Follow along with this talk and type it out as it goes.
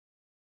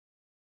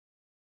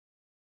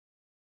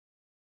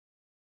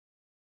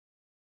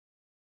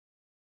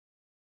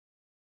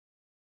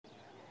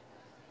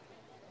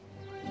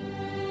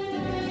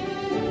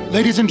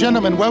Ladies and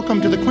gentlemen,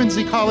 welcome to the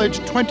Quincy College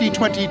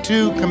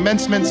 2022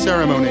 Commencement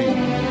Ceremony.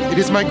 It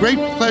is my great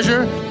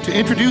pleasure to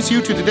introduce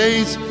you to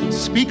today's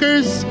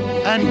speakers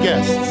and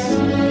guests,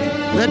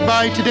 led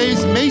by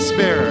today's mace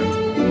bearer,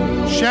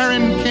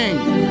 Sharon King.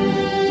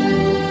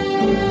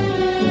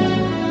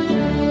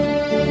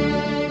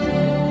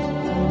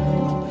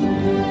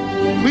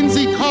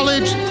 Quincy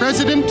College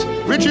President,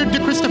 Richard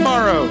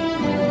DeCristofaro.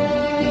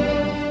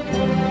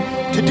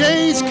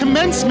 Today's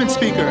commencement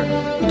speaker,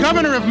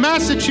 Governor of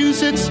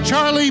Massachusetts,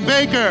 Charlie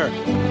Baker.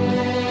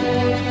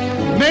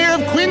 Mayor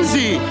of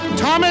Quincy,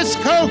 Thomas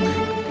Koch.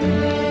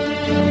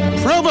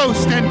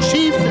 Provost and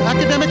Chief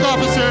Academic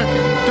Officer,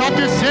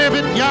 Dr.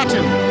 Zevit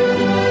Yatin.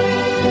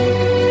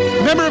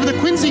 Member of the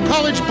Quincy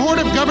College Board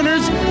of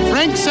Governors,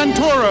 Frank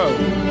Santoro.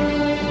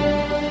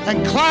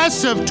 And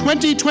Class of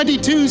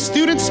 2022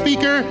 student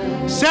speaker,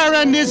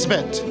 Sarah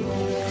Nisbet.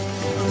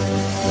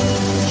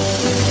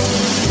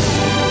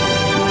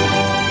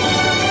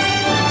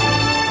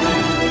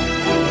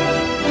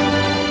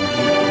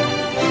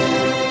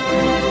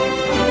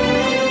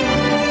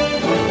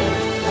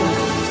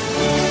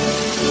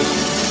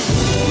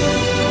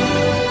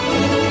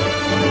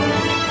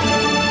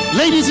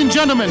 Ladies and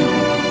gentlemen,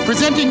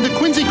 presenting the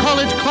Quincy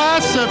College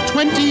Class of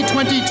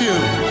 2022,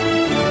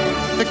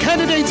 the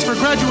candidates for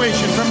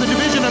graduation from the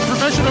Division of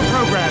Professional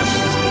Programs,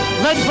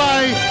 led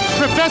by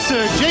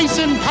Professor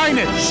Jason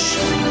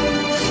Peinich.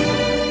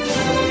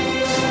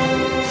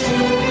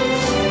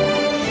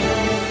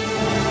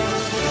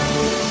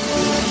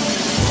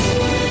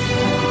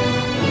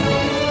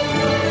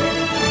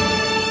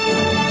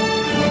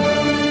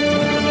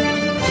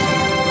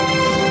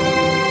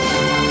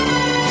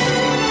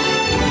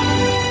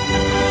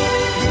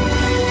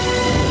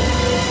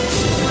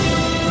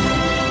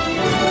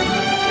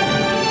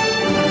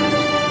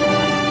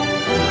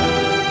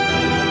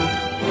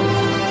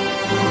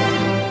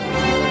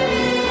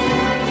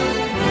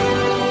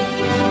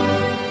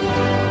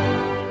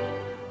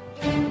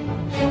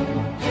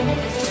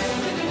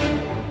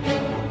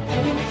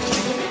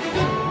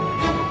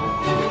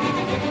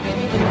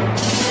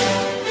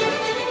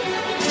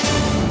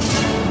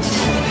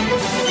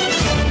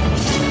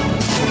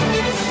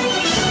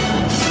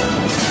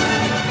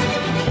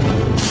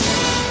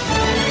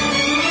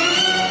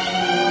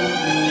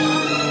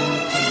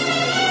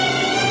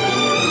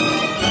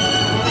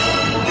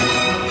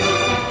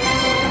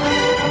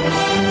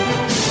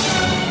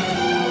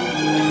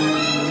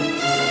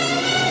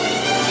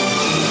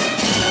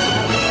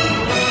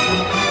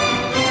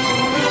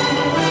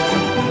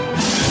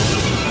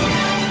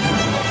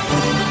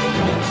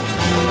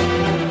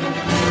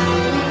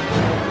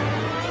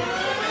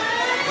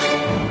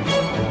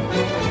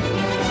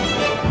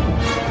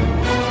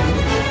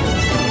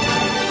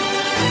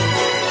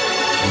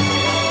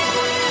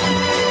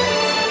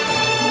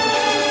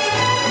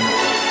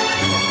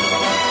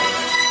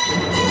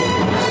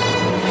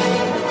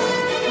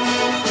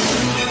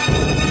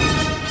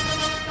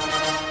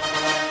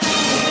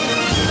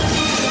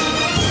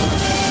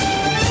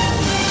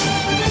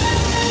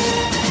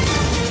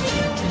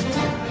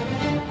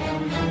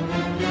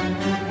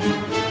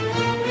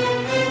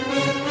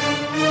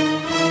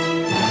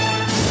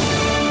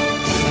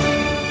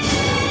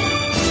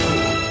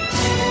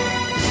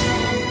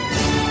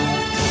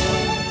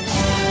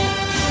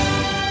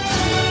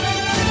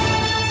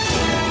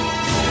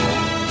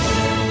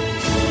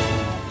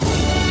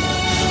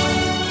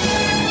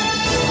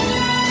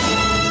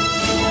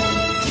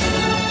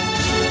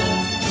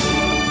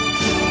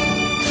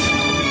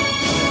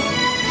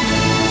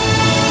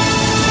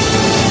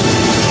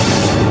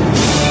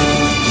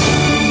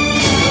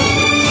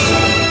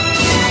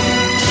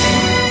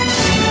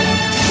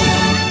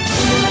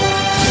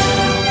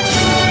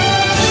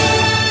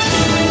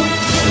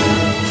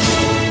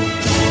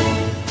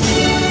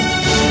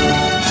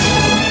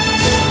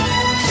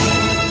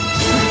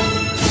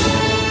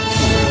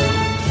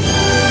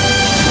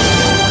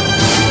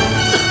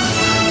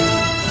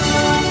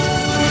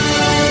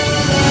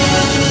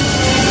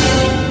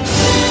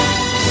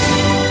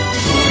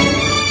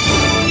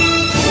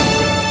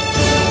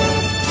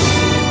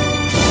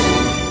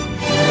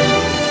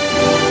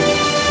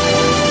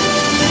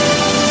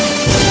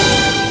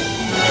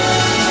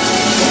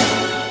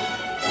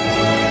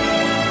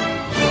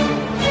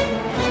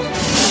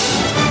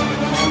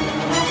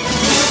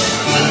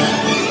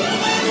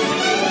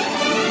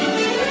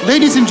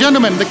 Ladies and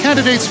gentlemen, the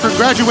candidates for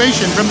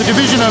graduation from the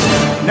Division of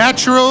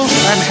Natural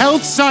and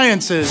Health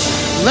Sciences,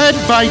 led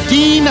by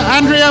Dean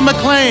Andrea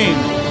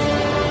McLean.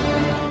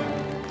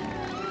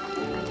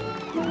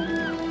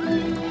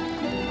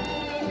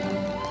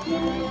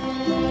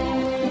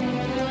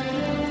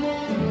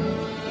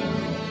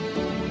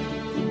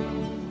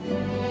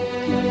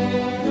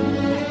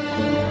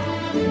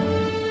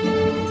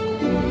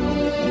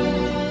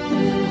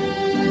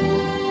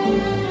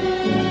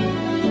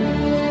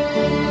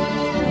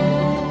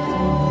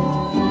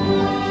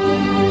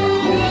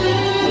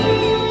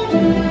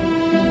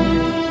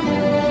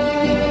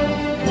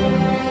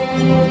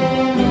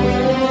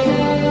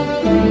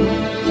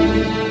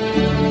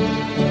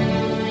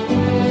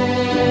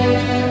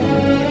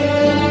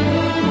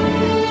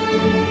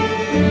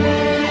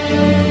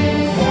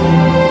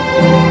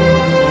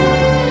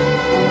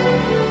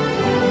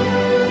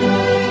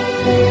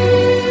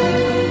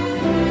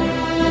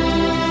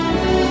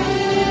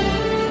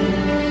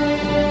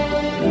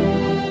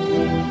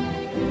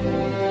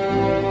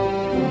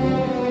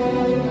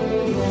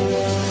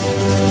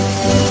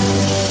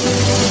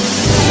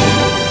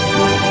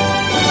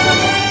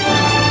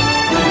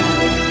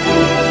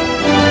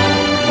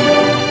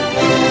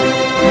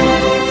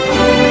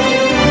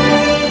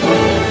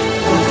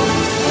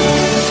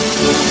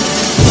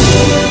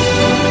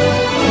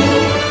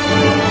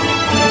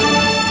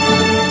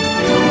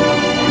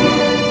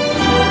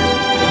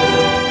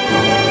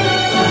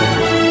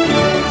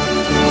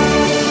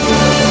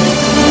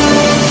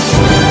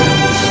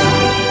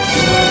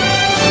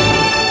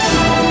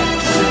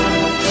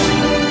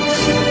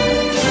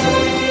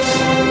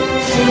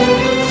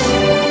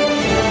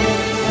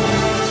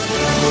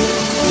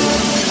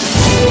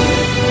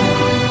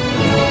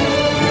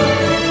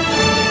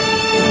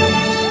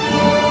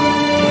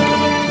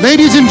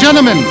 Ladies and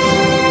gentlemen,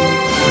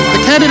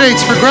 the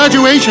candidates for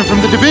graduation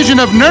from the Division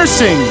of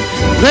Nursing,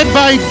 led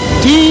by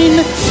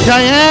Dean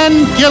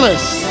Diane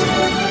Gillis.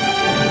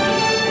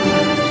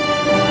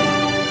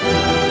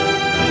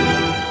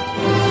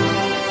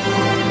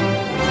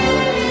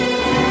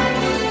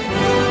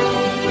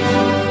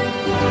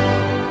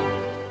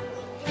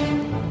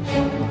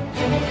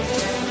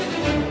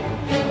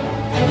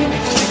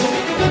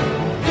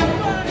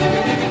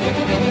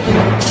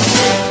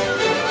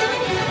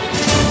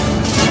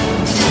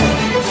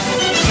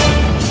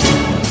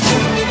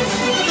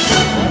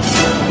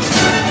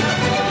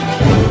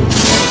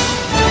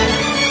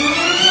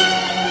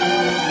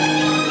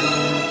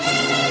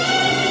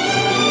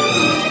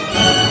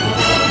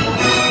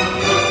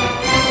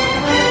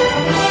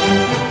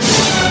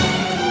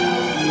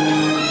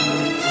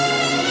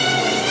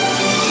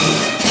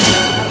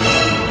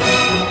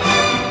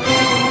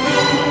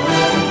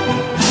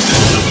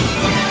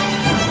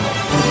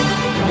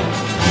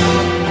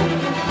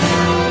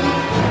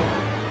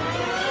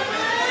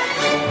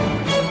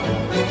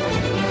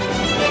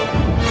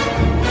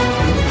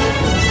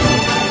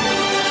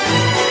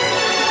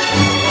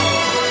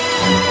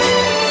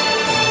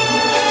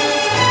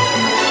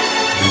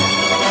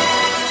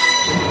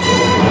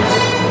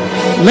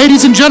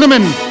 Ladies and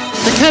gentlemen,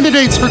 the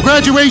candidates for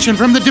graduation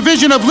from the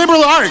Division of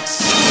Liberal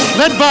Arts,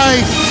 led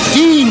by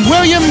Dean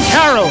William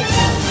Carroll.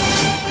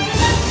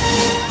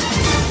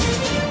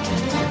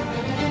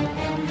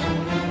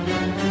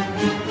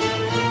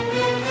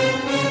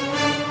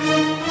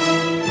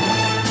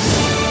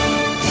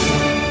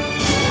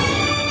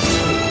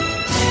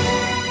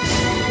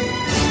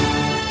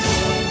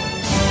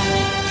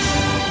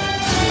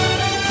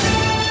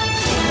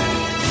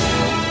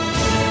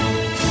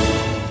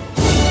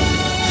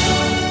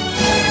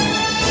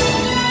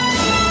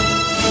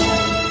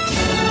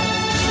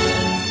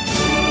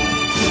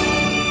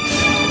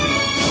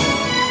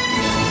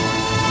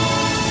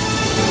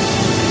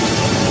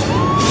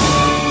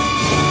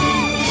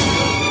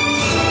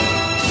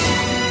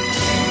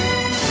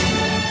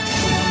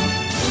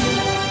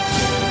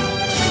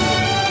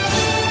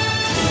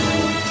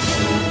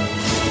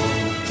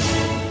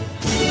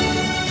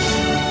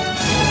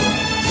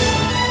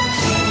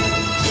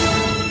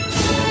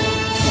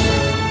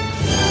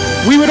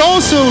 We would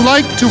also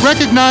like to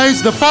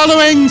recognize the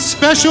following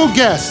special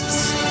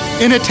guests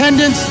in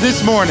attendance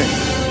this morning.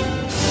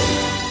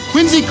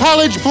 Quincy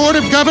College Board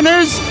of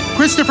Governors,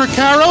 Christopher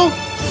Carroll,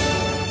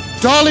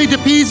 Dolly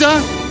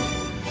DePisa,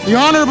 the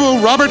Honorable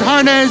Robert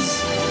Harnez,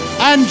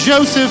 and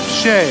Joseph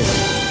Shea.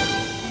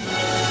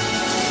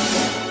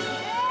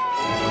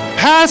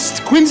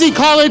 Past Quincy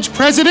College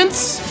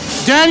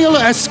presidents, Daniel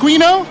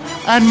Esquino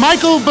and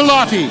Michael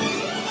Bellotti.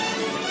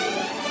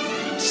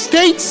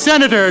 State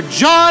Senator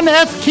John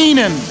F.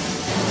 Keenan.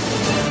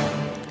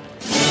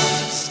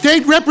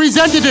 State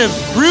Representative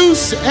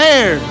Bruce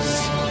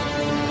Ayers.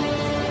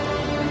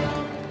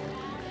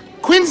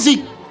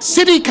 Quincy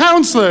City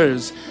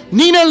Councilors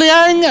Nina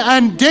Liang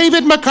and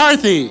David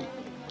McCarthy.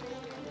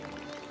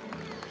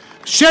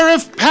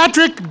 Sheriff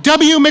Patrick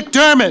W.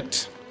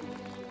 McDermott.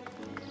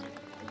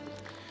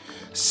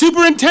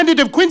 Superintendent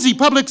of Quincy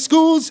Public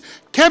Schools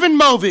Kevin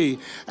Mulvey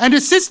and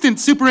Assistant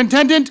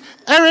Superintendent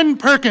Erin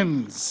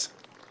Perkins.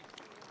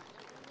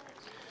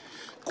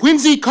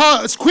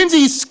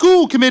 Quincy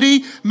School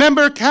Committee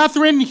member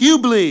Catherine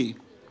Hubley.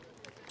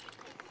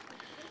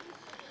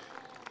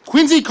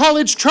 Quincy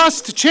College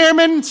Trust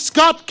Chairman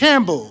Scott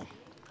Campbell.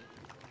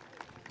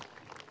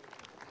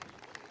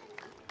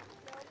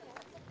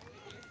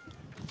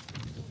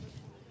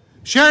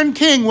 Sharon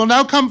King will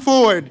now come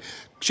forward.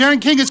 Sharon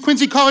King is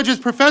Quincy College's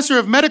Professor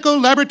of Medical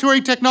Laboratory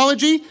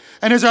Technology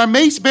and is our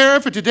mace bearer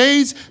for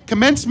today's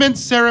commencement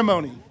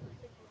ceremony.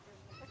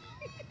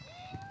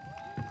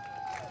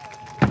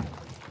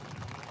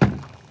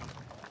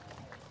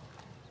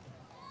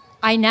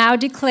 I now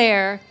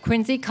declare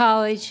Quincy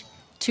College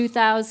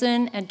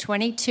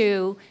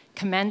 2022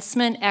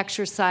 commencement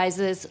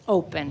exercises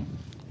open.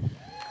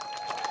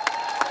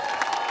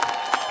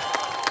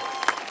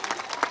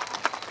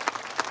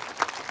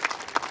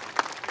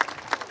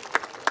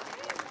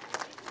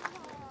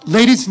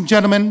 Ladies and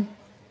gentlemen,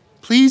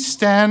 please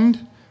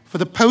stand for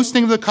the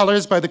posting of the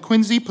colors by the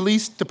Quincy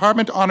Police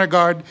Department Honor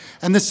Guard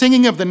and the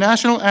singing of the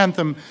national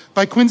anthem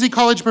by Quincy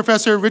College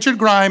professor Richard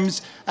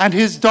Grimes and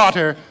his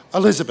daughter,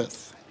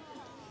 Elizabeth.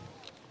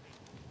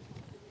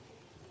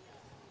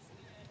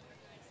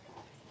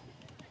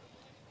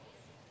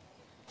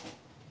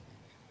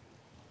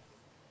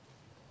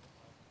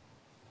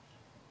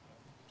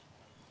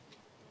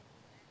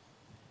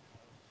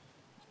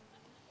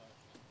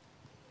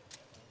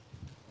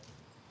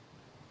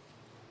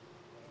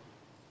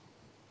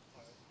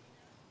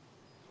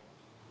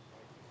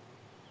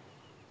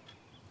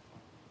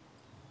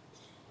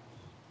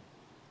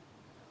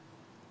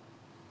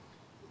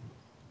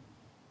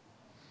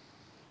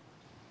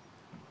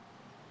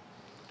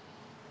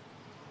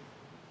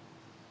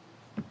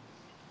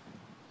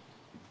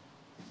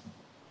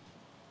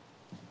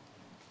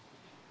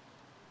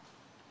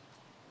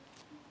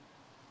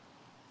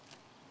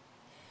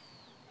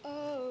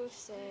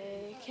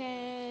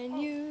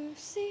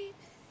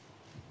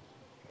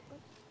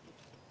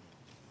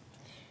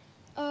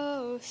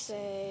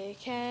 say,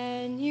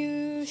 can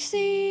you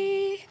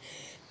see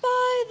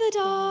by the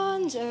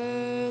dawn's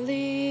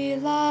early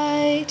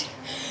light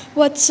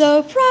what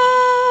so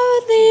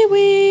proudly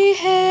we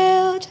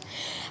hailed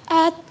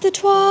at the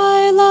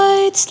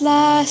twilight's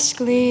last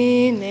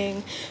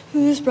gleaming,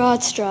 whose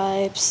broad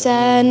stripes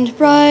and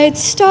bright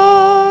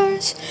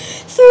stars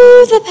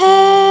through the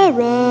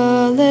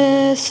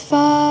perilous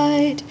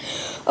fight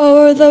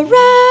o'er the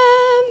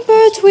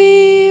ramparts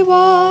we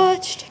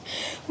watched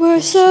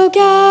were so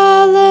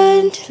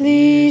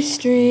gallantly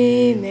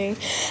streaming,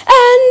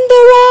 and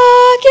the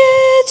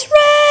rocket's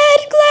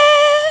red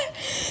glare,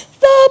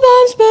 the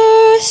bombs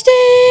bursting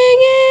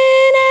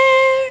in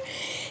air,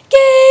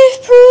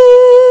 gave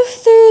proof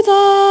through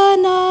the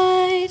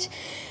night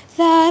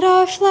that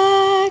our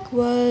flag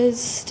was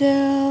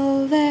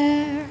still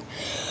there.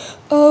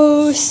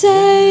 Oh,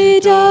 say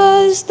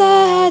does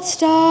that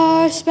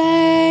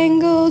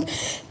star-spangled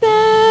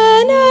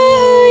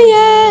banner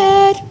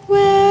yet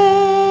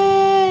wave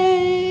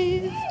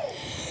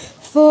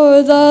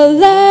for the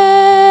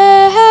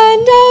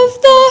land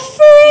of the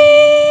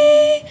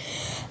free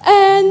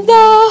and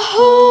the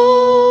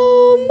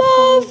home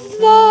of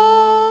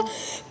the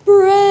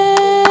brave?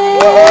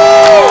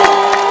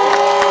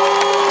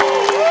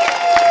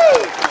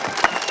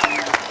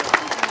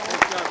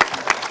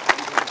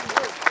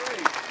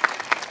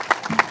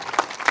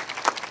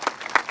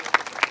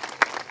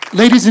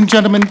 Ladies and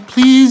gentlemen,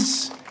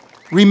 please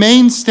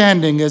remain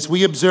standing as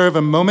we observe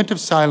a moment of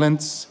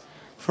silence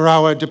for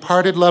our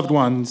departed loved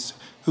ones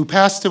who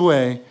passed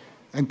away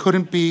and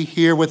couldn't be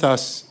here with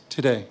us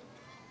today.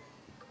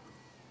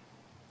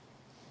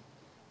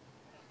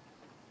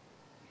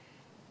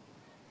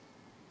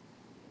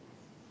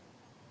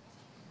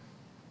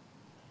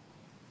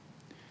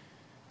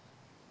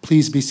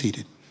 Please be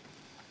seated.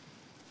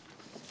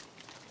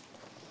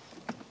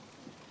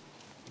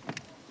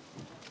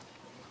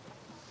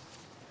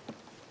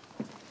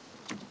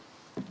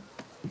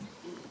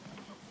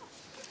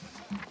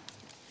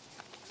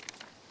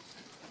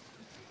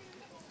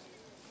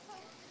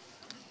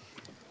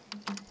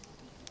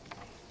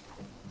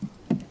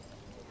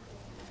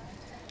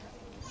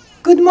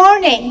 Good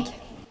morning.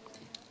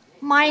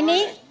 My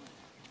name...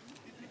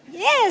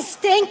 Yes,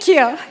 thank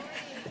you.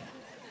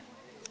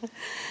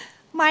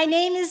 My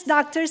name is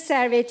Dr.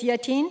 Servet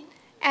Yatin,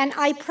 and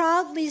I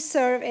proudly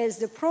serve as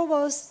the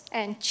Provost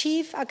and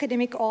Chief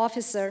Academic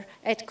Officer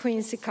at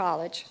Quincy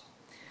College.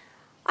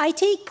 I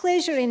take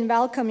pleasure in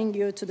welcoming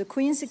you to the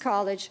Quincy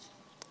College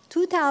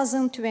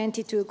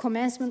 2022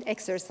 commencement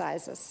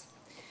exercises.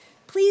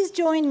 Please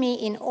join me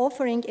in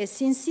offering a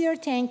sincere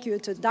thank you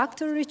to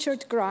Dr.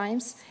 Richard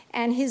Grimes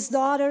and his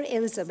daughter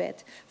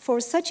Elizabeth for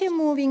such a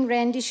moving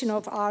rendition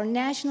of our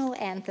national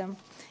anthem,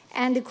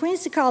 and the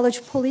Quincy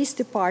College Police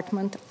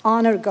Department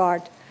Honor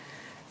Guard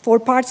for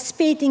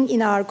participating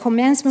in our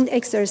commencement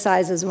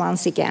exercises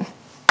once again.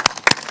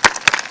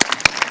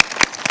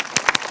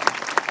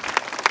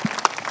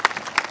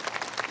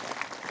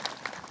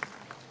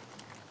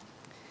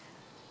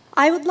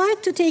 I would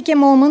like to take a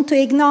moment to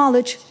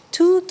acknowledge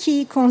two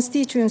key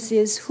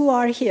constituencies who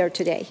are here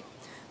today.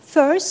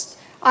 First,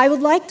 I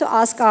would like to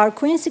ask our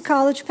Quincy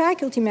College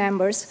faculty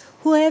members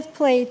who have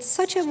played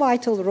such a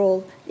vital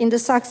role in the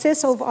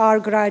success of our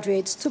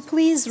graduates to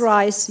please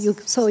rise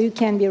so you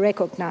can be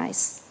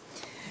recognized.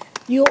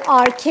 You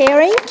are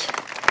caring,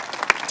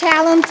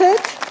 talented,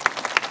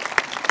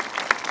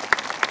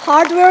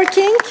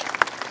 hardworking.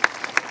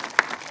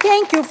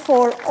 Thank you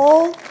for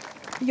all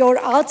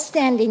your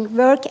outstanding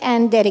work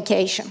and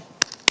dedication.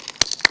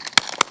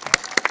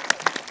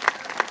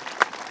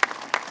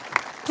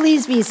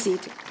 Please be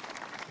seated.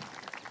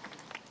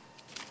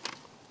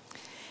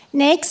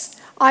 Next,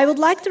 I would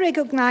like to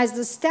recognize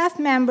the staff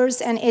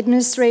members and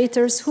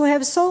administrators who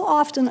have so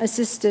often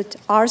assisted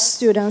our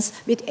students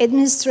with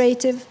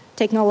administrative,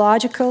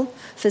 technological,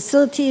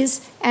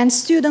 facilities, and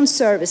student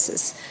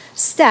services.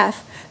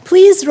 Staff,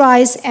 please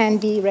rise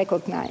and be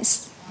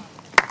recognized.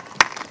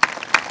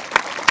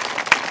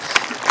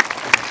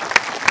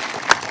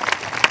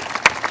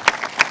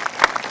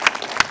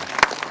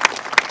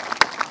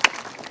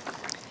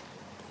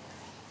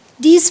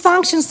 These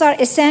functions are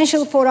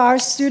essential for our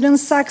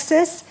students'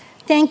 success.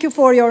 Thank you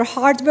for your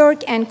hard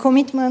work and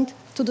commitment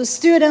to the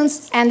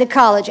students and the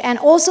college, and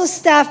also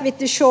staff with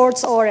the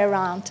shorts all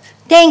around.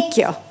 Thank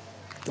you.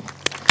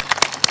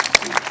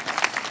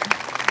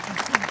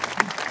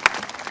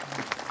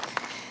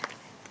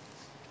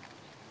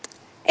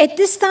 At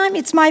this time,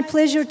 it's my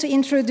pleasure to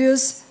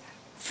introduce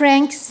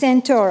Frank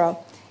Santoro,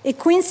 a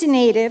Quincy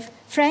native.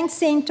 Frank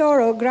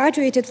Santoro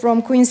graduated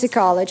from Quincy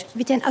College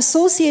with an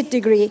associate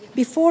degree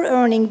before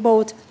earning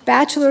both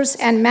bachelor's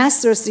and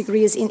master's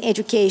degrees in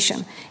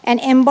education and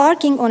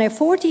embarking on a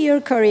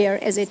 40-year career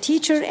as a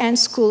teacher and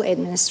school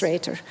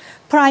administrator,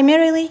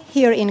 primarily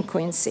here in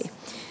Quincy.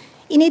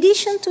 In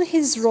addition to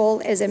his role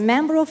as a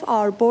member of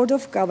our Board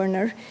of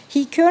Governors,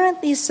 he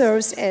currently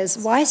serves as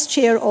Vice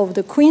Chair of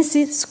the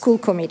Quincy School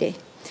Committee.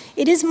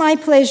 It is my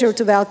pleasure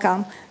to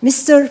welcome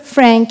Mr.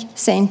 Frank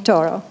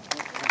Santoro.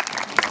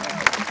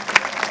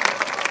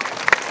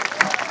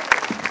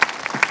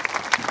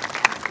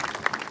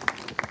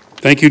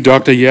 Thank you,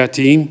 Dr.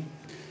 Yatin,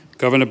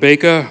 Governor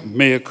Baker,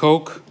 Mayor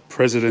Koch,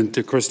 President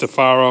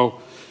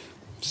DeCristofaro,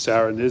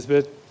 Sarah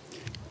Nisbet,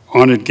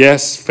 honored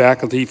guests,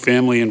 faculty,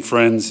 family, and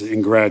friends,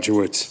 and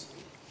graduates.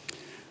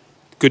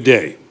 Good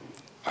day.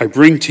 I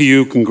bring to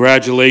you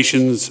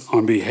congratulations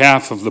on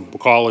behalf of the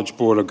College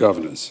Board of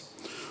Governors,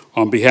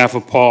 on behalf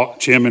of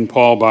Chairman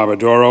Paul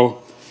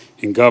Barbadoro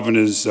and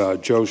Governors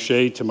Joe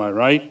Shea to my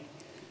right,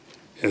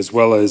 as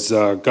well as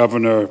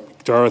Governor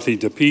Dorothy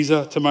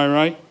DePisa to my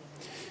right,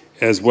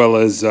 as well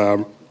as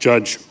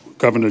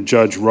Governor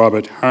Judge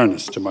Robert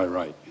Harness to my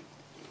right,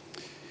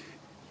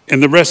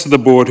 and the rest of the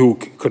board who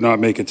could not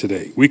make it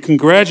today. We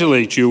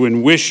congratulate you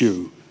and wish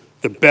you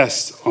the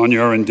best on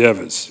your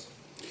endeavors.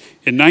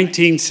 In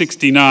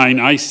 1969,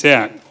 I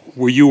sat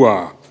where you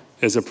are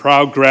as a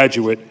proud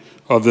graduate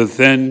of the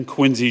then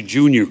Quincy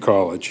Junior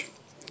College.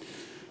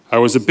 I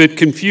was a bit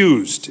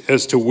confused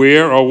as to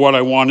where or what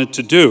I wanted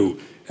to do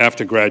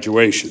after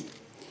graduation.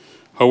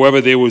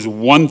 However, there was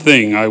one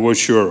thing I was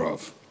sure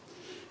of.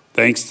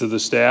 Thanks to the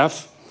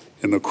staff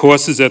and the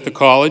courses at the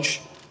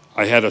college,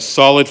 I had a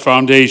solid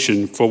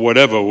foundation for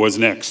whatever was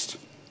next.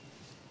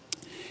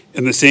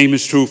 And the same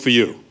is true for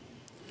you.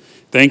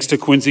 Thanks to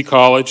Quincy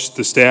College,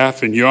 the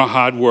staff, and your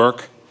hard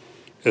work,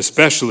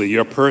 especially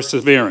your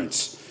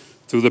perseverance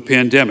through the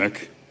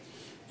pandemic,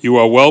 you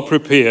are well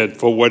prepared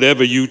for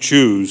whatever you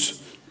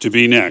choose to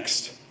be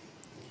next.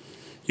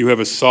 You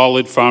have a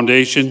solid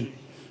foundation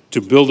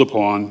to build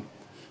upon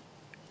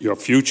your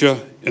future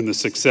and the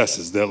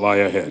successes that lie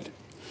ahead.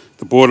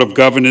 The Board of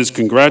Governors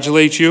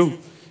congratulates you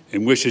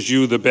and wishes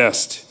you the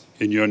best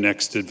in your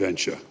next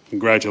adventure.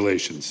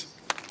 Congratulations.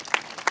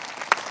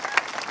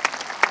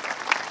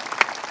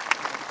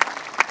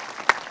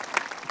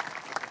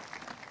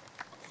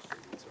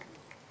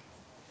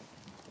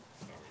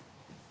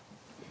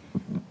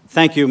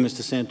 Thank you,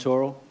 Mr.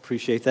 Santoro.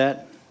 Appreciate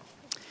that.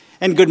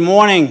 And good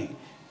morning,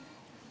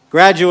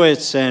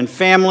 graduates and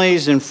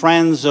families and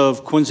friends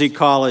of Quincy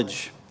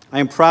College. I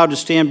am proud to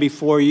stand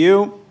before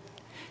you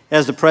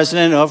as the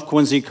president of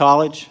Quincy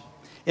College.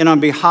 And on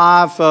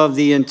behalf of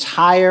the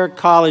entire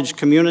college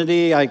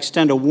community, I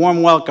extend a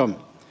warm welcome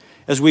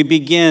as we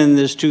begin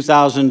this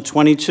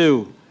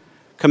 2022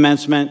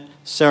 commencement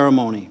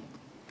ceremony.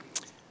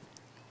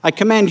 I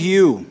commend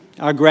you,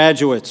 our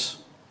graduates,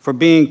 for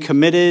being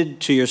committed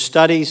to your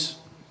studies.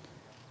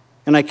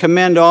 And I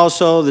commend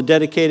also the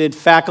dedicated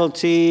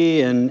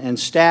faculty and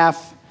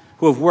staff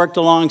who have worked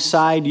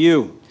alongside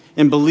you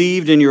and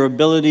believed in your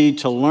ability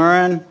to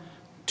learn,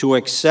 to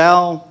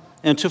excel,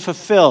 and to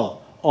fulfill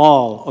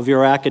all of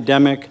your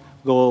academic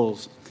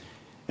goals.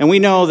 And we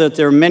know that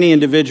there are many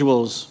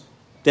individuals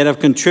that have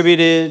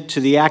contributed to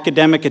the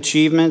academic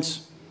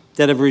achievements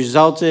that have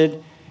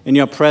resulted in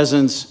your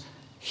presence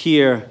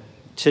here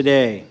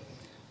today,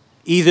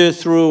 either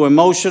through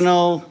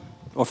emotional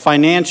or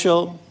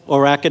financial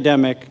or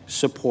academic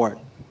support.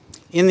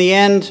 In the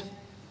end,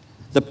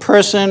 the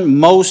person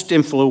most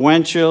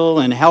influential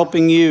in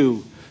helping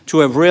you to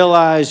have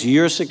realized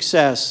your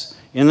success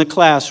in the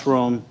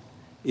classroom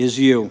is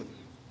you.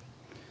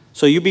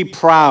 So you be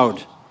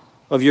proud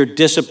of your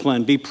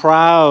discipline, be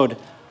proud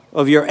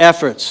of your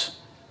efforts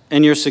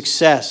and your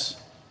success,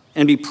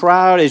 and be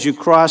proud as you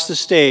cross the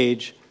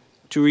stage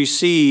to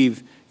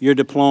receive your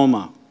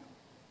diploma.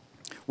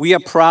 We are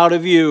proud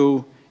of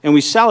you, and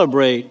we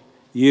celebrate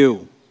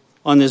you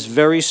on this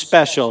very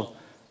special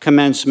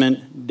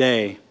commencement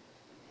day.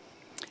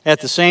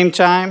 At the same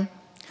time,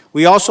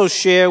 we also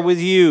share with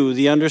you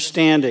the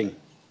understanding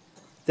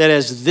that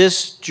as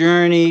this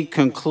journey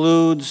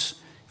concludes,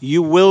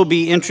 you will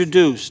be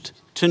introduced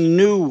to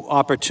new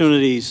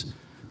opportunities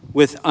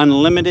with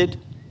unlimited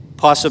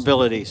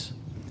possibilities.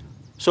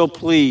 So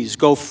please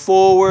go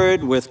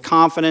forward with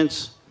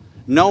confidence,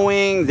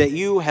 knowing that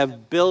you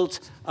have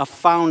built a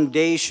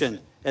foundation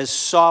as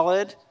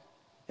solid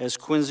as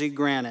Quincy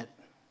granite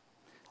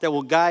that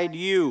will guide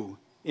you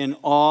in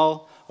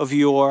all of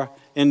your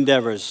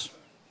endeavors.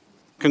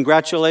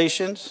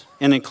 Congratulations,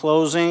 and in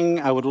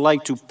closing, I would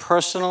like to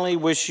personally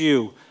wish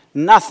you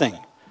nothing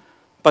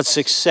but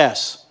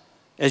success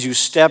as you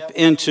step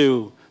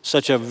into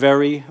such a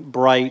very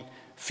bright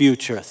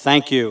future.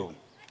 Thank you.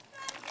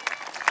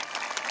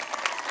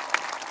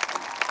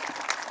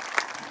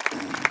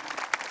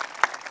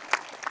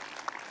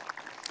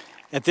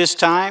 At this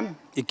time,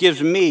 it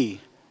gives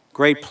me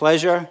great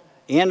pleasure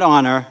and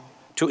honor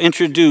to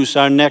introduce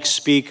our next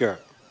speaker,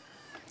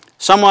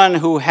 someone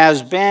who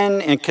has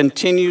been and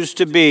continues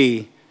to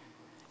be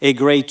a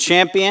great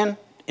champion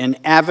and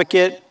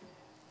advocate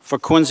for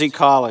Quincy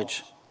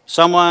College,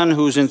 someone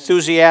whose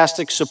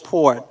enthusiastic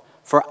support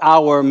for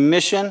our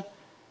mission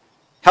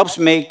helps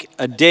make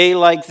a day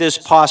like this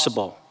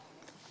possible,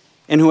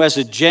 and who has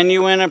a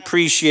genuine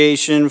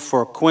appreciation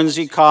for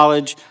Quincy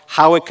College,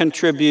 how it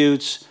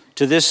contributes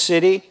to this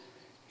city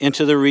and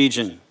to the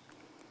region,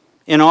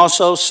 and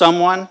also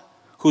someone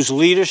whose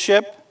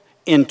leadership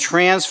in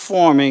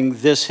transforming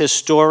this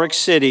historic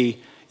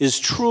city is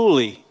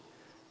truly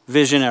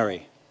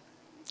visionary.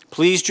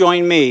 Please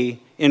join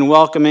me in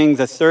welcoming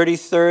the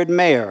 33rd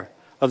Mayor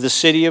of the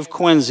City of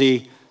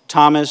Quincy,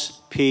 Thomas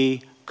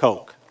P.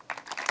 Koch.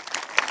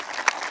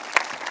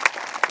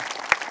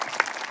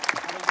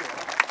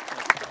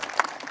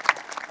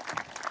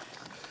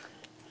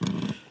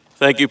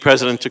 Thank you,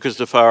 President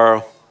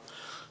Cristofaro,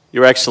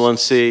 Your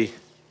Excellency,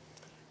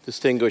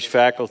 distinguished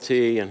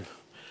faculty, and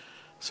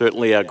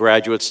certainly our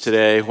graduates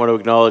today. I want to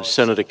acknowledge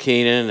Senator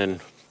Keenan and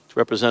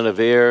Representative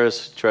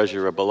Ayers,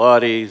 Treasurer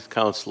Bellotti,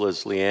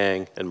 Councilors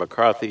Liang and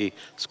McCarthy,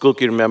 school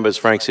committee members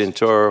Frank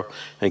Santoro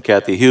and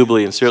Kathy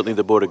Hubley, and certainly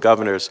the Board of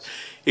Governors.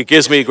 It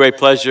gives me a great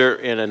pleasure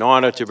and an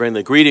honor to bring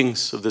the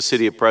greetings of the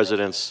City of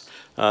Presidents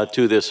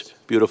to this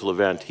beautiful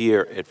event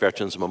here at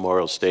Veterans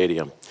Memorial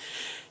Stadium.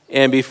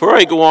 And before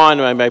I go on,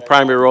 my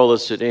primary role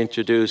is to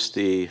introduce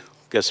the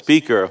guest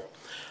speaker.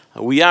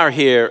 We are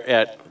here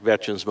at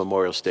Veterans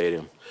Memorial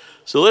Stadium.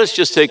 So let's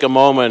just take a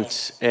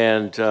moment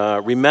and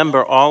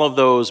remember all of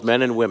those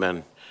men and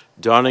women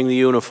donning the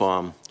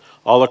uniform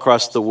all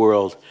across the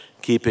world,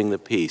 keeping the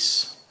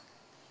peace.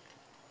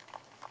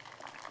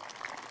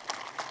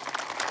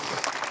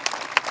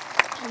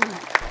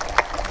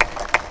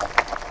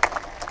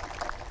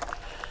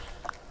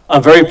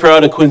 I'm very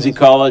proud of Quincy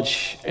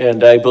College,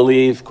 and I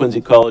believe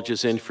Quincy College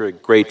is in for a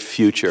great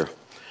future.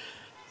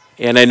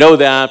 And I know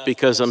that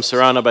because I'm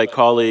surrounded by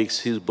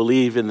colleagues who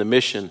believe in the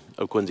mission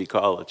of Quincy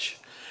College.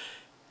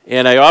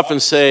 And I often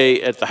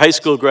say at the high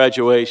school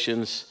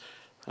graduations,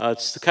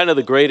 it's kind of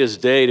the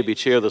greatest day to be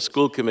chair of the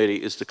school committee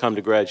is to come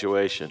to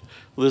graduation.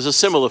 Well, there's a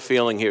similar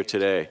feeling here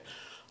today.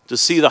 To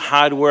see the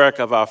hard work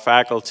of our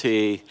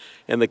faculty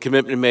and the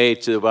commitment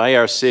made by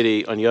our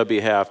city on your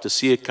behalf, to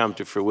see it come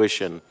to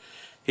fruition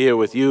here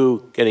with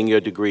you getting your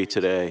degree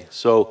today.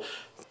 So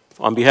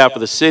on behalf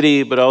of the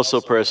city, but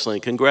also personally,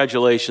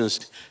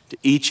 congratulations to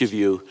each of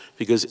you,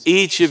 because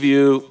each of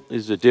you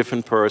is a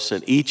different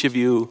person. Each of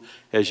you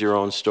has your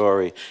own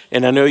story.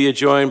 And I know you're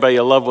joined by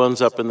your loved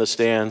ones up in the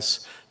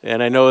stands,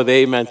 and I know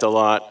they meant a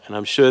lot, and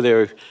I'm sure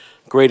they're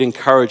great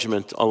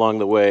encouragement along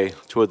the way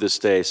toward this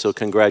day. So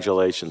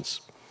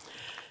congratulations.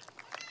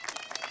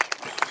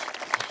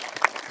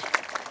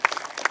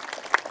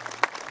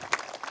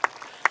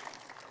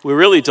 We're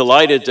really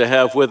delighted to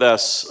have with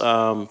us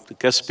the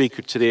guest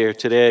speaker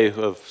today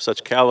of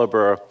such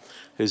caliber,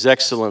 His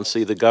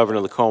Excellency, the Governor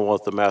of the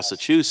Commonwealth of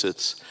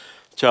Massachusetts,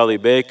 Charlie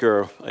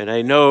Baker. And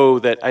I know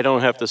that I don't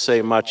have to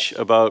say much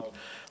about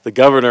the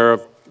Governor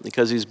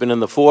because he's been in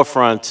the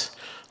forefront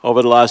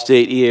over the last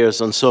 8 years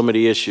on so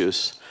many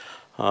issues.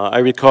 I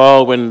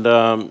recall when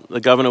the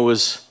Governor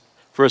was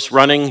first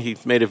running, he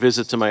made a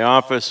visit to my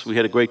office. We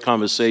had a great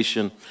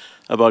conversation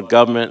about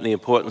government and the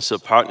importance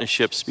of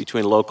partnerships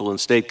between local and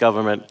state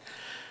government.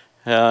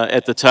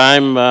 At the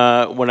time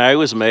when I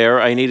was mayor,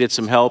 I needed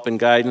some help and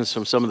guidance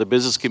from some of the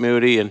business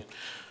community, and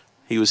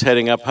he was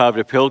heading up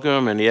Harvard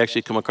Pilgrim, and he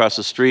actually came across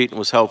the street and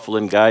was helpful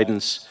in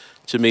guidance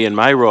to me in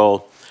my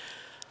role.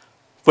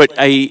 But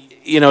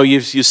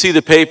you see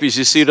the papers,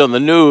 you see it on the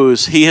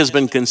news, he has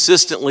been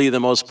consistently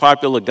the most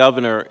popular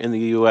governor in the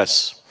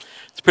U.S.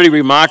 It's pretty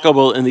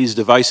remarkable in these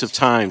divisive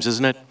times,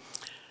 isn't it?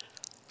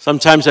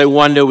 Sometimes I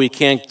wonder we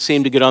can't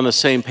seem to get on the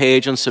same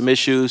page on some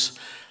issues,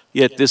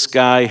 yet this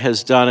guy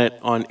has done it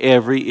on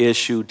every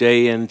issue,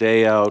 day in,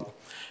 day out.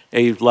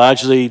 A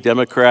largely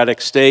Democratic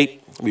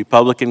state,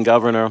 Republican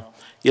governor,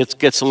 yet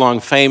gets along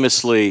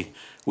famously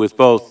with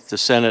both the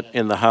Senate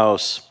and the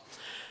House.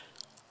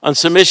 On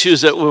some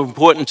issues that were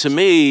important to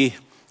me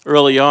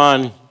early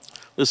on,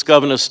 this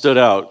governor stood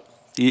out.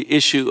 The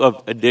issue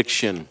of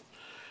addiction,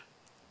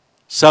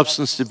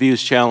 substance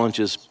abuse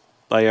challenges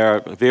by our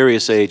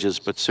various ages,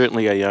 but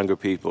certainly our younger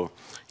people.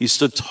 He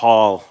stood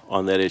tall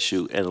on that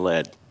issue and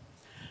led.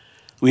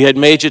 We had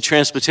major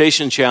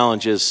transportation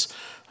challenges.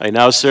 I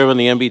now serve on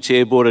the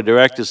MBTA Board of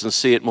Directors and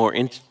see it more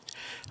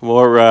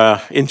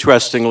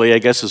interestingly, I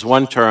guess is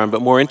one term,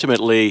 but more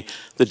intimately,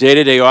 the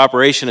day-to-day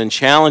operation and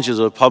challenges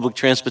of public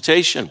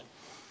transportation.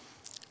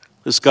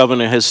 This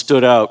governor has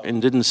stood out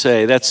and didn't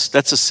say, that's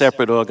a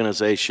separate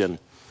organization.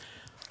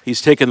 He's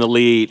taken the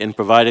lead in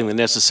providing the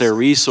necessary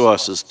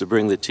resources to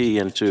bring the T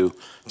into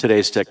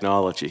today's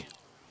technology.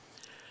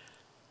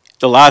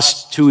 The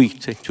last two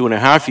and a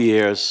half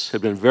years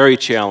have been very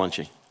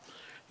challenging.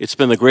 It's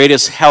been the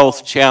greatest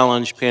health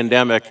challenge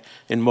pandemic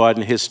in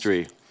modern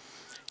history.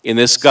 And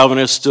this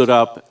governor stood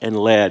up and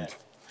led.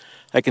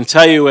 I can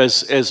tell you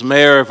as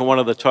mayor of one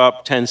of the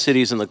top 10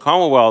 cities in the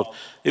Commonwealth,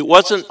 it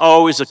wasn't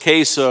always a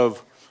case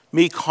of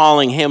me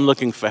calling him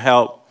looking for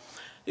help.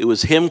 It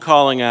was him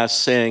calling us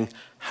saying,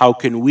 how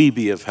can we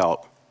be of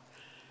help?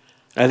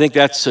 I think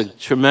that's a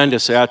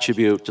tremendous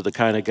attribute to the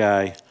kind of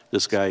guy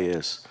this guy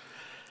is.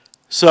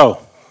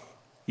 So,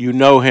 you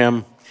know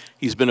him.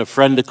 He's been a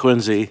friend to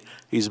Quincy.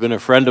 He's been a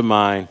friend of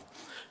mine.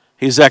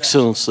 His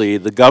Excellency,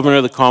 the Governor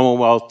of the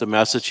Commonwealth of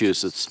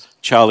Massachusetts,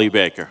 Charlie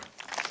Baker.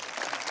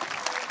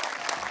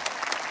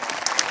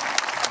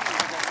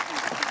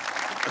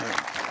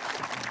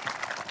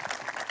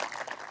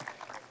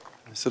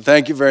 So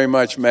thank you very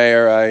much,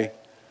 Mayor.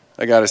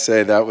 I got to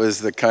say, that was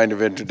the kind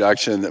of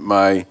introduction that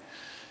my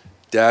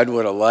dad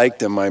would have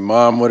liked and my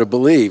mom would have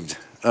believed.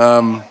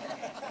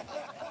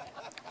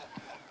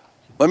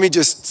 let me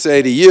just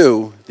say to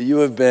you that you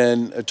have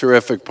been a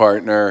terrific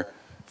partner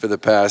for the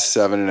past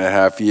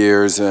 7.5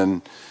 years,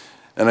 and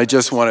I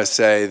just want to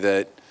say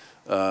that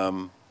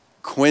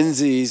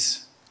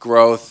Quincy's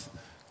growth,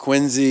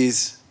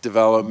 Quincy's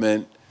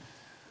development,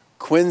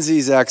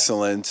 Quincy's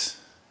excellence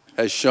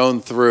has shown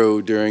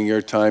through during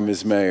your time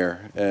as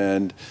mayor,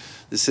 and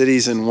the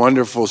city's in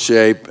wonderful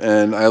shape,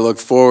 and I look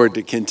forward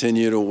to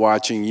continue to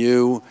watching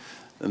you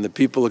and the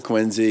people of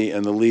Quincy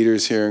and the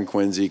leaders here in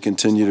Quincy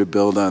continue to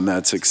build on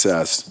that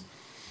success.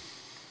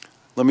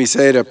 Let me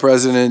say to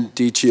President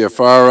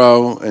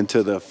DiCiafaro and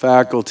to the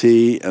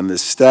faculty and the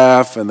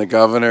staff and the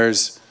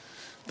governors,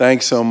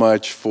 thanks so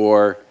much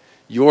for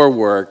your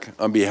work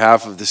on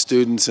behalf of the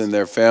students and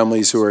their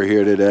families who are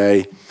here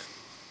today.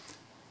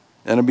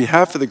 And on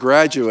behalf of the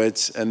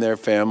graduates and their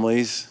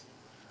families,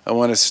 I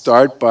want to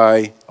start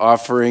by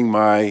offering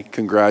my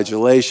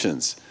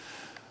congratulations.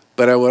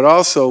 But I would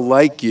also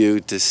like you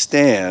to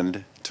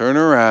stand, turn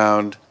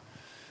around,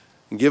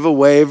 and give a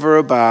wave or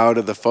a bow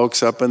to the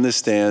folks up in the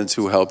stands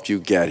who helped you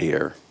get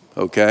here,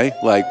 okay?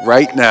 Like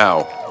right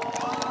now.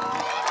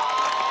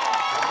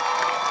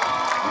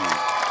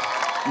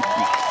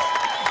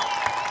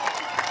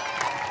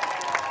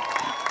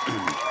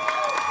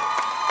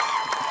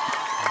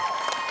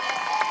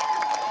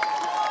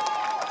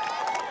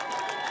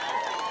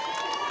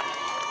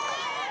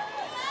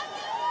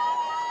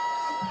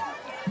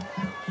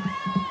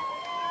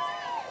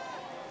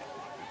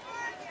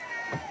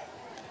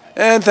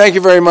 And thank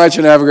you very much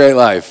and have a great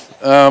life.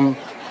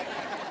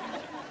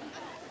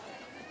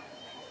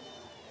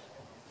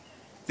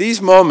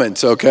 These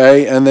moments,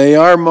 okay, and they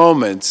are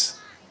moments,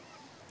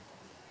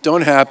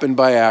 don't happen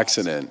by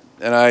accident.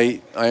 And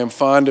I am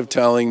fond of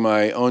telling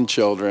my own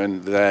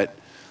children that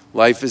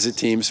life is a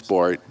team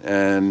sport,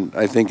 and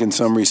I think in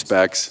some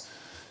respects,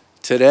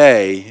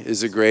 today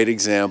is a great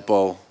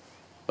example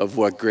of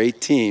what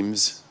great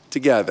teams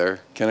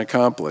together can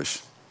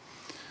accomplish.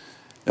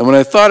 And when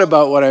I thought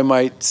about what I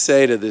might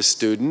say to the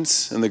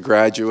students and the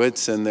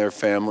graduates and their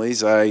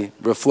families, I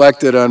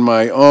reflected on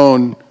my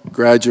own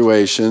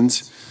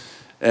graduations.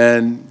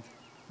 And,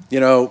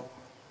 you know,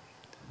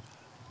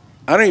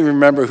 I don't even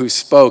remember who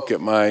spoke at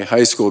my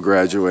high school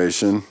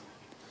graduation.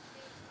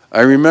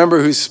 I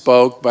remember who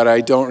spoke, but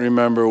I don't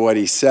remember what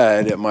he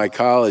said at my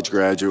college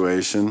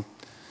graduation.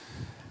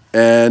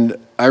 And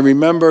I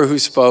remember who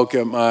spoke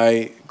at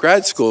my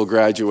grad school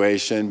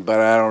graduation, but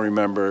I don't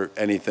remember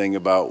anything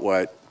about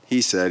what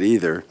he said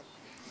either.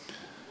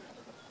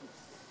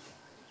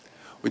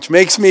 Which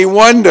makes me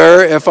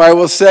wonder if I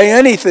will say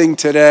anything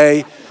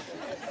today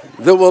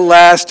that will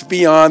last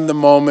beyond the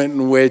moment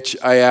in which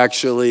I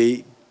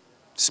actually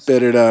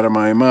spit it out of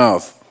my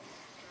mouth.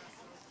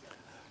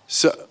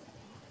 So,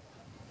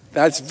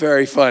 that's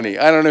very funny.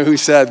 I don't know who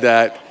said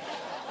that,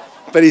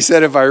 but he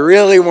said if I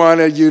really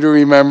wanted you to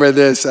remember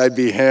this, I'd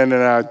be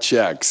handing out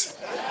checks.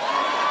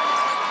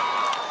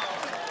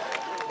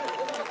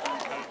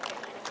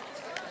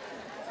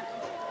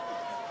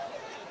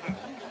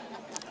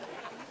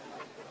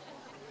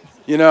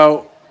 You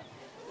know,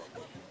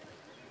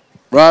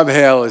 Rob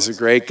Hale is a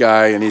great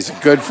guy, and he's a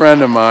good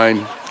friend of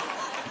mine.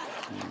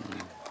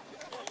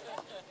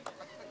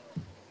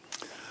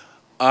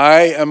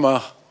 I am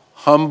a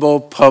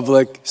humble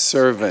public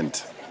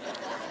servant,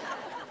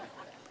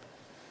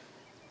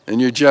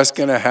 and you're just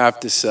going to have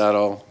to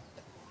settle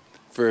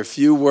for a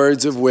few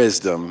words of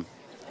wisdom,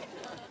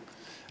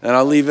 and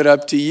I'll leave it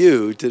up to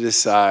you to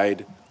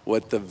decide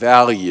what the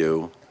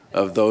value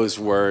of those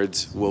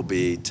words will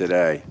be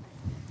today.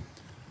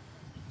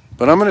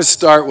 But I'm going to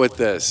start with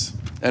this,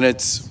 and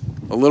it's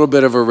a little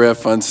bit of a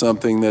riff on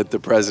something that the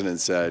president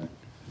said.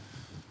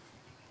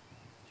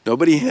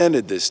 Nobody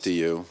handed this to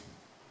you.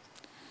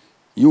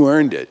 You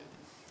earned it.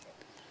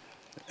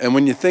 And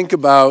when you think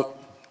about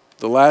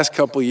the last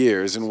couple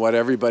years and what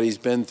everybody's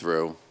been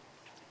through,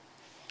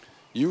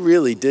 you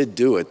really did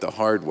do it the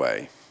hard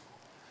way.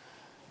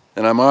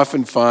 And I'm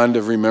often fond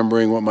of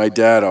remembering what my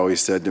dad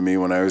always said to me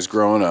when I was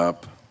growing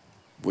up,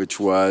 which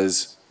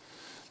was,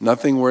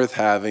 nothing worth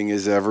having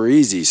is ever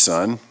easy,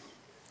 son.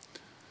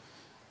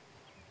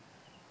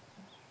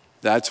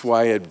 That's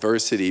why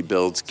adversity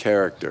builds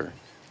character.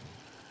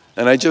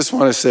 And I just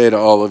want to say to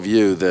all of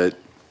you that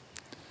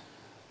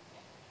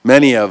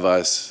many of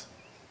us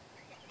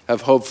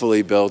have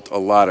hopefully built a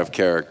lot of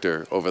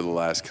character over the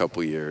last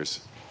couple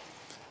years.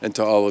 And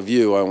to all of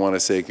you, I want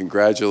to say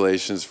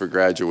congratulations for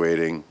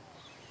graduating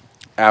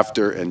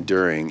after and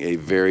during a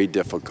very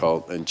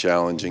difficult and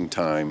challenging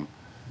time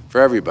for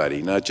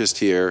everybody, not just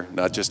here,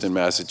 not just in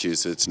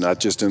Massachusetts,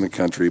 not just in the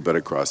country, but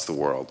across the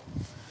world.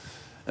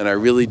 And I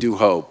really do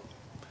hope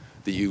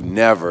that you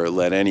never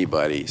let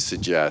anybody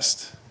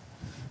suggest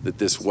that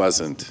this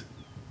wasn't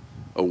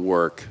a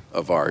work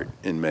of art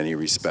in many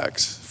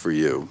respects for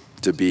you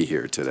to be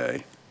here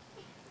today.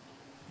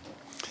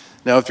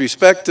 Now, with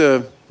respect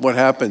to what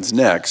happens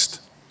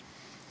next,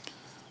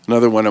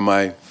 another one of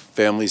my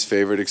family's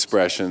favorite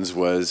expressions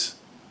was,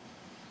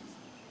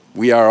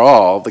 we are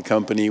all the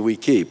company we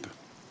keep.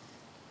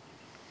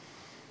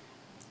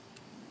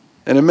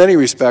 And in many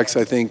respects,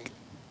 I think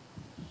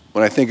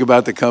when I think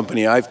about the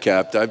company I've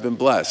kept, I've been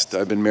blessed.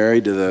 I've been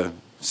married to the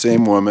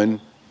same woman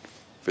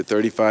for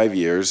 35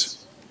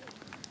 years.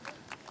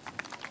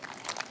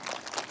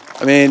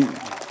 I mean,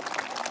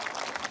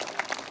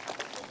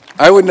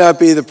 I would not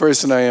be the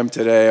person I am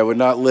today. I would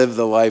not live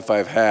the life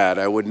I've had.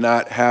 I would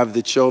not have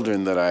the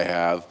children that I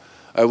have.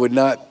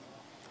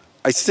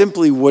 I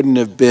simply wouldn't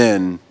have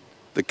been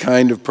the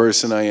kind of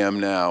person I am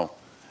now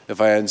if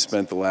I hadn't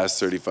spent the last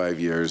 35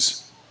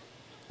 years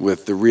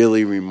with the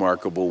really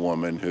remarkable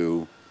woman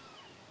who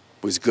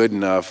was good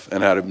enough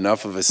and had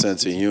enough of a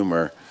sense of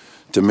humor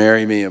to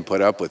marry me and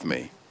put up with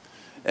me.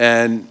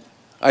 And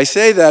I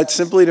say that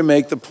simply to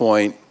make the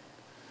point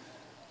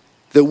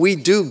that we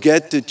do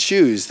get to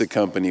choose the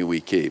company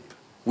we keep.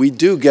 We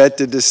do get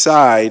to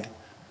decide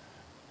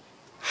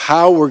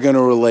how we're going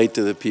to relate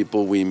to the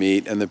people we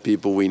meet and the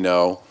people we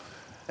know,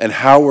 and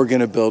how we're going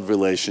to build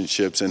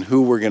relationships and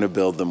who we're going to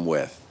build them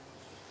with.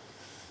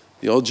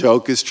 The old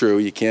joke is true,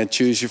 you can't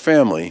choose your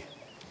family,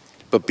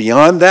 but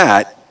beyond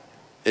that,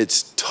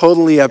 it's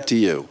totally up to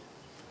you.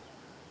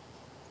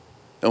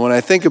 And when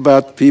I think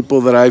about the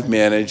people that I've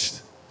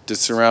managed to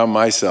surround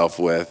myself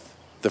with,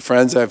 the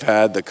friends I've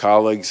had, the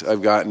colleagues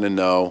I've gotten to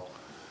know,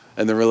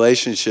 and the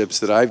relationships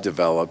that I've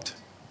developed,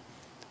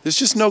 there's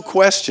just no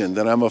question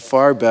that I'm a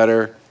far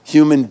better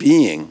human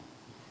being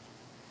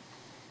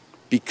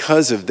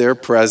because of their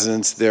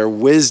presence, their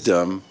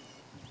wisdom,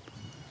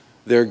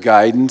 their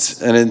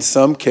guidance, and in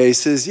some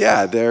cases,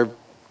 yeah, they're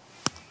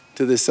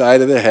to the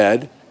side of the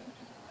head,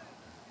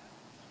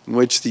 in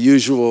which the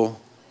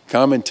usual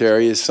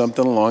commentary is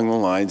something along the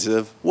lines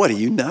of, "What, are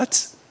you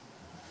nuts?"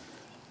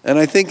 And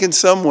I think in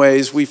some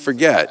ways we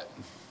forget.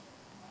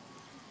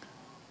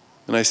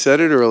 And I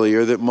said it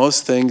earlier that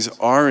most things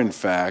are, in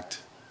fact,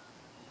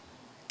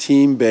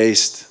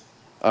 team-based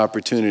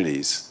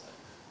opportunities.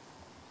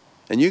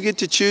 And you get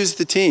to choose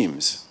the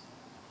teams.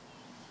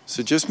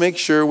 So just make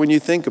sure when you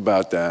think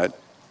about that,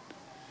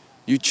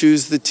 you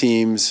choose the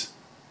teams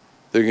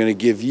that are going to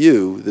give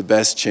you the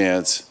best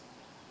chance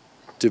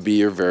to be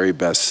your very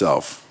best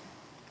self.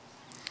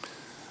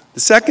 The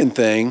second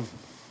thing,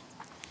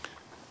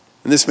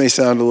 and this may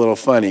sound a little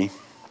funny,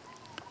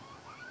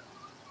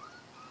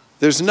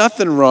 there's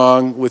nothing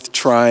wrong with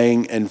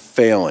trying and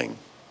failing.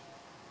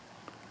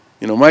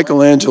 You know,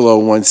 Michelangelo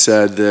once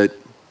said that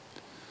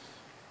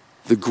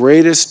the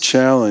greatest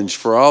challenge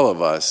for all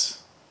of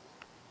us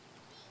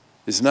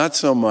is not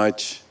so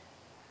much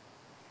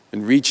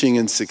in reaching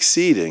and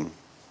succeeding,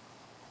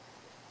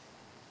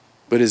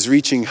 but is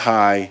reaching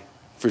high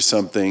for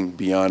something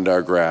beyond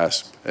our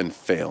grasp and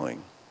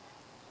failing.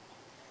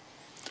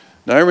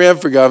 Now, I ran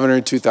for governor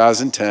in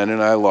 2010,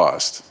 and I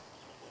lost.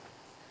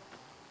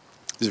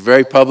 It was a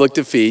very public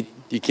defeat.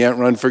 You can't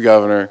run for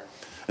governor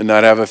and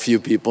not have a few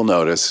people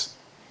notice.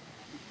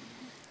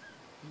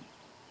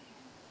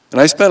 And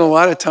I spent a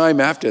lot of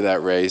time after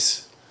that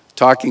race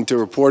talking to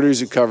reporters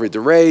who covered the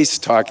race,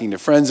 talking to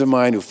friends of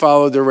mine who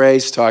followed the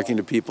race, talking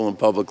to people in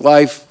public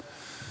life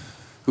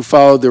who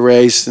followed the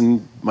race,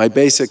 and my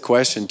basic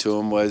question to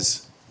them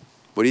was,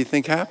 what do you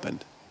think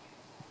happened?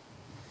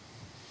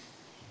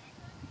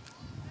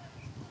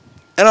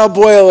 And I'll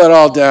boil it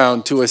all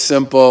down to a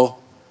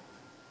simple,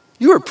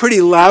 you were a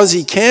pretty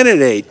lousy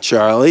candidate,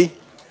 Charlie.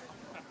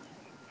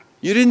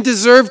 You didn't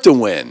deserve to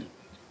win.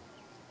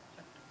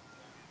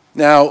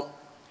 Now,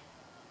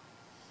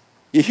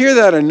 you hear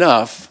that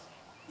enough,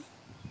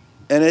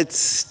 and it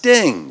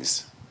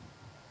stings.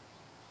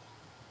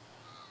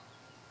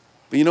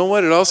 But you know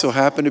what? It also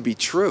happened to be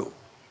true.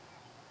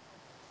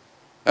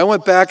 I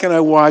went back and I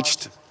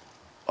watched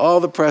all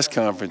the press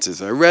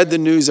conferences. I read the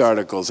news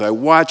articles. I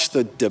watched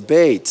the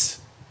debates.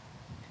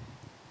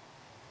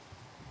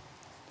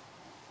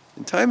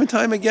 And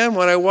time again,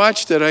 when I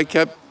watched it, I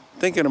kept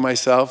thinking to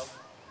myself,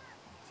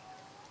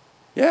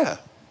 yeah,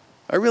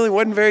 I really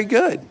wasn't very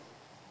good.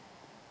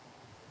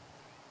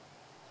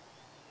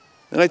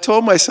 And I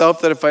told myself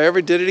that if I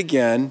ever did it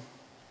again,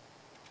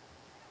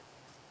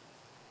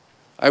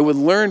 I would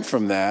learn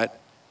from that,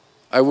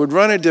 I would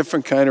run a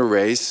different kind of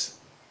race,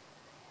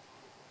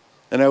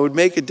 and I would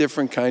make a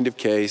different kind of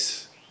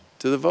case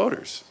to the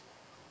voters.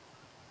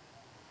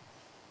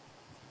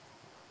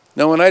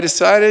 Now, when I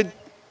decided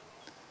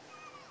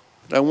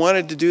that I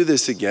wanted to do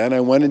this again, I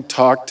went and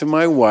talked to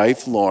my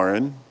wife,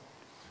 Lauren,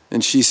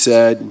 and she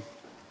said,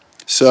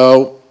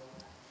 so,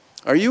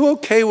 are you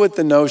okay with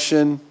the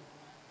notion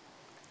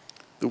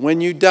that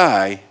when you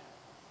die,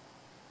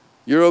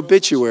 your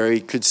obituary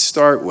could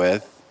start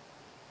with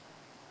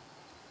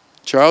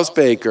Charles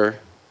Baker,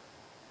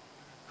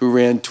 who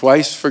ran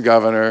twice for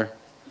governor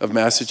of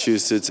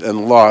Massachusetts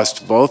and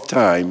lost both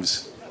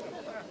times,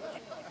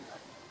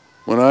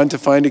 went on to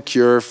find a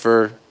cure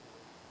for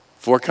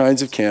 4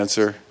 kinds of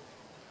cancer,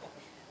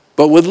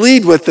 but would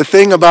lead with the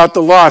thing about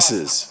the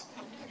losses.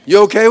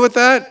 You okay with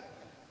that?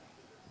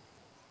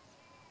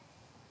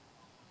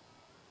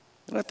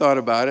 And I thought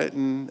about it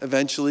and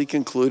eventually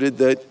concluded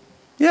that,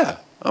 yeah,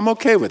 I'm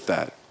okay with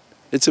that.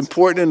 It's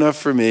important enough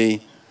for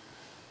me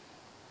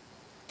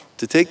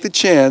to take the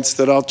chance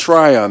that I'll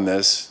try on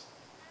this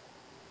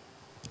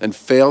and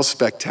fail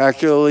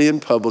spectacularly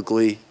and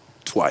publicly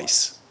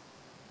twice.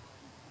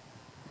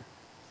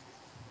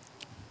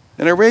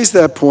 And I raise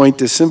that point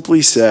to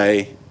simply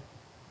say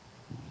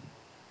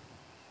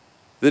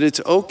that it's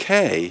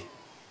okay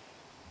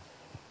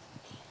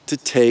to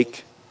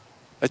take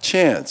a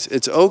chance.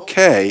 It's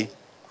okay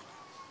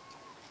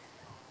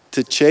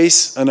to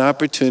chase an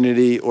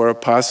opportunity or a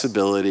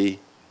possibility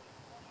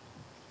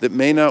that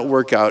may not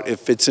work out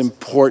if it's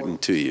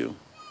important to you.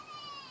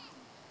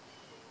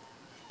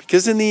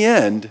 Because in the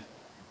end,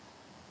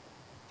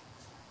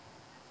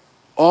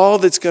 all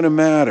that's going to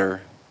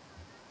matter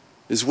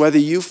is whether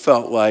you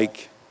felt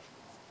like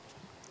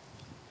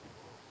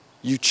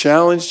you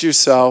challenged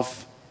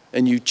yourself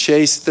and you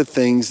chased the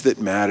things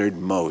that mattered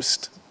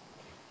most.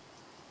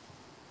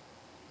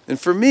 And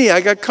for me,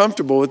 I got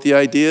comfortable with the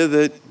idea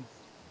that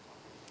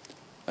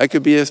I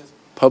could be a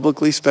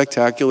publicly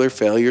spectacular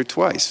failure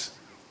twice.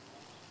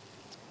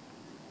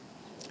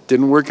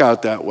 Didn't work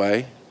out that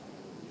way.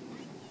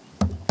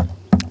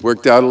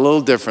 Worked out a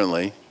little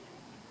differently.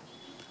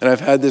 And I've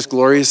had this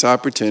glorious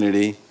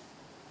opportunity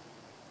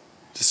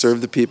to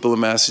serve the people of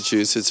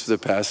Massachusetts for the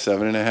past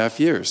 7.5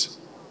 years.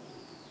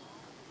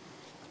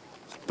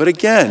 But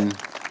again,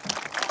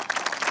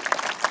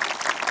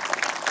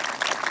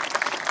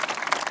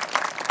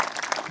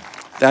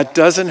 that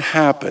doesn't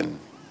happen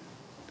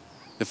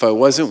if I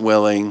wasn't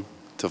willing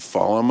to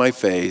fall on my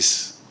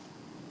face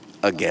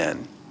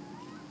again.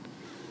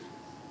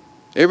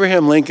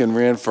 Abraham Lincoln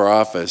ran for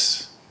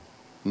office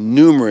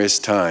numerous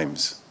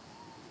times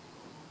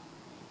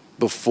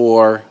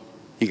before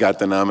he got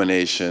the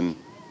nomination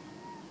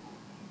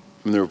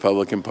from the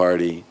Republican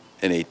Party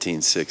in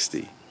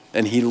 1860.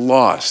 And he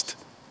lost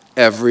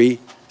every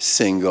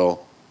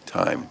single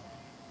time.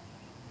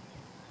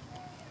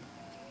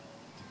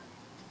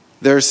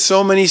 There are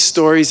so many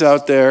stories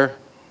out there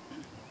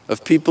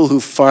of people who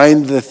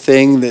find the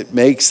thing that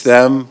makes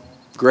them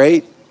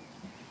great,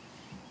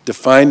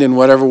 defined in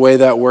whatever way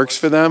that works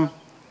for them.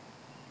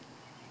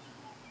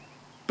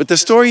 But the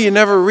story you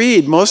never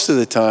read most of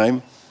the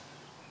time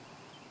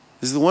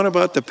is the one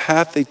about the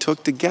path they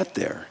took to get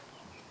there.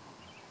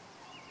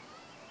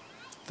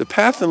 The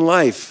path in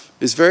life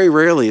is very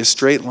rarely a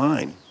straight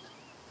line.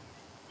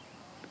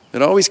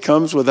 It always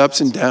comes with ups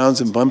and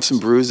downs and bumps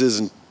and bruises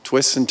and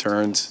twists and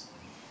turns.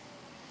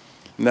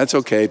 And that's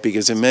okay,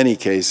 because in many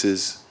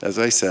cases, as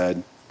I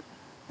said,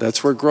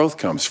 that's where growth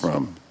comes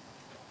from.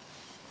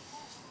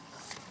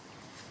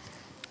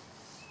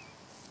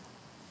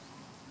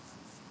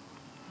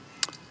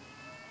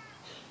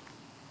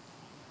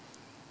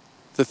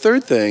 The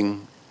third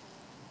thing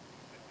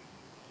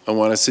I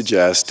want to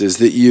suggest is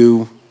that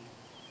you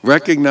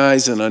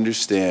recognize and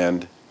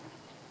understand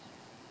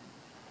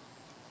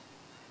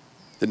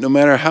that no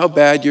matter how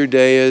bad your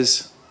day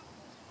is,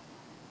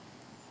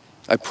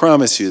 I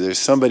promise you there's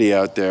somebody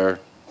out there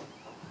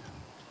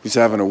who's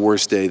having a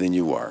worse day than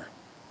you are.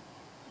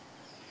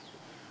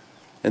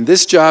 And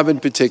this job in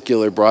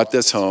particular brought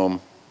this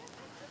home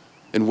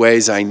in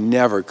ways I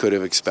never could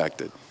have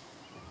expected.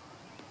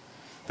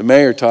 The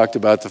mayor talked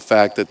about the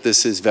fact that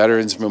this is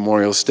Veterans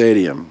Memorial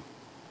Stadium.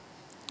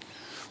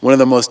 One of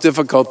the most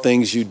difficult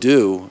things you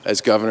do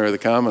as governor of the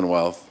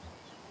Commonwealth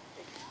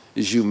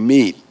is you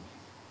meet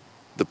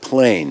the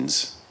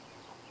planes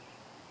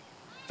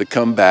that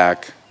come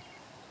back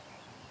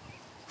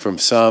from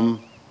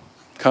some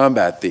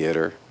combat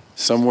theater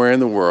somewhere in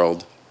the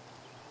world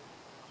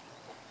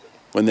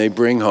when they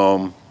bring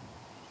home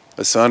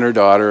a son or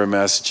daughter in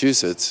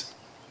Massachusetts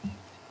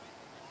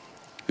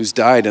who's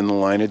died in the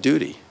line of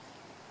duty.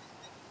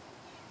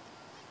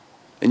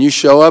 And you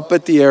show up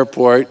at the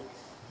airport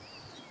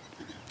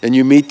and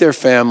you meet their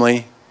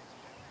family,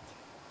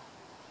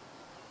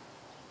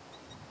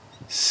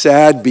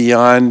 sad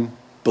beyond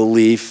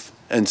belief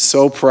and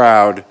so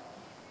proud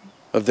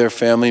of their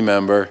family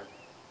member.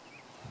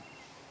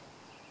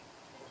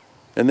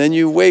 And then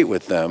you wait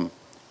with them,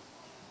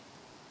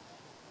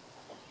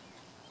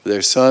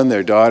 their son,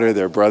 their daughter,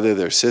 their brother,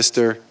 their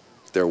sister,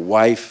 their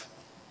wife,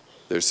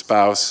 their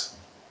spouse,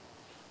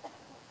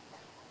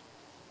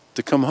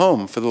 to come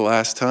home for the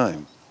last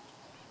time.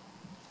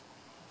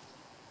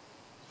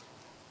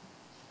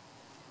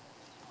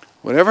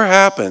 Whatever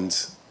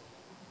happens,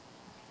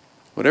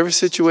 whatever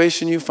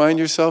situation you find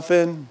yourself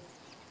in,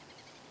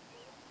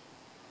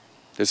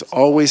 there's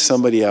always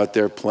somebody out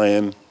there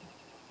playing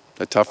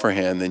a tougher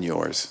hand than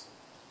yours.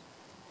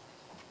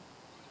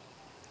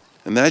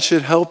 And that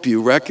should help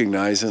you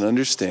recognize and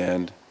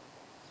understand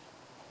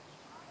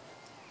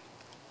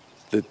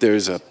that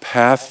there's a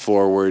path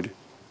forward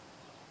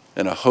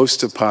and a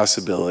host of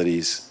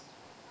possibilities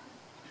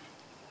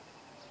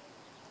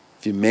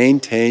if you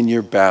maintain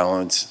your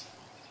balance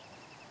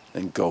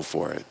and go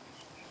for it.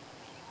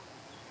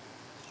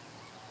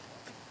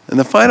 And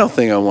the final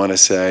thing I want to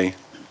say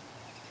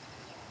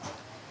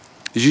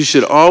is you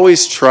should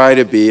always try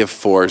to be a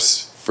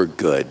force for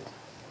good.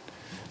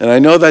 And I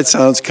know that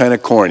sounds kind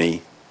of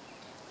corny,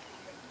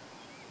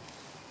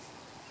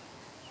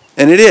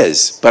 and it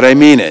is, but I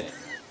mean it.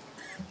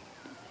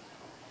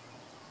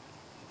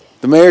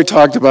 The mayor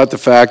talked about the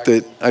fact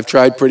that I've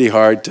tried pretty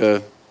hard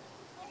to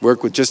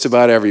work with just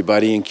about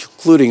everybody,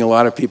 including a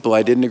lot of people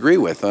I didn't agree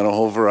with on a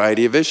whole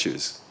variety of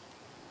issues.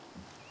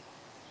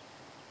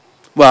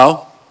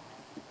 Well,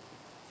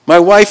 my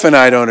wife and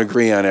I don't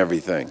agree on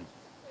everything.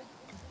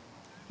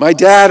 My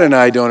dad and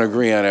I don't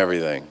agree on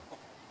everything.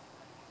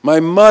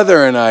 My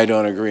mother and I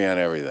don't agree on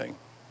everything.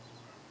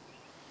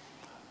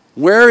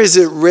 Where is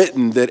it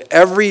written that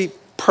every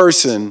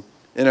person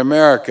in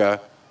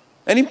America,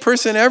 any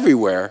person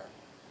everywhere,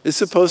 is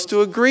supposed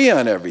to agree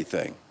on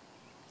everything?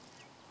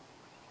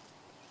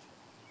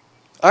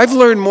 I've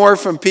learned more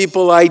from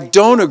people I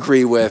don't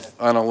agree with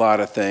on a lot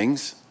of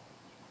things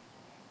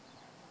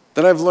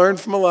than I've learned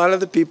from a lot of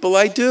the people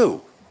I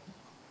do.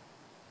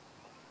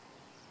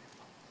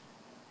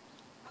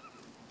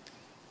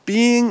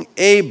 Being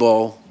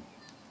able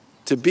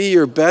to be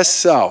your best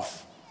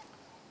self,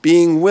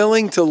 being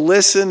willing to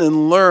listen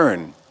and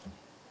learn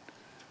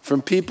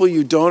from people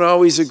you don't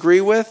always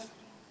agree with,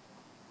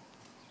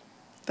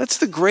 that's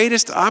the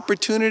greatest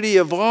opportunity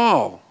of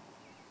all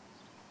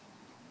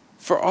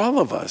for all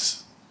of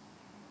us.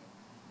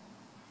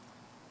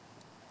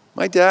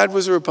 My dad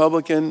was a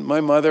Republican. My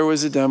mother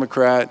was a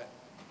Democrat.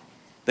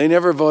 They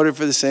never voted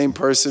for the same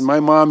person. My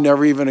mom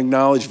never even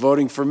acknowledged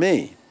voting for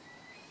me.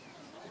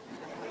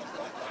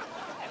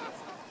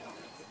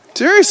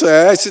 Seriously,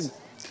 I said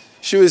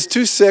she was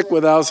too sick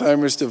with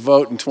Alzheimer's to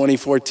vote in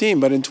 2014,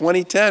 but in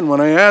 2010,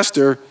 when I asked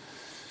her,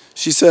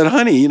 she said,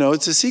 honey, you know,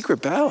 it's a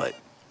secret ballot.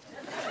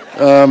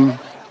 But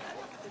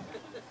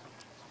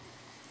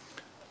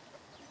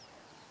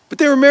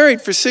they were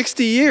married for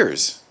 60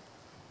 years.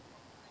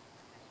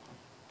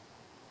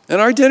 At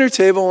our dinner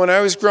table when I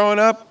was growing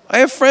up, I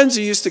have friends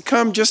who used to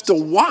come just to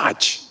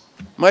watch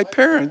my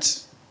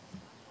parents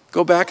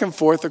go back and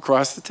forth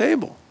across the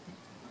table.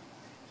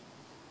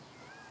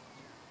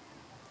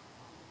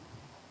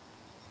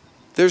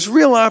 There's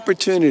real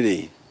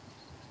opportunity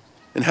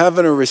in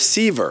having a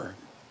receiver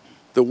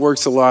that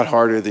works a lot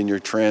harder than your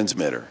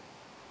transmitter.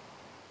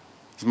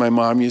 As my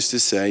mom used to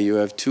say, you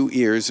have 2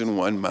 ears and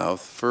 1 mouth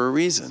for a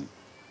reason.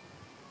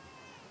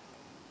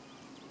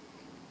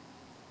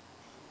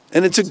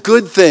 And it's a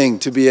good thing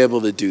to be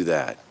able to do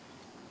that.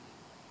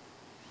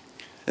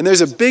 And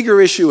there's a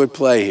bigger issue at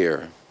play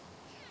here.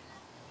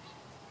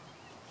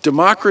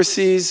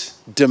 Democracies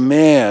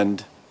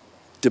demand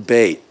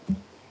debate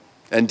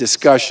and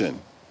discussion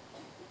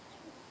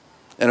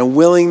and a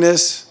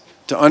willingness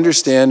to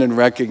understand and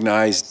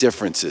recognize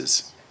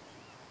differences.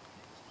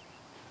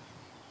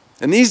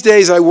 And these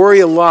days I worry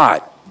a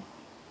lot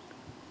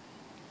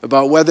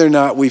about whether or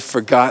not we've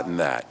forgotten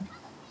that.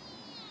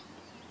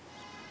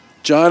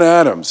 John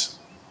Adams,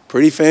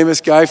 pretty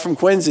famous guy from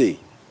Quincy,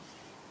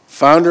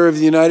 founder of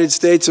the United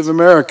States of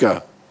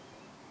America,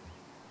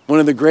 one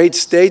of the great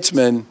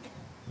statesmen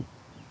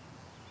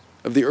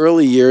of the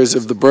early years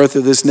of the birth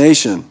of this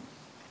nation.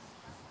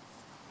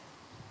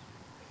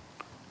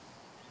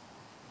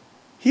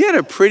 He had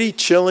a pretty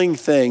chilling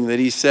thing that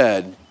he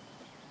said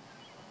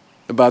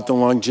about the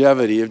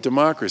longevity of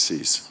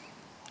democracies.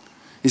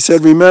 He said,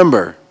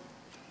 remember,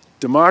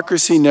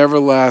 democracy never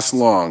lasts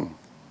long.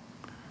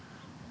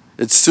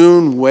 It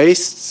soon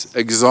wastes,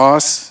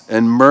 exhausts,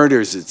 and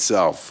murders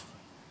itself.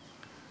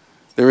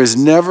 There is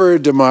never a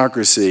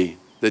democracy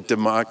that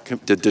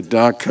did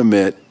not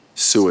commit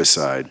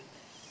suicide.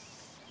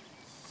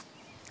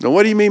 Now,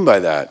 what do you mean by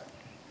that?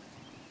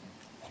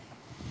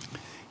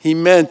 He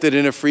meant that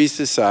in a free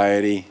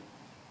society,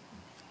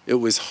 it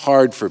was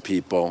hard for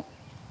people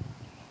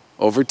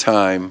over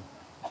time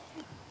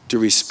to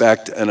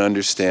respect and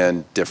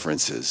understand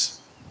differences,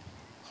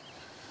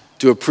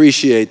 to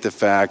appreciate the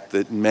fact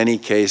that in many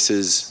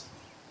cases,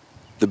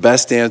 the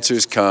best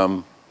answers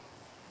come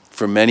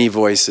from many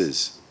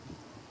voices,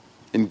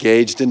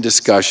 engaged in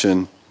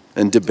discussion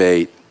and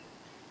debate,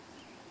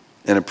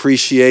 and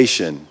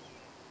appreciation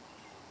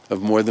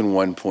of more than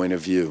one point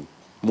of view,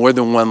 more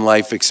than one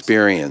life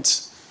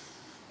experience,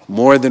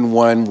 more than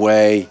one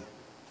way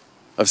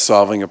of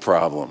solving a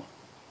problem.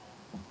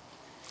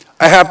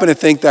 I happen to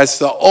think that's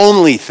the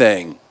only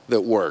thing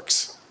that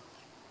works.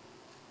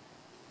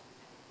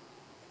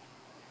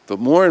 But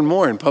more and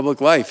more in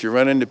public life, you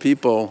run into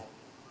people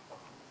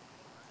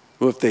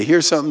who, if they hear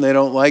something they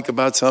don't like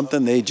about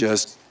something, they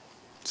just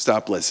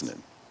stop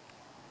listening.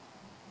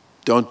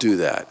 Don't do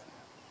that.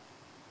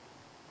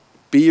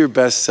 Be your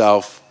best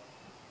self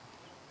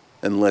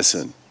and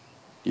listen.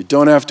 You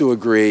don't have to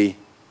agree,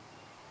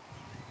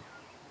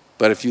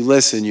 but if you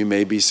listen, you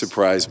may be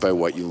surprised by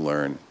what you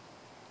learn.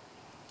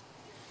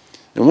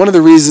 And one of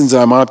the reasons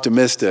I'm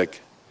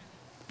optimistic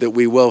that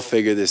we will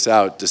figure this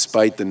out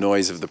despite the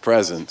noise of the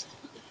present,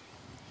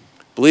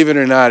 believe it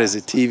or not, is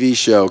a TV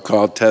show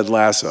called Ted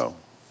Lasso.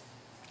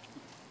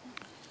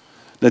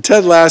 Now,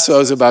 Ted Lasso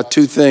is about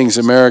 2 things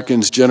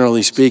Americans,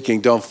 generally speaking,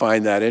 don't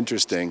find that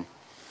interesting: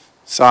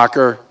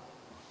 soccer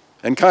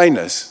and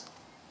kindness.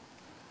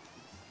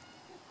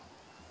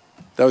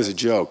 That was a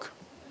joke.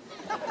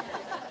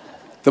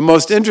 The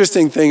most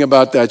interesting thing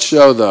about that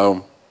show,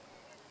 though,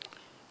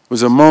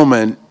 was a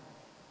moment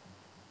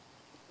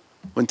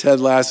when Ted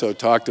Lasso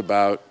talked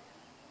about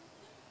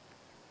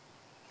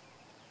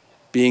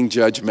being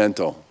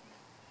judgmental.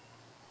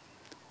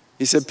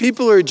 He said,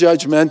 people who are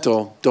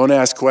judgmental don't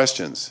ask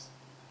questions.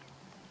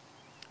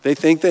 They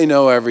think they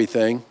know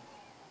everything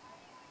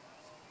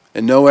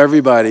and know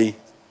everybody,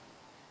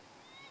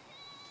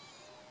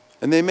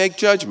 and they make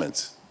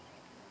judgments,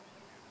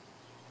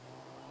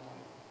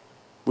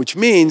 which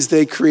means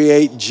they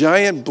create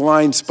giant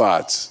blind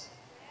spots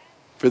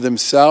for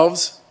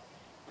themselves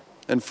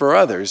and for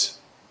others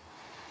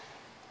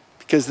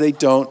because they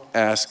don't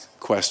ask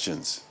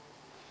questions.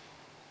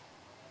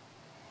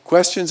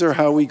 Questions are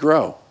how we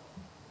grow.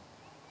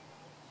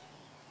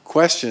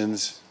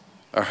 Questions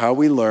are how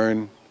we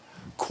learn.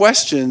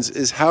 Questions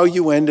is how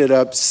you ended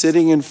up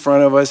sitting in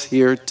front of us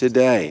here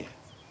today.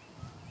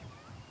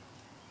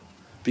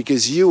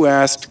 Because you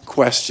asked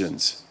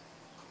questions.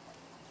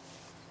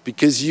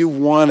 Because you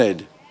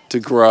wanted to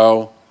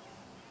grow.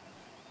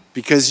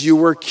 Because you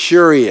were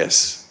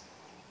curious.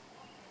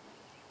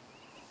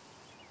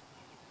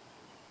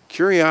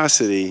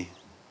 Curiosity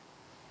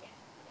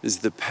is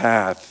the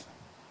path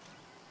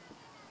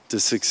to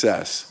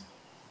success.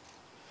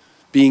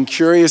 Being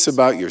curious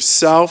about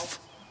yourself,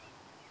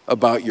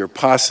 about your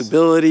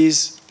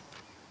possibilities,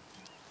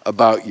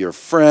 about your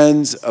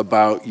friends,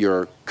 about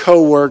your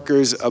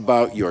coworkers,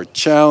 about your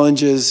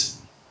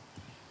challenges,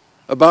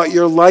 about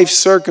your life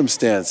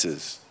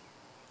circumstances.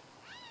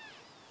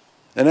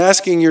 And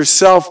asking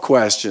yourself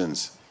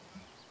questions.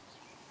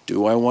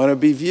 Do I want to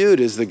be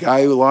viewed as the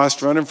guy who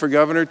lost running for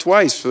governor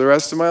twice for the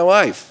rest of my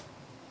life?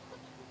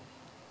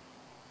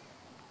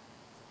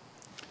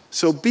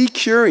 So be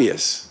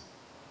curious.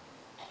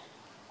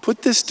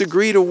 Put this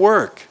degree to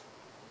work.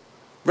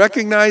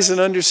 Recognize and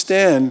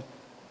understand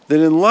that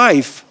in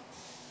life,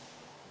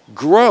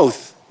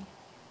 growth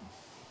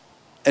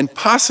and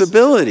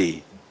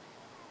possibility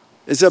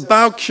is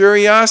about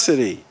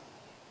curiosity.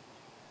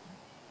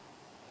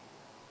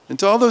 And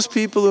to all those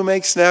people who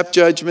make snap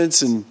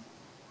judgments and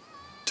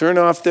turn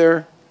off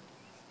their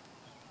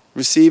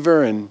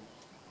receiver and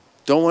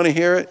don't want to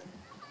hear it,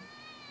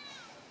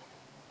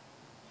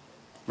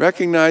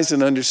 recognize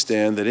and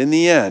understand that in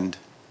the end,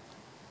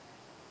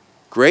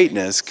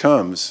 greatness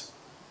comes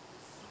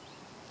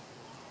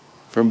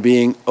from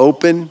being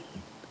open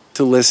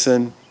to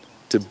listen,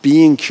 to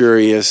being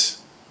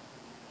curious,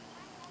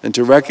 and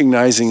to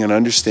recognizing and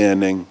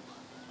understanding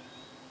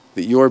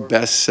that your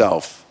best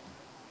self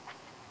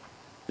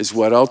is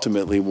what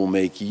ultimately will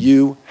make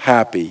you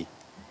happy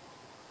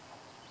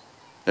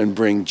and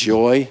bring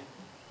joy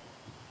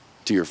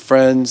to your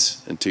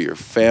friends and to your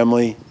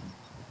family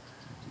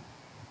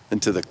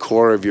and to the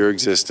core of your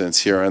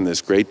existence here on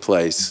this great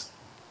place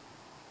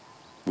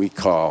we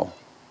call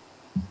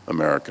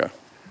America.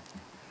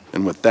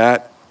 And with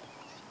that,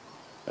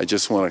 I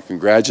just want to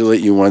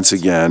congratulate you once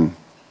again,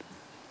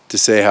 to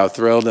say how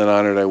thrilled and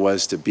honored I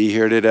was to be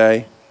here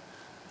today.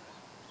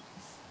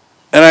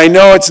 And I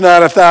know it's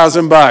not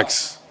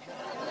 $1,000,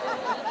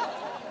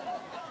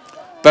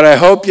 but I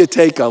hope you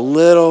take a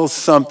little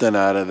something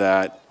out of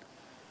that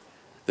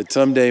that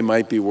someday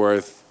might be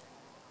worth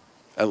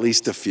at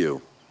least a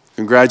few.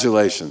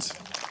 Congratulations.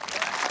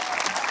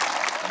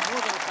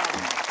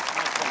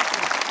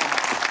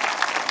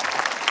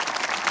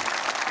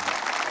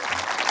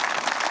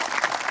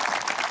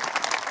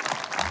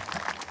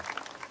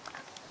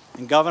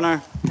 And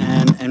Governor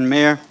and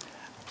Mayor,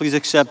 please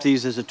accept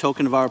these as a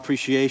token of our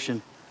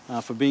appreciation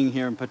for being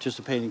here and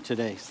participating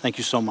today. Thank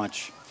you so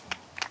much.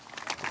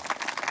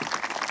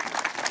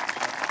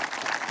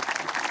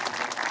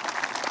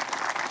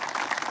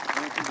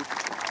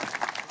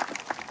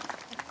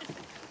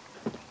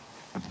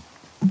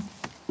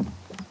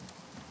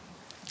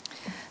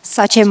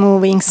 Such a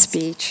moving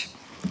speech.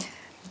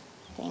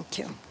 Thank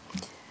you.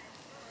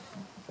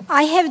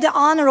 I have the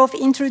honor of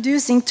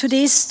introducing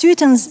today's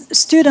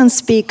student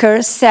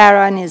speaker,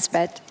 Sarah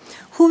Nisbet,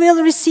 who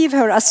will receive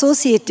her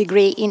associate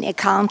degree in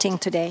accounting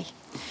today.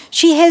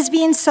 She has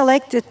been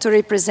selected to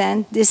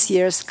represent this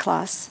year's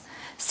class.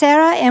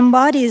 Sarah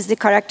embodies the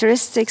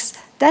characteristics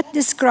that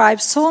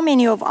describe so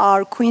many of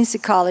our Quincy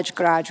College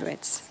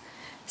graduates.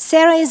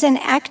 Sarah is an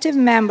active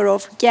member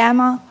of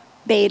Gamma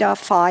Beta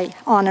Phi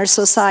Honor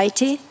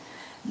Society,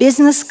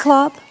 Business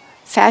Club,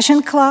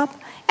 Fashion Club,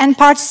 and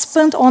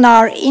participant on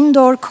our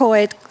indoor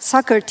co-ed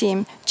soccer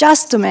team,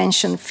 just to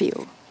mention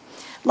few.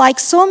 Like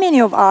so many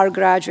of our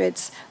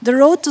graduates, the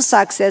road to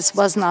success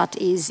was not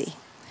easy.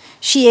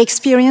 She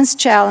experienced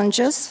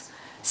challenges,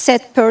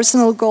 set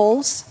personal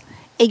goals,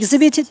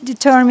 exhibited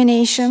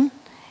determination,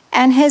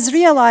 and has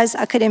realized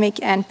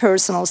academic and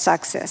personal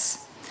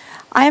success.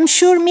 I am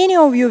sure many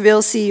of you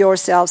will see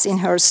yourselves in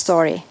her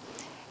story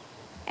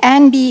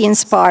and be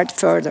inspired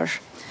further.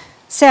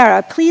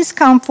 Sarah, please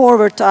come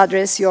forward to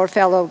address your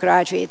fellow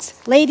graduates.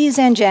 Ladies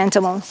and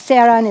gentlemen,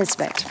 Sarah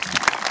Nisbet.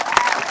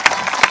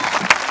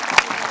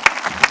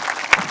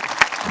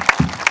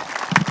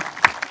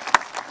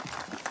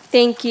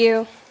 Thank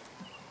you.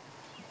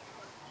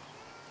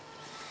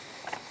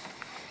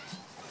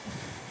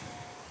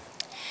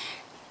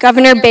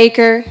 Governor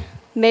Baker,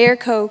 Mayor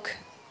Koch,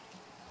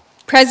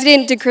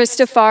 President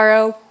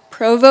DeCristofaro,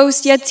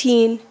 Provost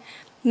Yatin,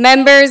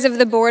 members of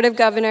the Board of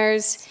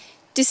Governors,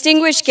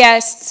 distinguished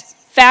guests,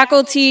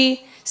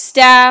 faculty,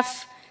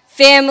 staff,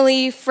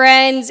 family,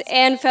 friends,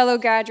 and fellow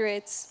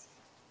graduates.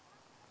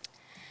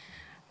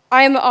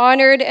 I am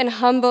honored and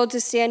humbled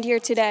to stand here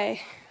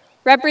today,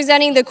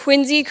 representing the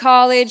Quincy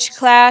College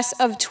class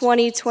of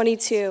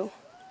 2022.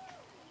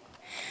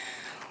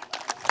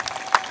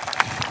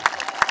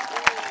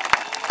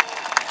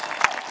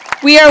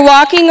 We are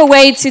walking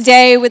away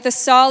today with a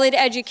solid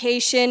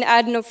education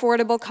at an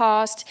affordable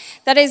cost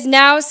that has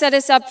now set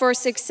us up for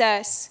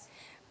success,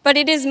 but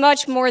it is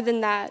much more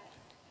than that.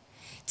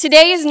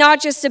 Today is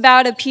not just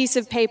about a piece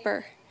of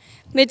paper.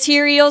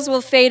 Materials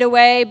will fade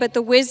away, but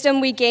the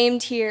wisdom we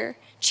gained here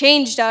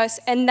changed us,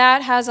 and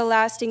that has a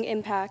lasting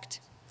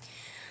impact.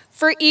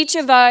 For each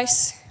of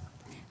us,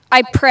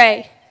 I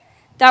pray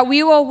that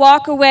we will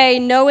walk away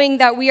knowing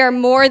that we are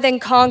more than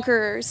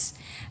conquerors,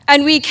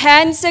 and we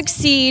can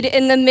succeed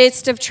in the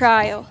midst of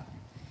trial.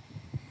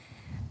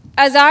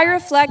 As I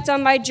reflect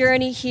on my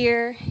journey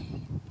here,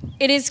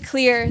 it is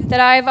clear that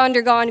I have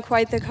undergone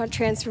quite the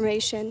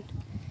transformation.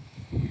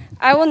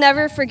 I will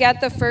never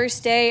forget the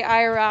first day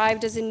I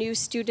arrived as a new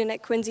student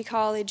at Quincy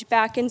College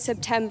back in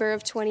September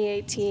of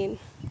 2018.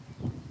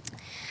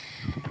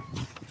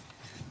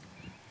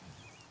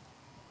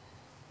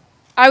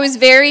 I was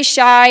very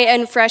shy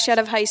and fresh out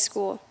of high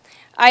school.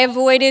 I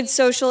avoided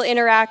social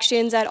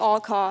interactions at all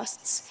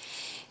costs.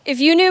 If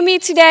you knew me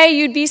today,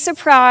 you'd be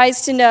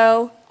surprised to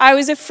know I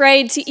was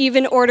afraid to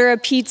even order a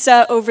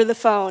pizza over the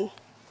phone.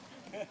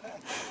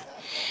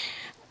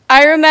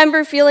 I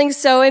remember feeling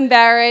so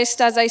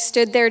embarrassed as I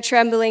stood there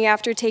trembling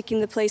after taking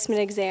the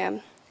placement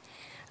exam.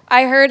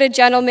 I heard a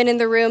gentleman in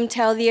the room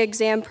tell the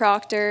exam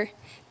proctor,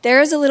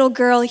 "There is a little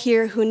girl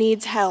here who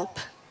needs help."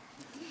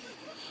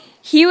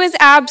 He was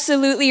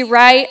absolutely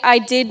right. I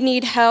did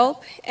need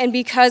help, and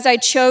because I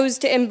chose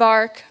to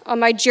embark on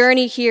my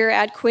journey here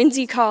at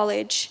Quincy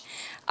College,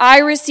 I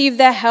received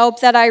the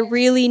help that I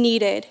really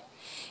needed.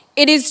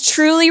 It is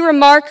truly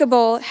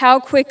remarkable how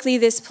quickly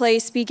this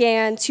place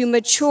began to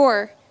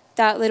mature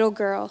that little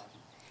girl.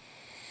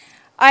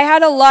 I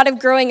had a lot of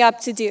growing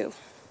up to do,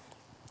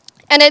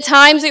 and at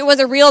times it was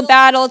a real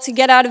battle to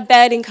get out of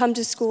bed and come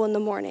to school in the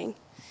morning.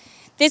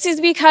 This is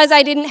because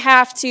I didn't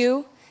have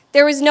to.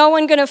 There was no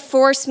one going to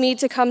force me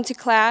to come to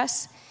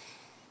class.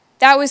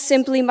 That was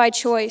simply my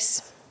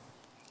choice.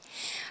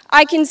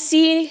 I can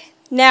see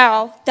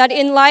now that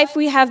in life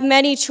we have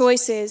many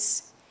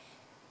choices,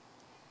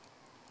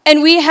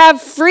 and we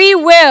have free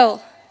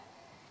will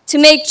to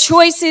make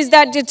choices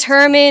that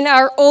determine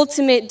our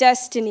ultimate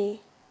destiny.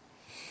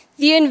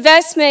 The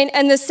investment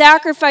and the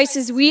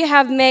sacrifices we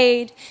have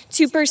made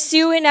to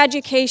pursue an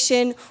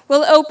education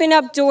will open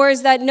up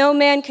doors that no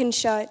man can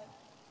shut.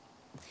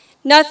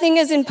 Nothing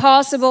is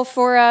impossible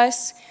for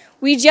us.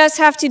 We just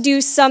have to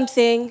do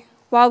something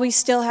while we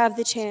still have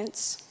the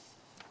chance.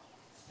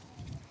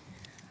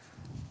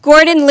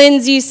 Gordon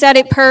Lindsay said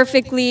it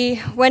perfectly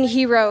when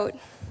he wrote,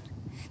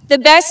 "The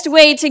best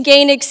way to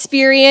gain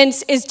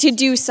experience is to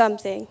do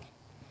something."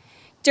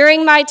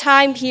 During my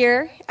time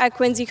here at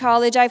Quincy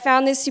College, I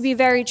found this to be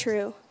very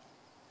true.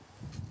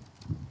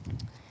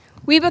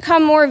 We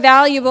become more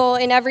valuable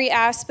in every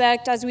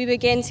aspect as we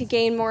begin to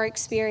gain more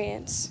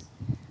experience.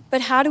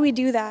 But how do we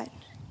do that?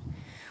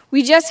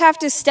 We just have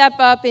to step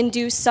up and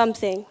do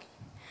something.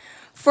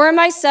 For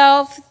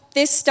myself,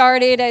 this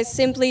started as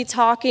simply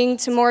talking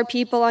to more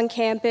people on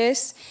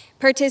campus,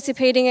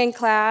 participating in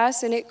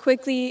class, and it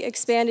quickly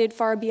expanded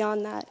far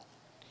beyond that.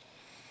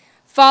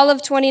 Fall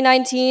of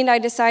 2019, I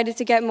decided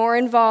to get more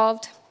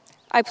involved.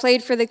 I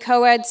played for the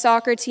co-ed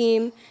soccer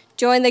team,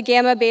 joined the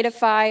Gamma Beta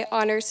Phi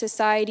Honor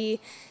Society,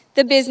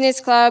 the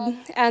business club,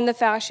 and the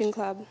fashion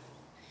club.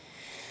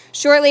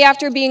 Shortly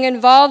after being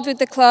involved with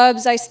the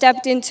clubs, I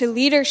stepped into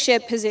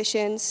leadership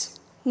positions.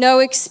 No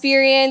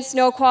experience,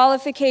 no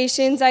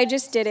qualifications, I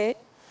just did it.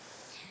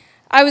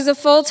 I was a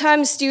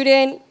full-time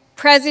student,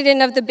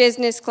 president of the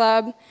business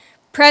club,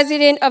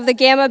 president of the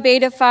Gamma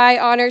Beta Phi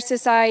Honor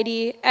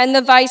Society, and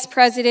the vice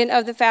president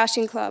of the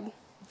fashion club.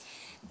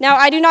 Now,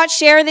 I do not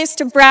share this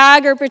to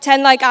brag or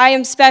pretend like I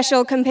am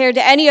special compared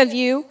to any of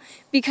you,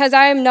 because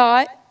I am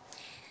not.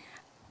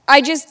 I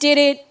just did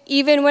it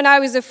even when I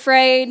was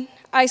afraid.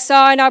 I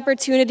saw an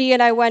opportunity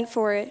and I went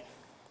for it.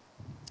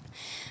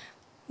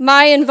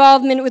 My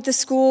involvement with the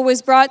school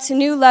was brought to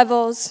new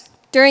levels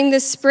during the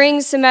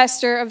spring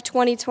semester of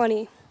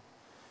 2020,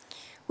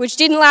 which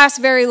didn't last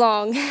very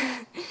long.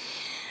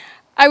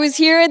 I was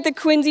here at the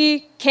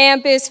Quincy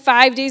campus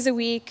 5 days a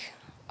week.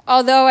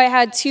 Although I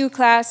had 2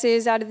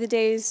 classes out of the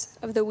days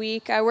of the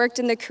week, I worked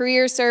in the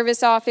career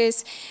service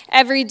office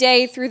every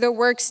day through the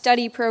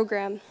work-study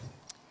program.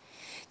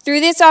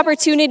 Through this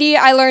opportunity,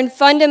 I learned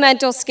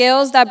fundamental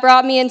skills that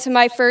brought me into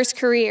my first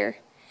career.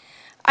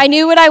 I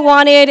knew what I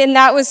wanted, and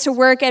that was to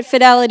work at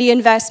Fidelity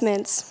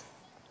Investments.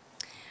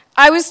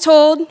 I was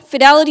told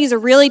Fidelity is a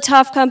really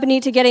tough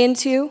company to get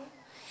into,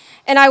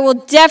 and I will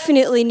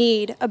definitely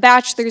need a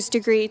bachelor's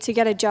degree to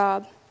get a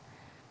job.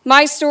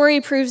 My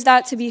story proves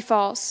that to be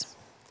false.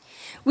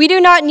 We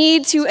do not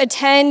need to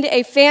attend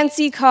a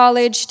fancy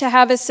college to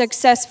have a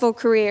successful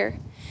career,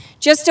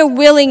 just a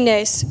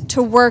willingness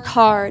to work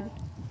hard.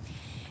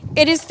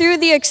 It is through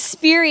the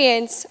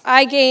experience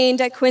I gained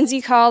at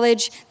Quincy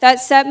College that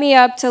set me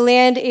up to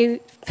land a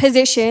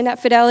position at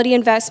Fidelity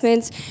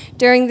Investments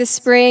during the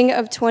spring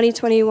of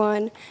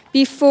 2021,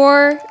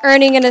 before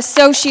earning an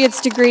associate's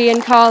degree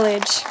in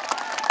college.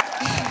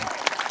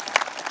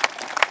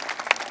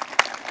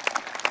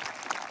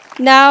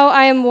 Now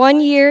I am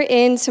 1 year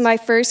into my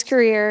first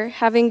career,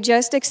 having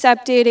just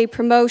accepted a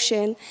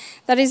promotion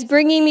that is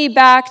bringing me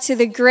back to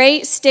the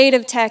great state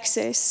of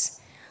Texas.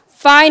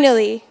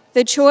 Finally,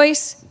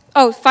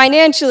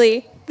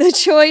 financially, the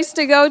choice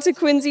to go to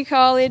Quincy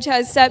College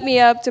has set me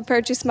up to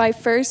purchase my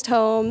first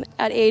home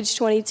at age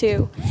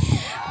 22.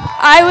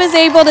 I was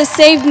able to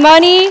save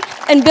money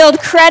and build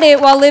credit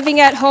while living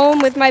at home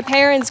with my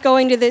parents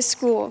going to this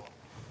school.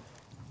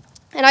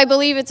 And I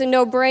believe it's a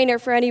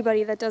no-brainer for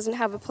anybody that doesn't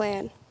have a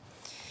plan.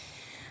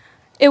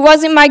 It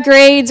wasn't my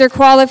grades or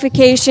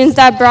qualifications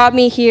that brought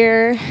me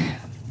here,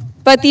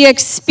 but the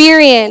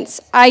experience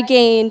I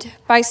gained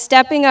by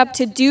stepping up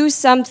to do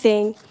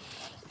something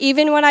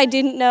even when I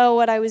didn't know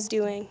what I was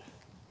doing.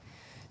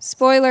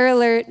 Spoiler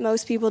alert,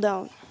 most people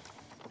don't.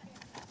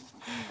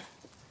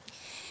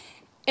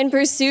 In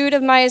pursuit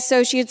of my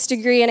associate's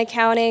degree in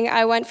accounting,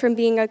 I went from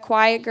being a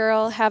quiet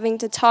girl, having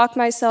to talk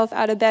myself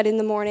out of bed in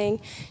the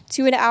morning,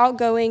 to an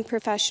outgoing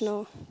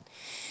professional.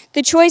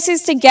 The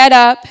choices to get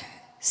up,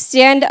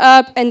 stand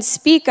up, and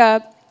speak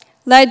up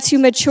led to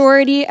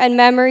maturity and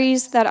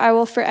memories that I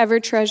will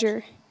forever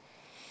treasure.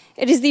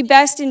 It is the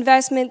best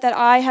investment that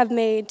I have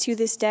made to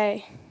this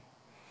day,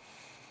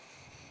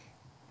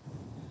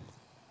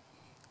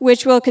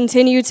 which will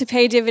continue to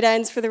pay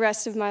dividends for the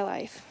rest of my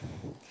life.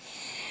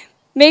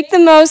 Make the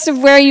most of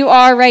where you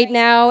are right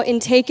now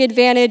and take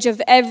advantage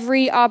of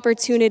every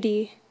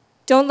opportunity.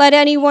 Don't let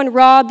anyone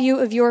rob you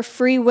of your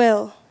free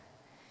will.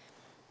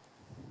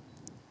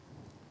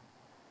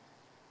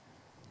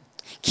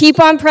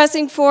 Keep on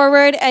pressing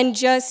forward and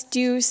just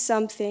do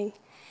something.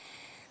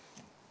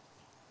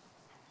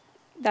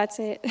 That's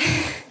it.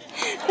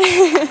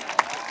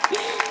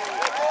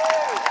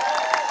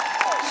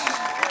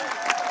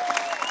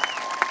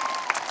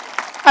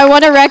 I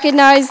want to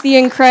recognize the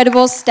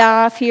incredible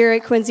staff here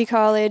at Quincy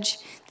College.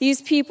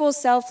 These people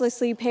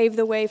selflessly pave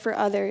the way for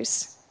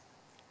others.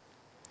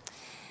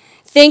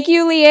 Thank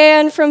you,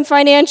 Leanne from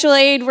Financial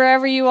Aid,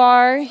 wherever you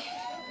are.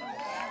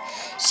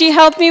 She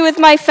helped me with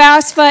my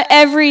FAFSA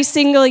every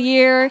single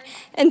year.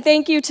 And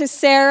thank you to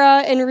Sarah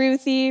and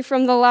Ruthie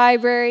from the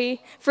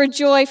library for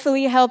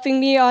joyfully helping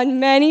me on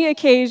many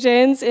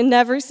occasions and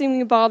never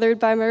seeming bothered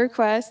by my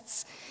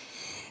requests.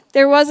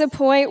 There was a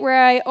point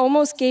where I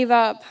almost gave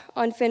up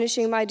on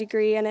finishing my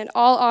degree, and in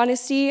all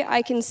honesty,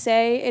 I can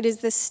say it is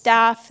the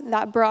staff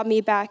that brought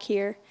me back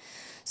here.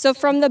 So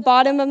from the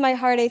bottom of my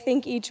heart, I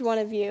thank each one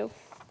of you.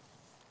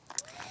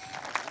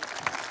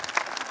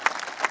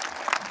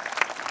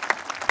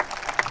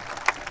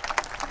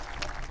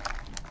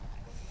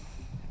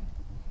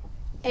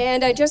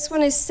 And I just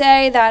want to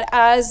say that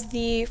as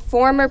the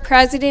former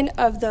president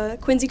of the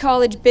Quincy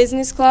College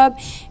Business Club,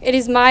 it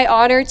is my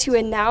honor to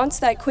announce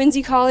that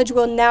Quincy College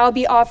will now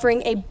be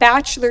offering a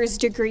bachelor's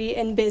degree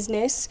in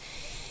business,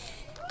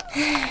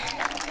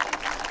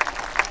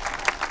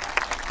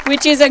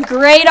 which is a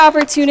great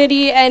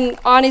opportunity and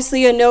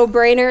honestly a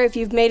no-brainer. If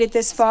you've made it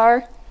this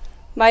far,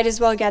 might as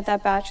well get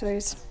that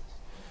bachelor's.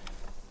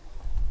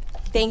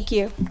 Thank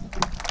you.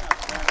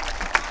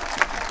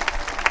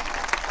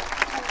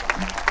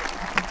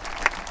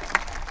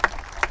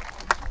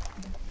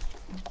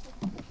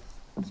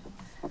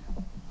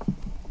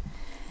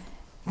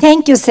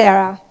 Thank you,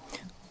 Sarah,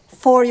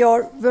 for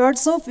your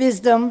words of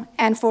wisdom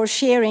and for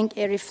sharing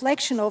a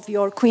reflection of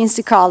your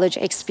Quincy College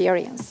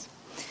experience.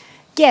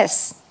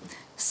 Yes,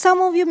 some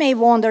of you may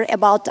wonder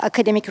about the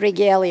academic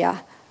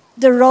regalia,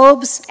 the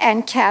robes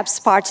and caps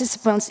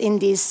participants in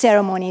these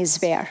ceremonies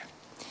wear.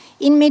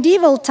 In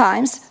medieval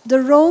times,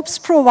 the robes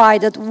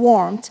provided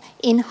warmth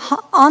in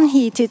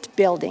unheated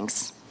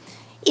buildings.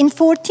 In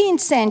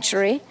 14th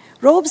century,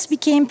 robes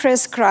became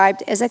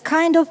prescribed as a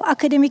kind of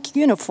academic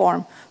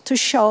uniform to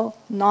show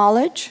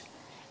knowledge,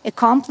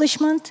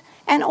 accomplishment,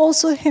 and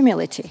also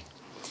humility.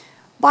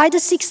 By the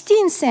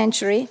 16th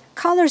century,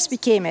 colors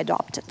became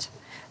adopted,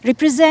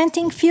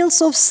 representing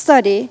fields of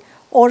study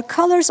or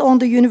colors on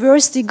the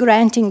university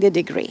granting the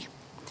degree.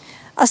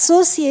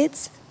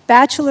 Associates,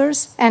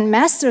 bachelor's, and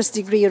master's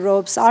degree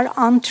robes are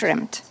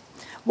untrimmed,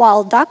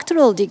 while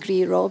doctoral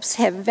degree robes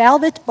have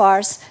velvet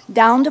bars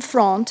down the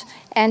front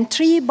and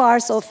 3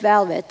 bars of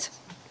velvet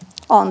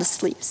on the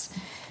sleeves.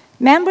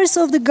 Members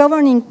of the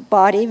governing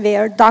body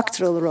wear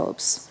doctoral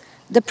robes.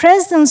 The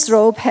president's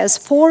robe has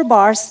 4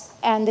 bars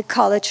and the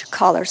college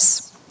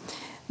colors.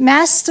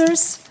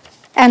 Master's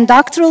and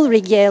doctoral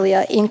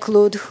regalia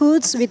include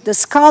hoods with the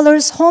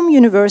scholar's home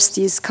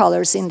university's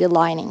colors in the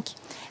lining,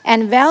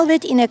 and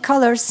velvet in a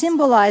color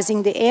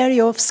symbolizing the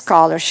area of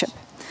scholarship,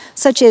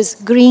 such as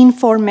green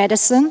for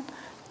medicine,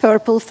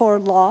 purple for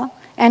law,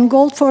 and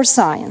gold for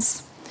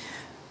science.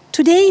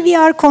 Today, we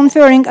are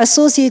conferring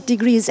associate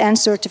degrees and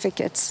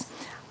certificates.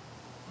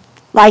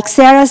 Like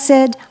Sarah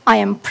said, I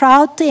am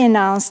proud to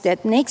announce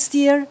that next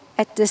year,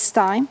 at this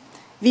time,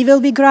 we will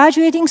be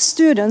graduating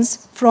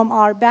students from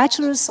our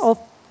Bachelor's of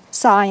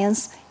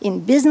Science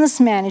in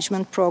Business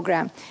Management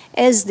program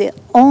as the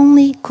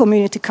only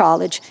community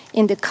college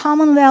in the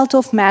Commonwealth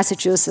of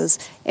Massachusetts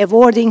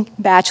awarding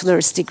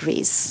bachelor's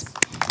degrees.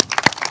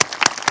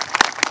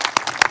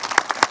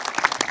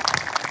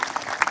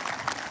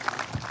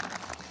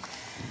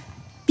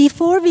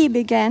 Before we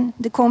begin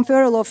the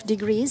conferral of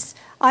degrees,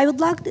 I would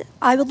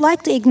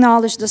like to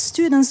acknowledge the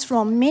students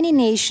from many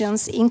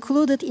nations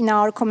included in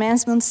our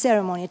commencement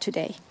ceremony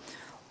today.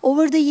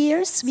 Over the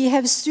years, we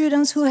have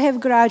students who have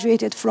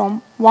graduated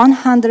from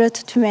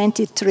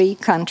 123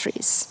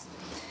 countries.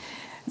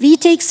 We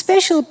take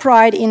special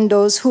pride in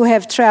those who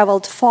have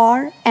traveled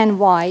far and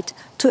wide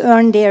to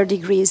earn their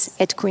degrees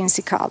at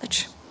Quincy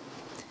College.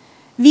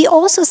 We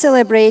also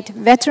celebrate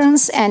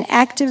veterans and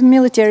active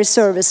military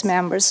service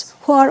members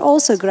who are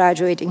also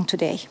graduating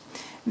today.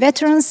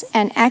 Veterans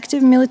and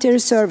active military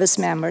service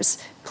members,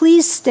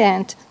 please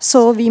stand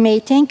so we may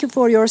thank you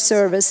for your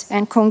service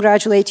and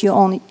congratulate you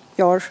on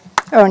your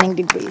earning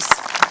degrees.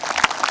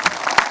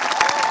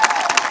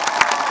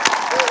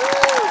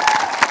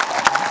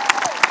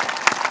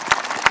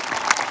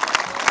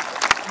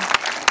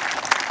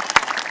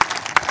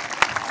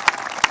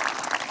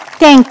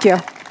 Thank you.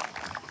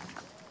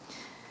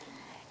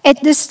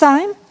 At this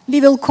time,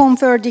 we will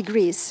confer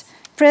degrees.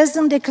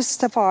 President De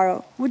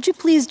Cristofaro, would you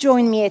please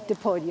join me at the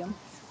podium?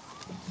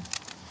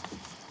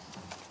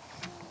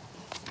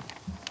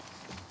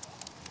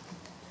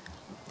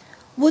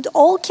 Would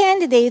all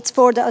candidates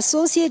for the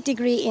associate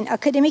degree in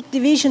academic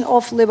division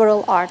of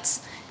liberal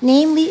arts,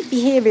 namely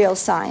behavioral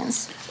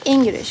science,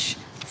 English,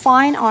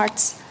 fine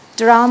arts,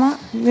 drama,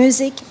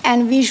 music,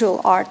 and visual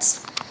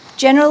arts,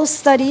 general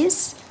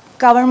studies,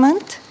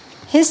 government,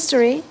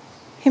 history,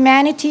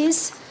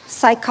 humanities,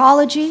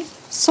 psychology,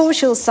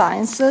 social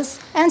sciences,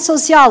 and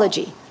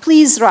sociology,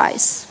 please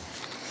rise.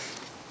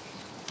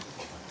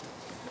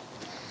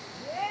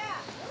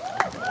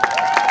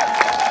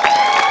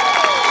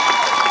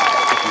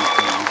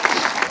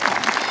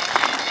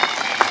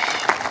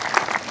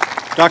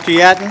 Dr.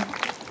 Yatton,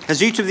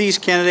 has each of these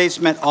candidates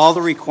met all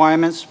the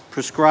requirements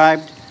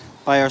prescribed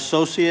by our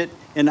associate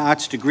in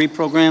arts degree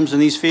programs in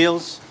these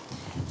fields?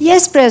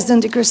 Yes,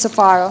 President De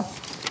Cristofaro.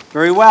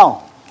 Very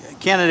well.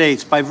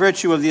 Candidates, by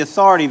virtue of the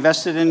authority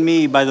vested in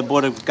me by the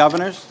Board of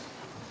Governors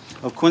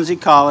of Quincy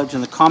College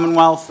and the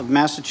Commonwealth of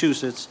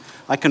Massachusetts,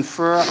 I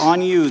confer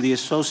on you the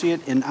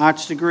associate in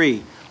arts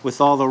degree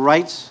with all the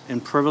rights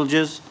and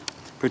privileges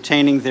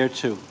pertaining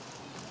thereto.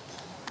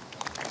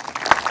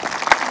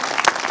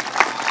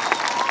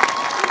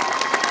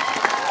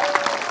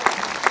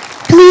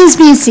 Please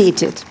be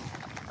seated.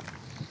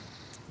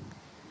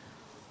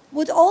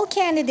 Would all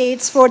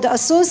candidates for the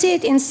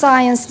Associate in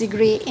Science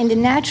degree in the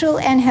Natural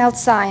and Health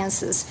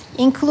Sciences,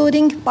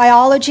 including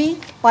biology,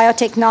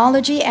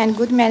 biotechnology, and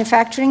good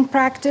manufacturing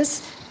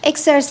practice,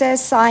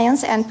 exercise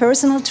science and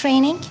personal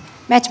training,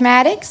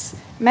 mathematics,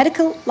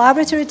 medical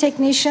laboratory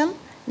technician,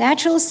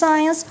 natural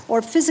science,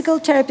 or physical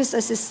therapist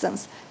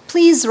assistants,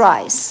 please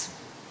rise.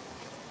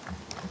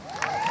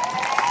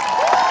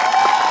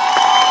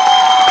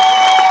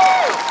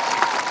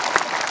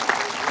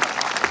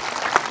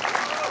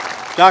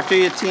 Dr.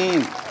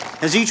 Yattin,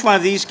 has each one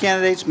of these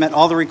candidates met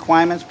all the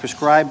requirements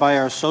prescribed by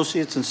our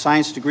associates in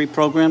science degree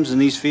programs in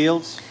these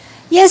fields?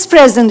 Yes,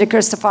 President De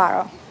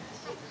Cristofaro.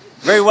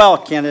 Very well,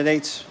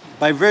 candidates.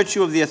 By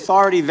virtue of the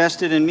authority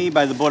vested in me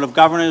by the Board of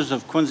Governors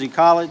of Quincy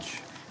College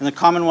and the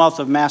Commonwealth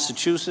of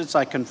Massachusetts,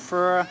 I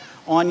confer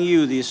on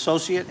you the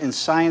associate in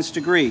science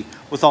degree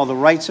with all the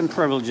rights and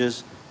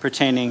privileges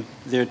pertaining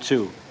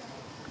thereto.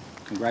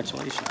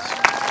 Congratulations.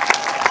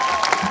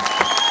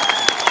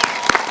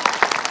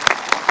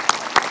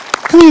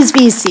 Please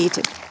be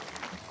seated.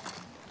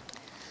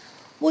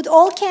 Would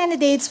all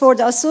candidates for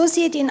the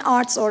Associate in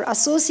Arts or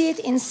Associate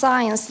in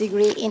Science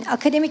degree in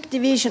Academic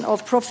Division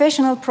of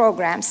Professional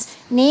Programs,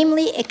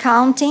 namely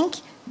Accounting,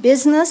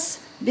 Business,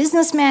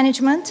 Business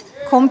Management,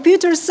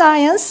 Computer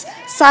Science,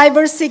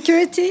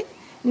 Cybersecurity,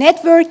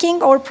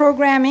 Networking or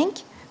Programming,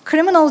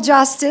 Criminal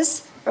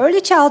Justice,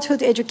 Early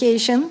Childhood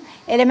Education,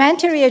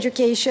 Elementary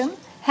Education,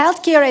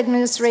 Healthcare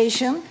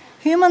Administration,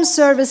 Human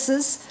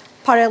Services,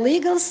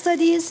 Paralegal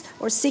Studies,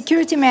 or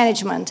Security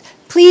Management,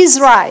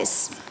 please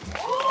rise.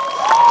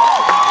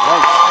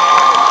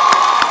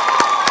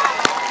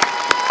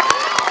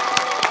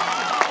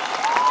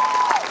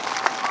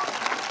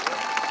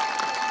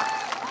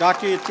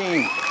 Dr.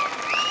 Yattin,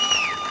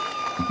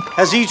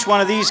 has each one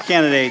of these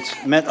candidates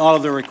met all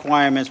of the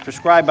requirements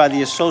prescribed by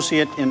the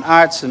Associate in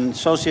Arts and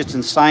Associates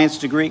in Science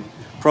degree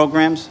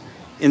programs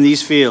in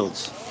these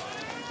fields?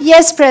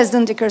 Yes,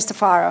 President De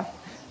Cristofaro.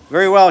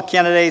 Very well,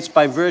 candidates,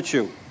 by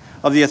virtue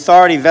of the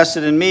authority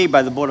vested in me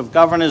by the Board of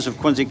Governors of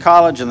Quincy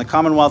College and the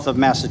Commonwealth of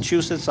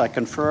Massachusetts, I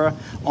confer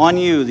on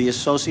you the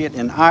Associate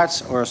in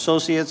Arts or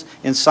Associates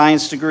in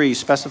Science degree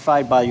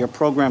specified by your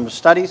program of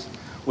studies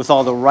with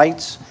all the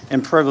rights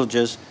and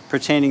privileges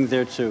pertaining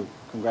thereto.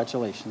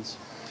 Congratulations.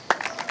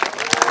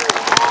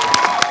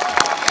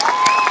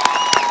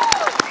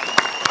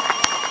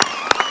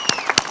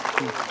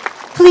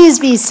 Please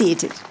be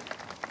seated.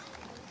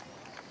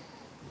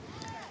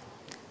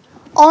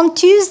 On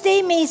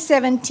Tuesday, May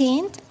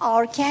 17th,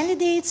 our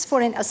candidates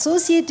for an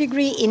associate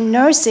degree in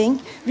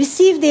nursing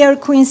received their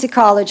Quincy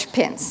College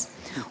pins.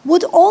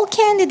 Would all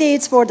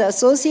candidates for the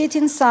associate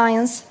in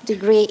science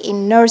degree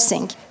in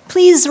nursing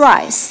please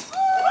rise?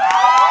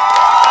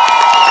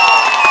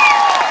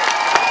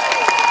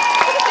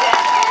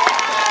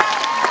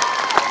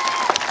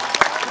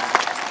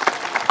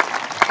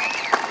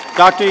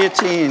 Dr.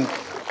 Yatin,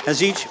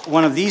 has each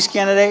one of these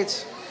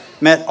candidates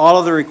met all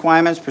of the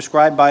requirements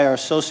prescribed by our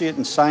associate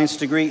in science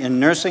degree in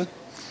nursing?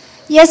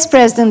 Yes,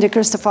 President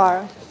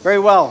DeCristofaro. Very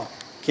well,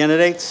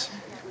 candidates.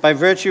 By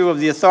virtue of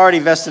the authority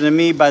vested in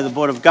me by the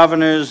Board of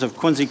Governors of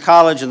Quincy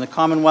College and the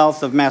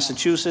Commonwealth of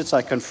Massachusetts,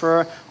 I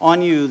confer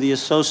on you the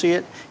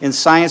associate in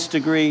science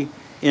degree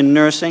in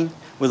nursing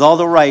with all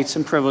the rights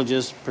and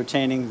privileges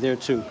pertaining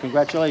thereto.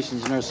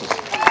 Congratulations, nurses.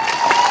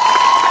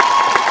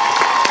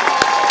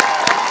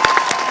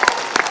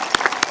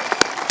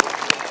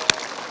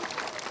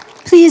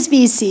 Please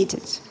be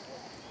seated.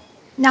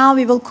 Now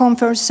we will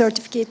confer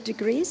certificate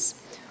degrees.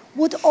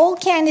 Would all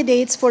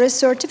candidates for a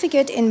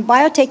certificate in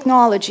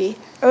biotechnology,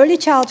 early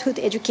childhood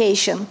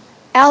education,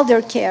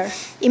 elder care,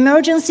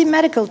 emergency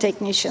medical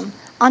technician,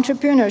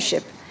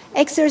 entrepreneurship,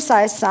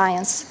 exercise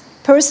science,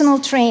 personal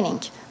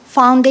training,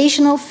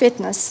 foundational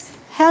fitness,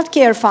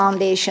 healthcare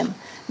foundation,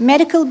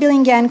 medical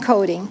billing and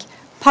coding,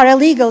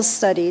 paralegal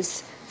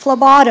studies,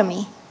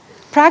 phlebotomy,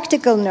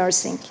 practical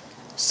nursing,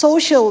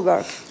 social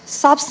work,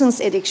 substance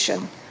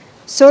addiction,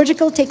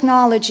 surgical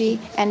technology,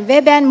 and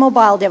web and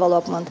mobile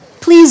development,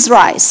 please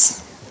rise.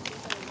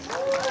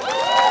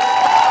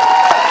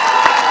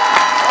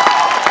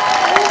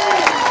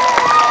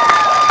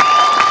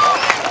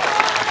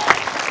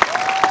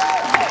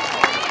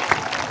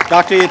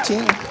 Dr.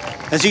 Yatin,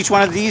 has each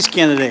one of these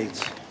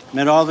candidates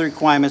met all the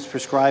requirements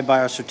prescribed by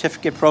our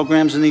certificate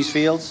programs in these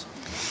fields?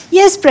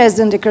 Yes,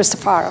 President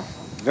DeCristofaro.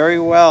 Very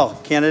well.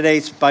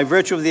 Candidates, by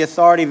virtue of the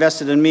authority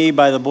vested in me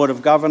by the Board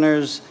of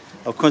Governors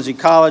of Quincy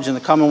College and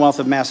the Commonwealth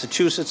of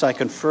Massachusetts, I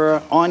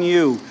confer on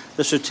you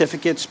the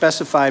certificate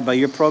specified by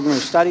your program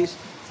of studies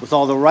with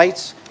all the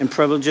rights and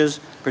privileges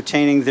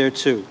pertaining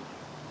thereto.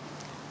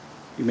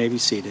 You may be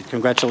seated.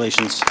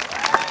 Congratulations.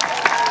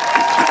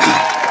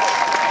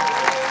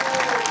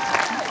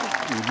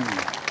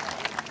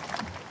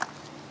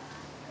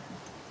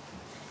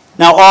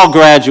 Now, all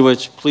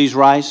graduates, please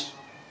rise.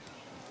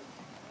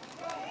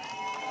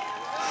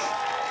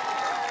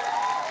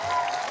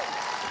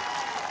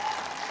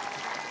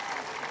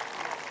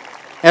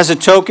 As a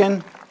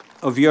token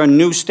of your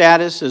new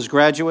status as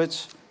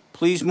graduates,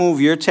 please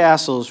move your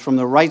tassels from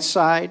the right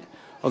side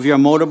of your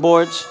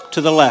motorboards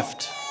to the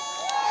left.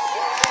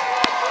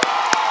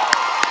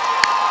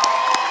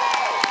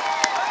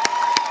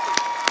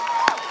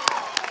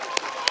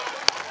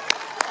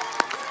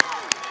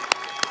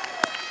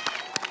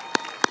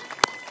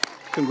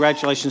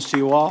 Congratulations to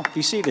you all.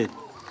 Be seated.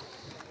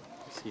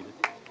 Be seated.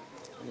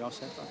 Are you all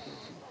set?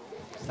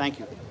 Thank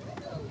you.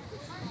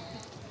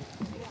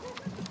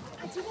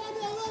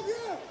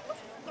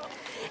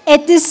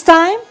 At this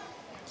time,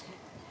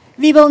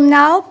 we will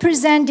now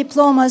present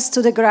diplomas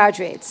to the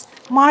graduates.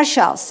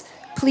 Marshals,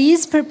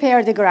 please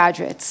prepare the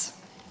graduates.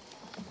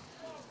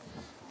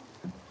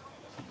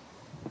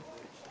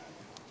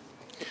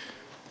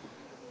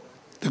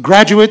 The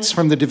graduates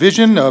from the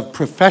Division of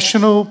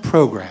Professional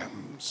Programs.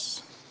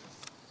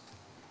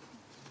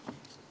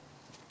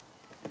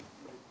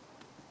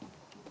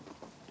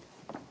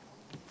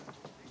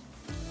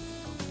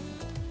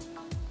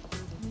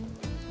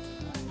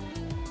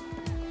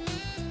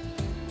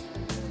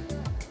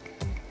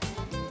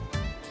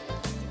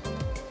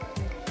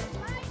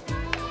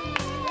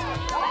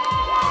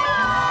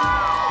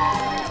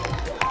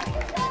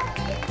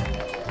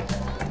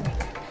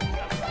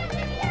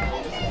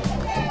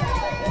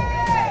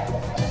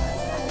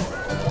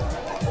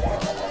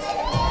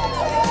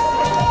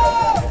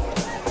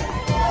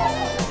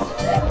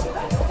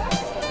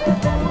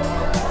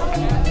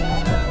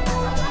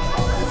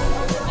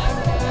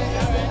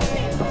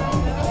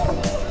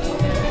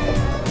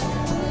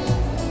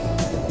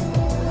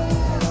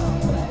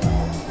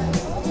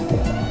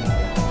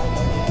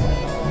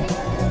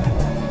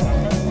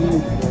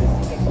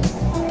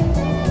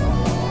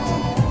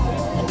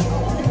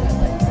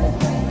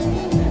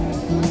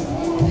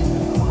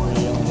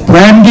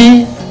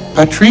 Brandy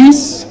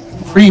Patrice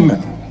Freeman.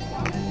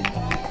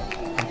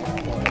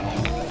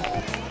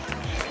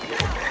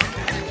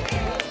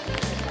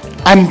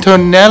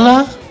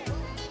 Antonella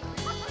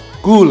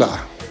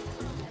Gula.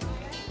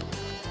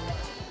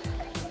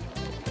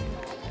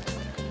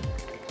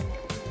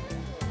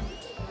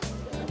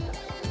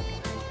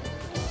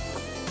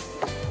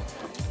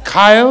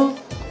 Kyle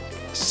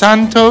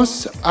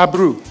Santos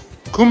Abreu,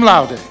 cum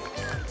laude.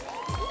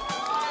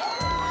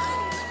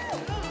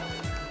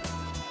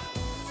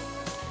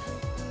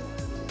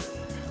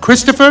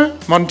 Christopher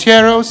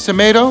Monteiro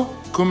Semedo,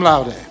 cum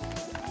laude.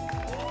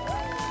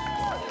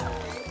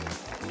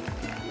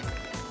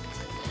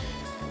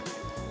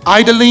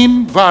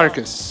 Idaline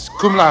Vargas,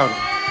 cum laude.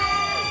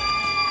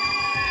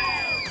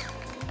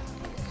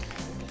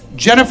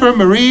 Jennifer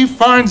Marie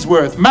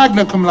Farnsworth,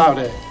 magna cum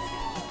laude.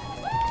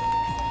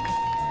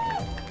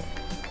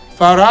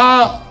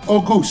 Farah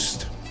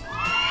Auguste.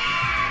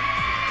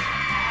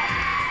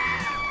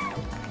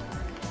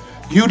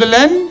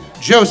 Eudelen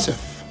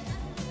Joseph.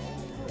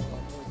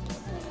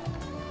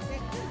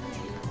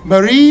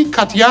 Marie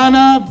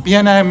Katiana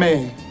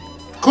Bien-Aimé,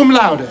 cum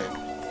laude.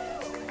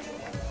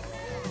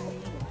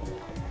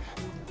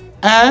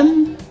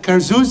 Anne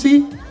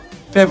Carzuzzi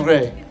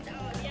Fevre.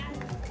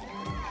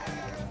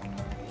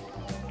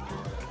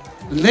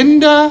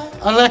 Linda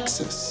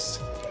Alexis.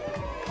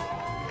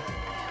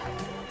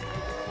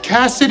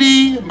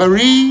 Cassidy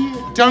Marie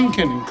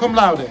Duncan, cum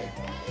laude.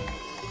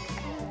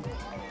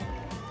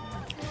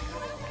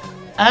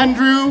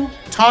 Andrew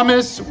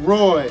Thomas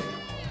Roy.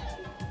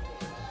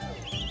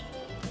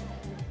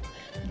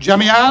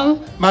 Jamial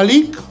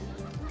Malik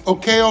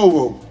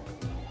Okeowo.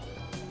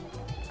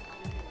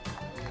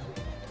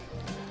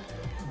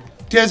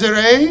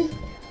 Desiree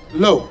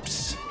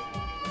Lopes.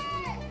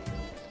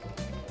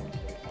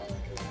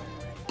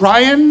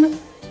 Brian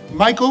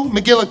Michael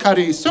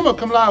McGillicuddy, summa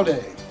cum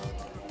laude.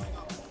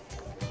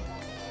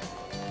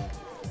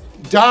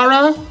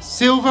 Dara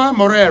Silva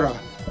Morera.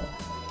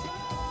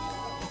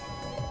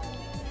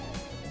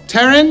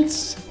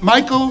 Terrence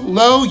Michael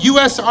Lowe,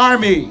 U.S.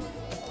 Army.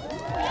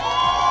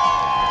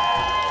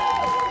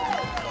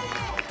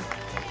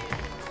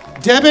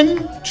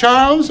 Devin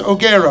Charles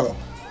Oguero.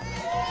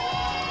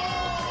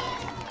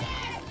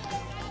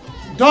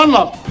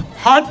 Dunlop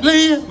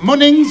Hartley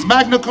Munnings,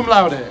 magna cum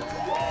laude.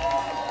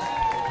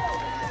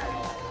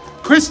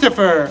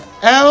 Christopher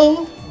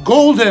L.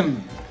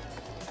 Golden.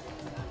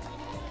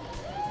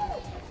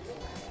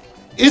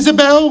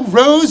 Isabel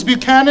Rose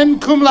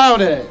Buchanan, cum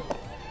laude.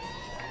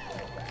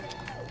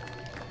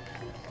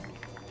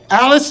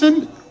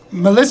 Allison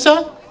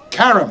Melissa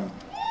Karam.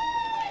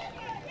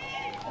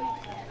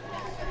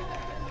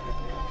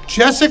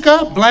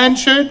 Jessica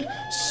Blanchard,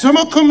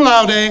 summa cum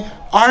laude,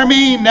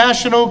 Army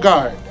National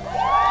Guard.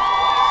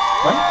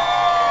 What?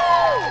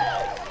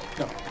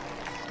 No.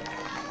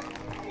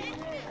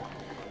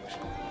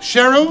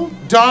 Cheryl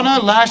Donna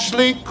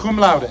Lashley, cum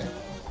laude.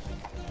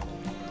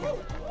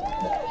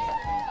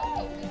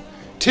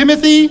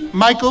 Timothy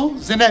Michael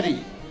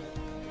Zanetti,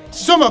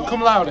 summa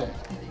cum laude.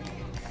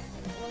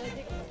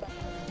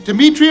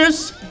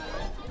 Demetrius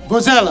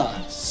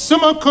Vozella,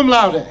 summa cum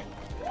laude.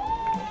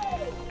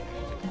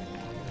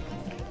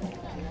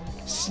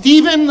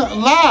 Stephen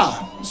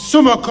La,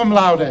 summa cum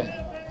laude.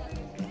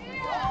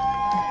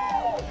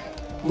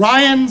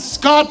 Ryan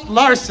Scott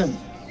Larson.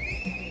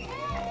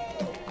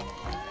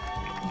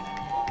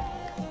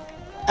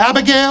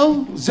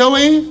 Abigail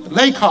Zoe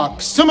Laycock,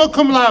 summa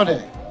cum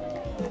laude.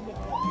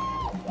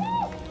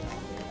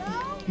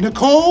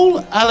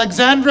 Nicole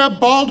Alexandra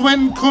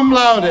Baldwin, cum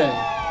laude.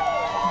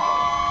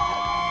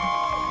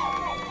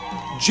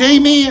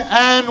 Jamie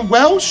Ann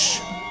Welsh.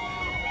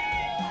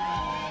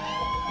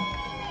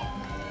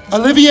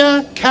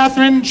 Olivia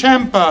Catherine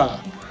Champa.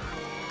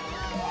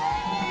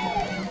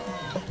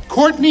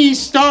 Courtney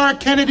Starr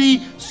Kennedy,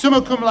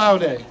 summa cum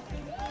laude.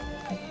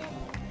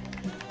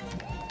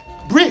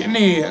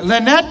 Brittany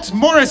Lynette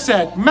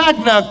Morissette,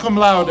 magna cum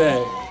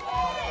laude.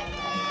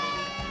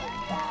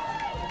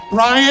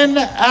 Brian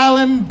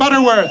Allen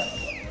Butterworth.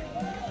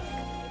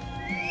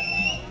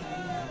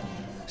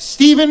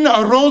 Stephen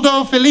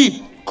Aroldo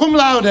Felipe, cum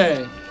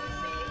laude.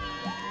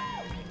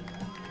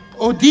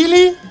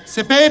 Odile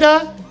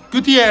Cepeda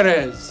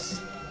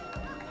Gutierrez.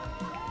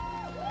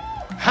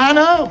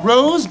 Hannah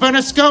Rose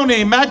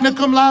Bernasconi, magna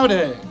cum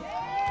laude.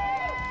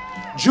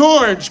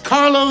 George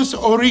Carlos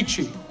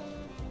Orici.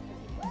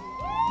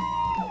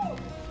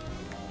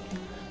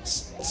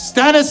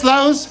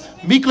 Stanislaus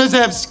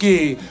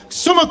Miklazewski,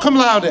 summa cum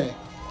laude.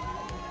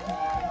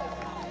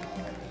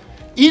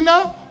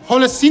 Ina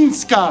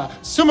Holosinska,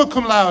 summa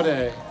cum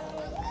laude.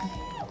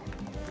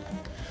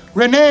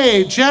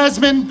 Renee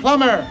Jasmine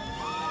Plummer.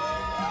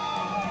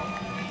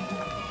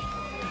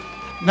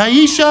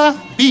 Naisha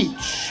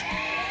Beach.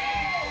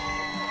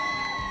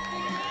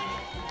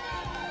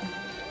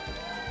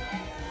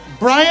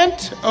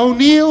 Bryant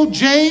O'Neill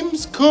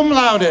James, cum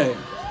laude.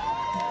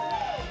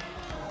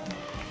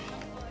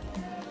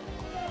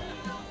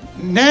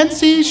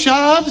 Nancy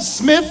Shav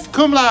Smith,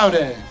 cum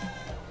laude.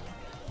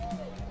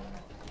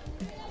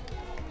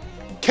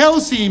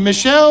 Kelsey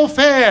Michelle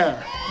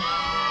Fair.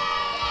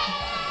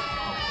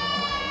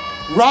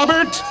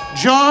 Robert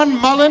John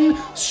Mullen,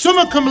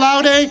 summa cum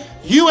laude,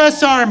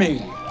 U.S.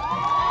 Army.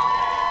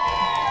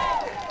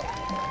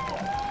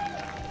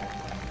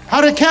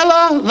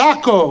 Harakela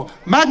Laco,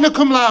 magna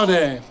cum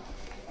laude.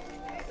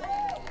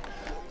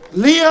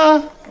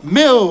 Leah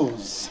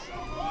Mills.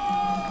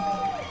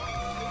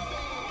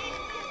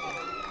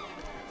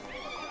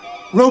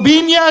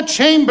 Robinia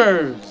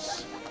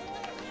Chambers.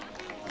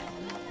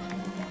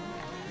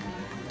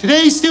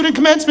 Today's student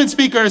commencement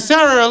speaker,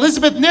 Sarah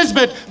Elizabeth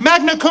Nisbet,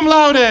 magna cum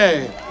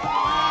laude.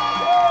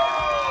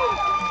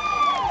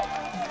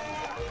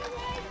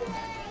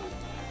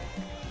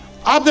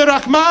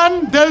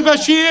 Abdurrahman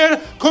Belbashir,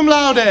 cum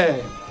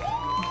laude.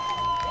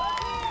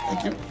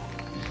 Thank you.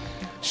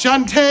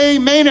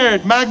 Shantae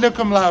Maynard, magna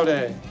cum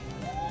laude.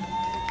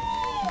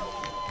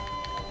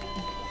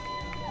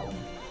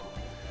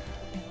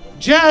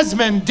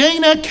 Jasmine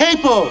Dana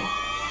Capel.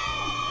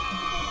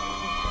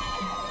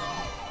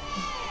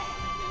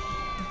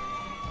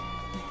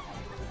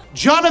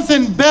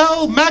 Jonathan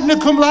Bell, magna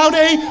cum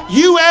laude,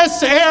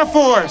 U.S. Air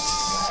Force.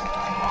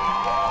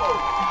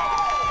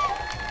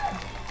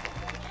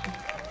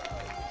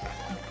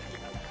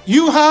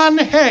 Yuhan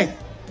He,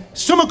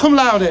 summa cum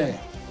laude.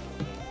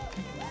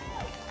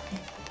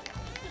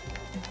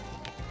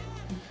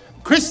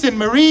 Kristen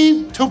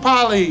Marie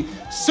Topali,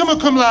 summa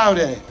cum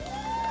laude.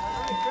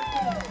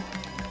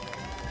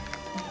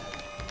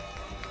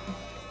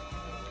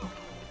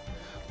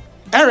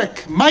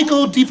 Eric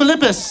Michael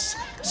DeFilippis,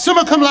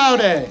 summa cum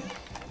laude.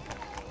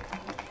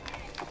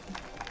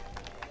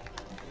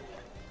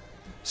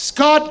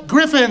 Scott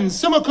Griffin,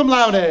 summa cum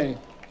laude.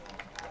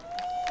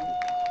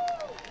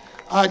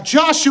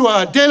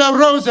 Joshua De La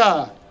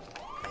Rosa.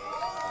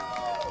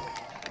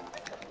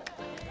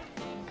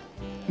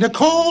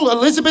 Nicole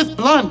Elizabeth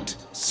Blunt,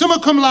 summa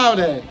cum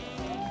laude.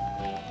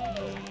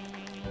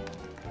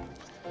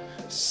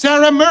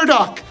 Sarah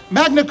Murdoch,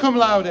 magna cum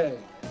laude.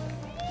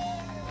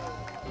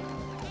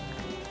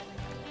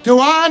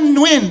 Duan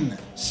Nguyen,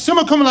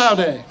 summa cum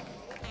laude.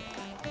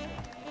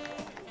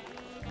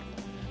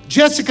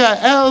 Jessica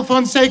L.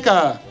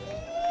 Fonseca.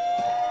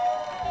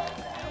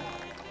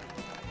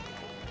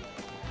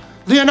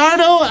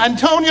 Leonardo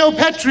Antonio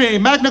Petri,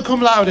 magna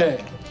cum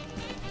laude.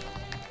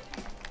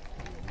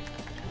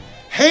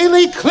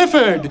 Haley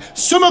Clifford,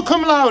 summa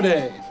cum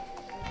laude.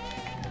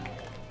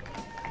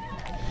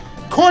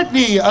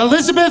 Courtney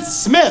Elizabeth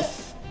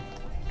Smith.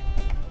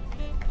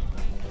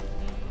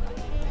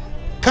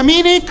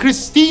 Kamini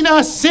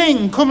Christina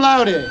Singh, cum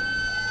laude.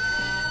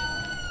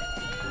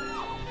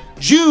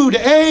 Jude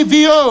A.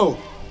 Vio.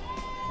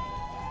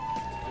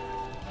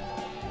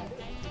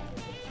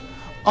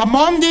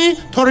 Amondi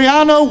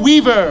Toriano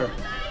Weaver.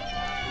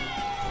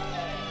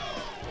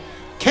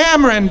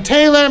 Cameron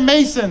Taylor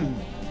Mason.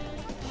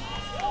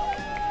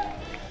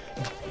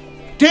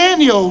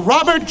 Daniel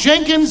Robert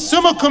Jenkins,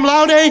 summa cum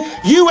laude,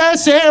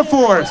 U.S. Air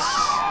Force.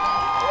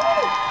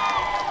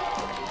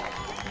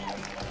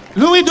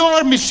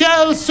 Louis-Dor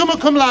Michel, summa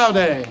cum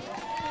laude.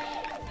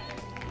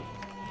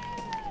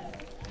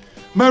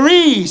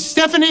 Marie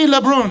Stephanie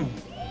Lebrun.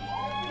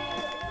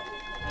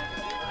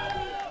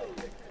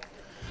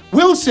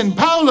 Wilson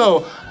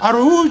Paulo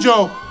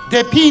Araujo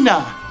de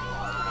Pina.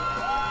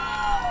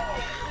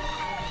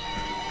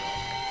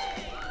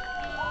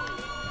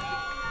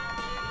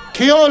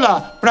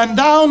 Keola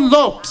Brandon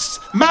Lopes,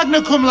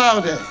 magna cum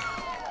laude.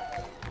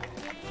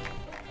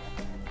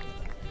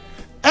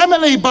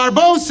 Emily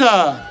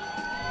Barbosa.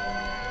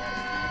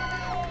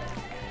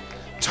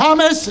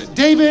 Thomas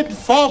David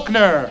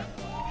Faulkner.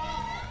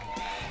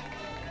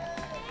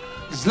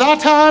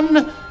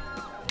 Zlatan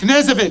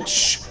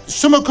Knezevich,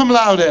 summa cum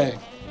laude.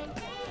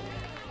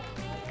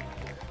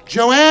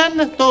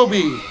 Joanne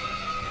Thoby.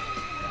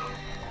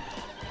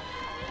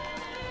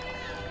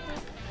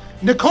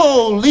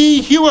 Nicole Lee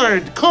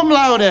Heward, cum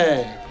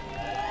laude.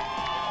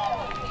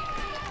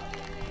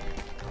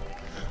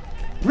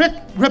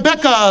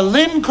 Rebecca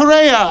Lynn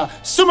Correa,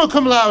 summa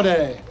cum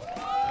laude.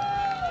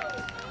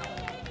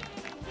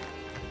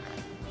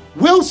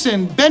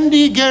 Wilson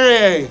Bendy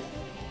Guerrier.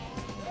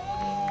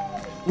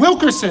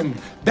 Wilkerson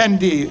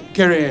Bendy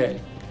Guerrier.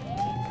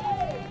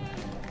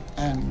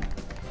 And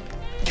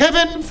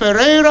Kevin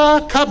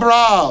Ferreira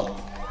Cabral.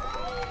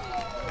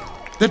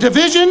 The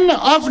Division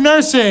of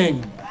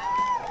Nursing.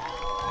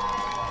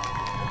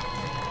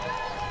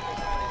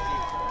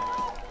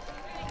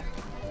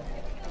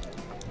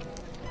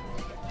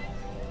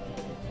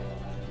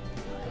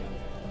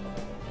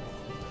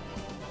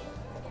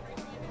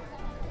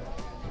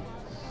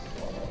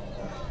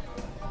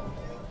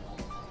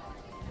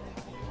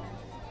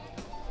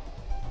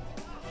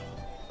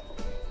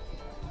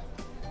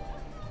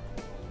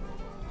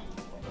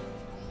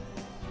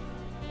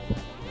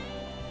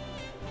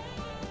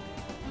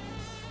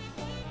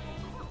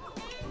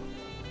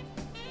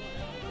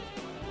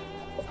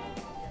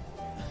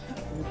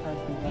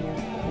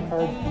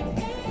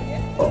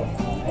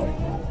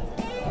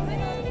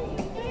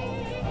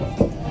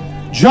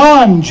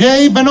 John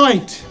J.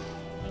 Benoit.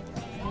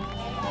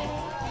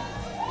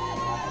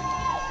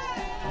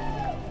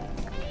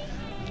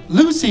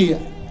 Lucy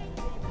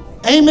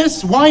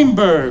Amos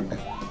Weinberg.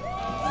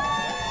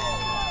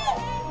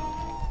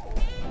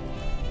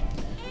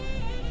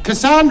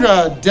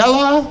 Cassandra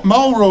Della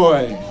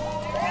Mulroy.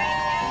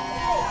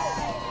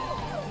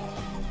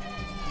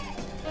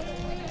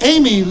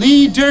 Amy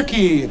Lee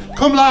Durkee,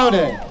 cum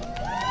laude.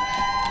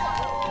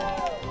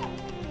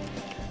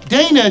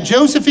 Dana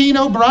Josephine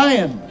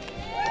O'Brien.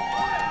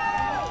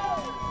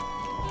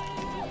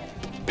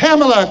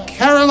 Pamela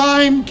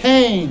Caroline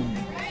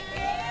Kane.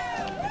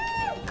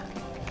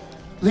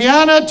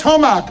 Liana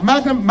Tomac,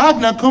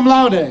 magna cum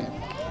laude.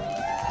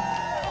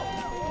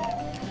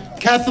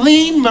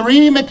 Kathleen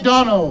Marie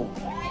McDonald.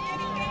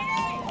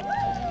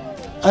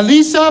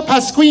 Elisa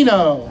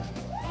Pasquino.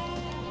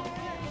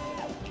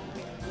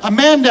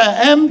 Amanda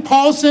M.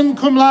 Paulson,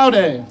 cum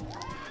laude.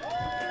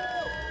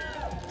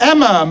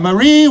 Emma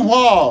Marie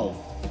Wall.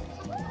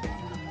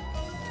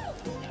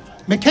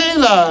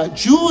 Michaela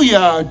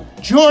Julia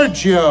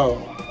Giorgio.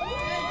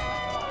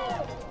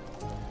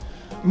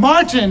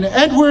 Martin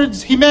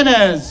Edwards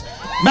Jimenez,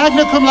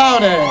 magna cum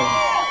laude.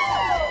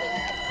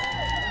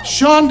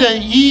 Shonda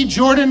E.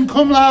 Jordan,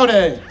 cum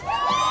laude.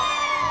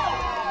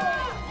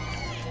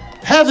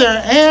 Heather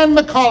Ann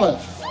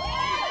McAuliffe.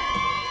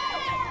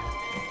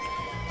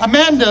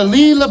 Amanda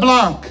Lee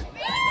LeBlanc.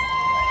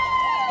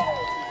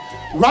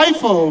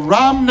 Rifle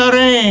Ram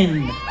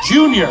Narain,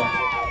 Jr.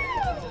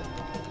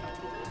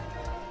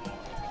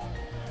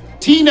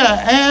 Tina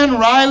Ann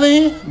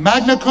Riley,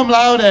 magna cum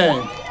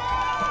laude.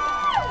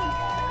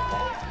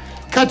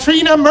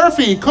 Katrina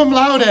Murphy, cum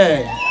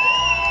laude.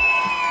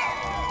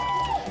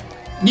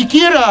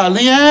 Nikira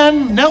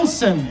Leanne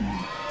Nelson.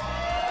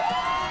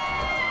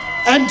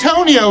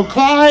 Antonio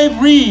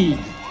Clive Reed.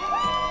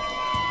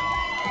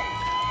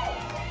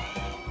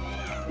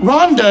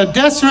 Rhonda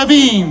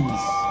Desravines.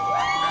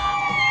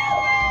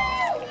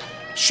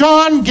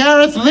 Sean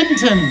Gareth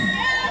Linton.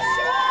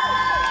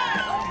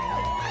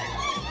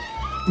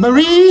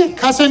 Marie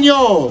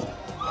Casagnol.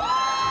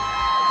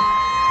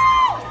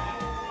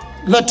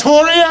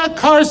 Latoria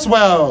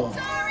Carswell.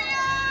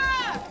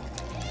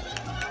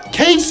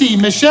 Casey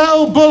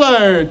Michelle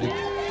Bullard,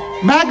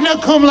 magna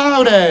cum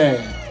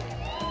laude.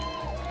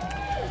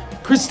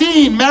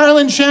 Christine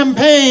Marilyn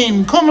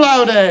Champagne, cum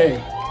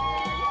laude.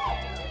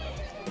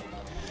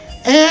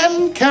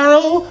 Anne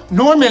Carol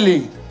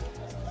Normally.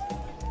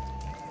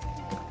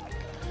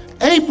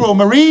 April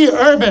Marie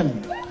Urban.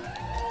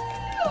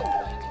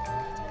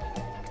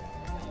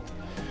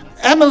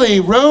 Emily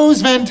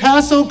Rose Van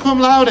Tassel, cum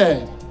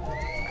laude.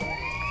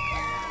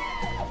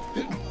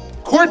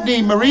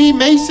 Courtney Marie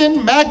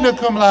Mason, magna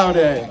cum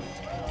laude.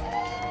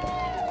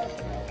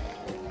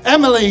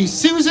 Emily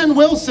Susan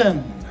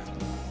Wilson.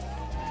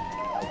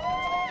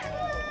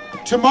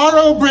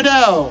 Tomorrow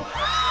Bridell.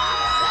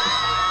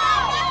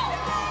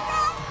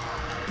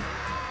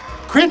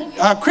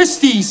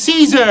 Christy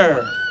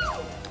Caesar.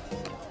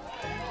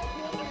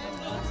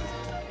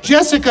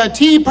 Jessica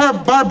T.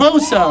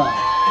 Barbosa.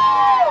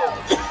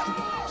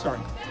 Sorry.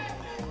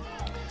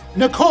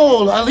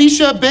 Nicole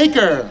Alicia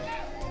Baker.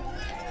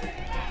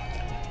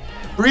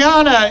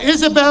 Brianna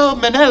Isabel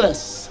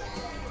Menelis.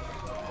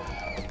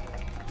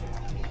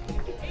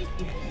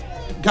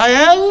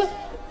 Gael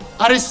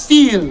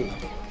Aristide.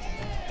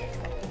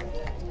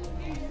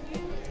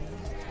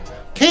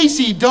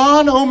 Casey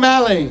Dawn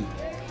O'Malley.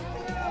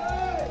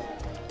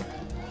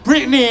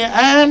 Brittany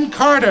Ann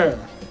Carter.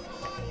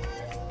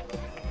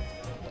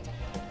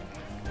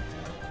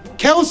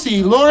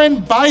 Kelsey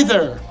Lauren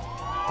Bither.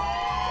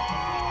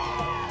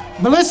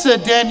 Melissa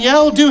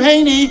Danielle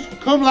Duhaney,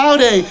 cum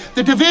laude,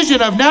 the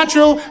Division of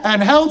Natural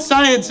and Health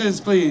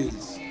Sciences, please.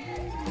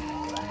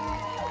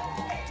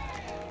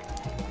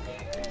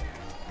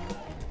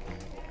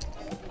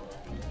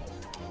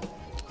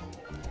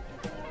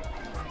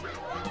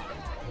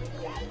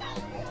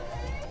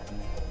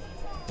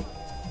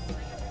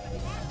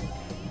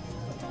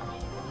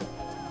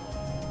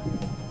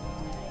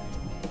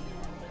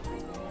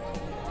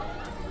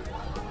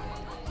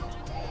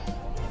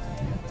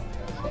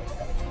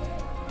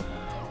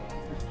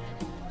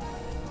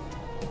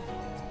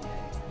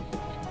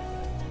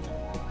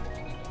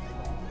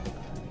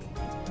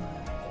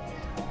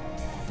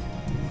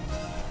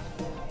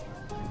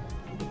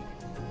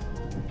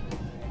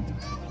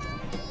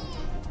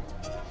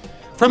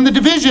 From the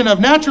Division of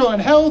Natural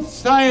and Health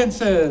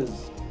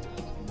Sciences.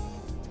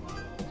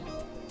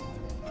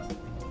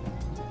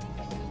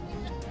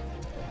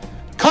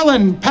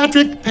 Cullen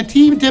Patrick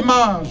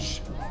Petit-Demange.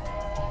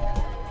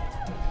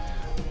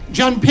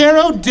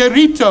 Gianpiero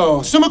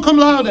Derrito, summa cum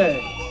laude.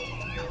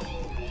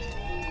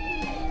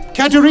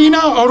 Caterina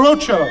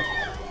Orocho.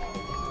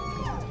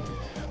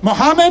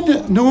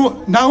 Mohammed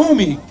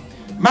Naomi,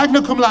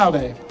 magna cum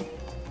laude.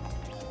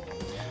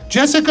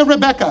 Jessica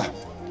Rebecca.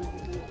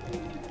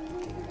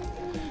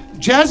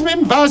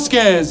 Jasmine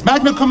Vasquez,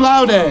 magna cum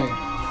laude.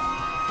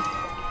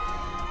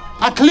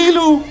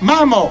 Aklilu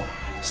Mamo,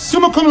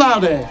 summa cum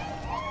laude.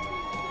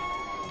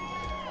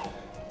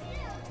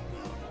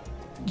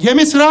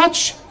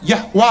 Yemisrach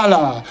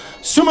Yahwala,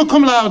 summa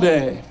cum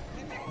laude.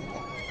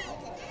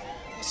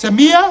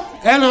 Samia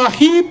El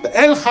Rahib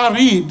El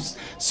Haribs,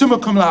 summa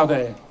cum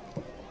laude.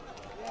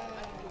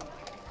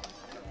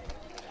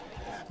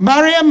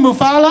 Mariam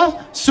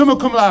Mufala, summa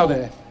cum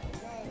laude.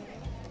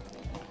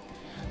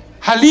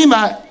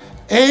 Halima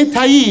E.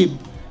 Taib,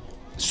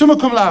 summa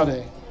cum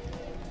laude.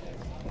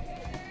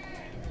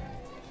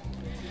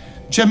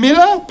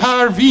 Jamila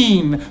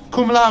Parveen,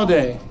 cum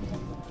laude.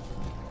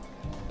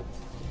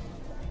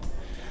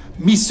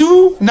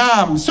 Misu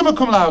Nam, summa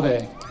cum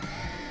laude.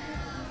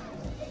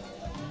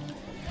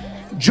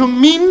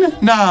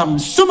 Jungmin Nam,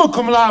 summa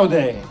cum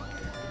laude.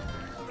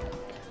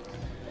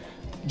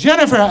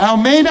 Jennifer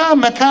Almeida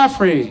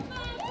McCaffrey.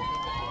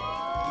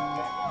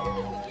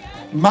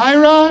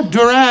 Myra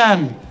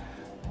Duran,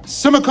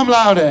 summa cum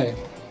laude.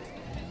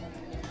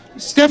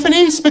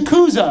 Stephanie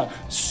Spicuzza,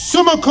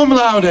 summa cum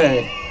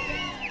laude.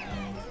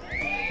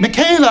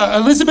 Michaela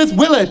Elizabeth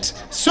Willett,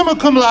 summa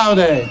cum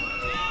laude.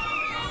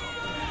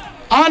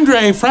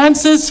 Andre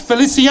Francis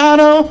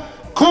Feliciano,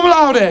 cum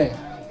laude.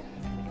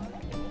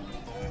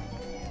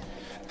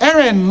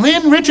 Erin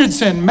Lynn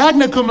Richardson,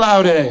 magna cum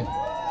laude.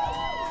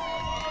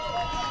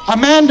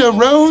 Amanda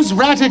Rose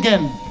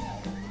Rattigan.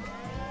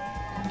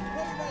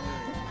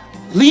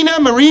 Lena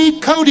Marie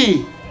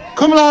Cody,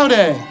 cum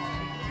laude.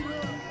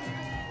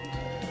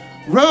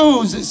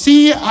 Rose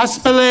C.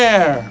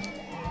 Aspeler.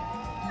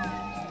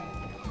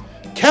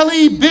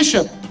 Kelly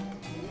Bishop.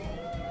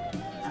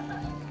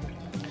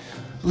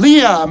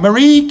 Leah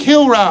Marie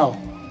Kilrow.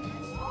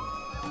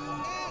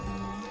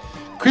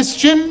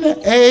 Christian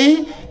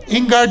A.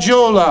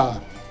 Ingarjola.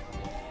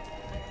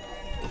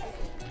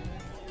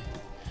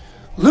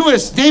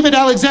 Louis David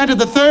Alexander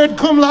III,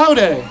 cum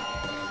laude.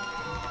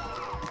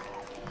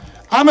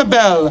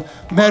 Amabel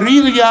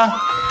Merilia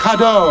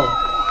Cadeau.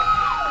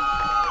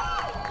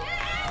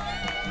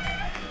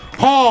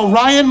 Paul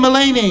Ryan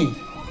Mullaney.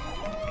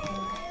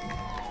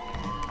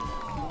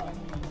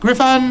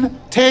 Griffin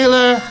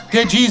Taylor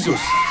de Jesus.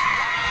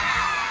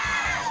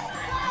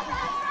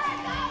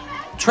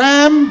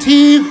 Tram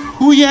T.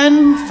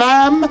 Huyen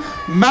Pham,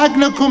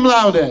 magna cum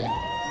laude.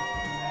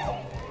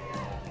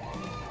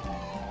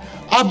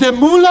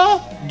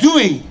 Abdemullah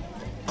Dewey,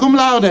 cum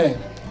laude.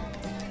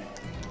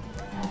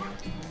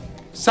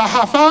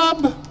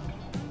 Sahafab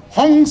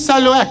Hong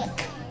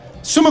Saluek,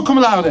 summa cum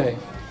laude.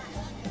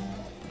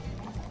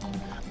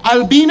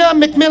 Albina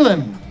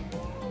McMillan.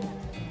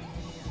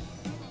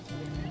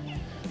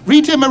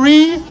 Rita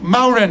Marie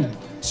Maurin,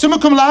 summa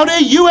cum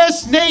laude,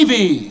 U.S.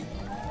 Navy.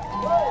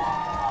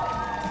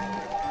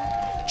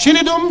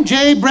 Chinedum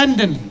J.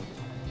 Brendan.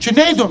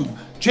 Chinedum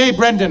J.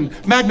 Brendan,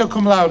 magna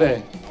cum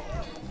laude.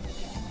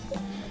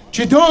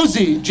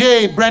 Chidozi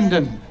J.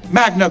 Brendan,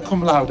 magna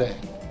cum laude.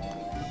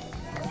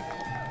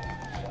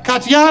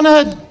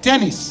 Katiana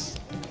Dennis.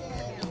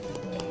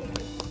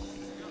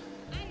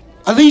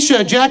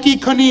 Alicia Jackie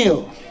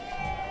Cornel.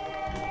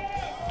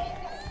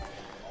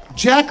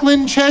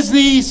 Jacqueline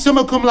Chesney,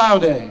 summa cum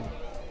laude.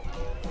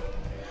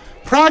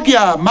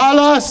 Pragya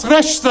Mala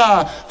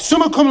Sreshta,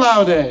 summa cum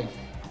laude.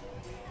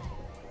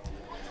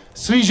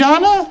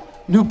 Srijana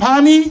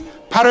Nupani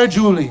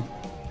Parajuli,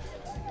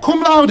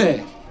 cum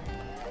laude.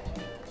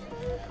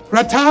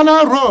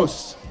 Ratana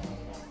Rose.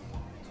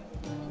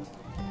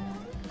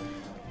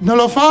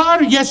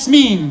 Nolofar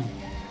Yasmin.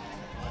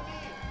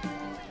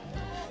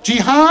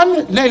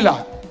 Jihan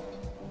Leila.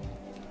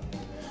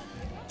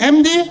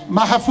 MD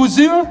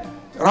Mahafuzir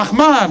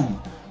Rahman,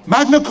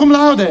 magna cum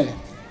laude.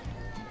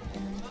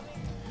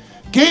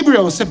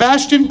 Gabriel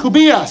Sebastian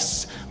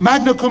Cubillas,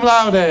 magna cum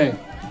laude.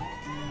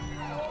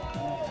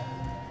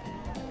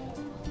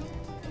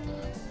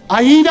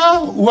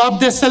 Aida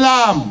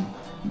Abdesalam,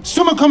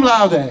 summa cum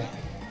laude.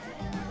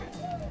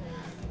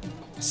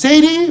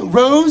 Sadie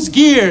Rose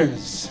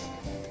Gears.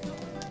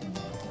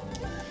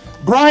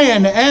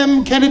 Brian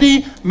M.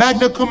 Kennedy,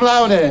 magna cum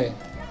laude.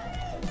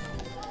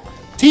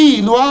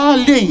 T. Lua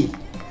Lee,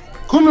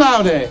 cum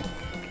laude.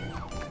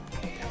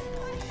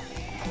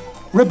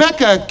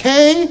 Rebecca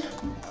K.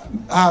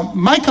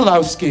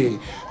 Michalowski,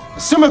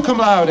 summa cum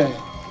laude.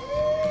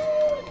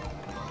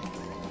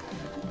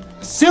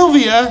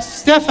 Sylvia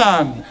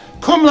Stefan,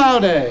 cum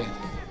laude.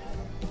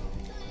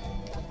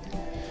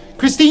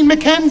 Christine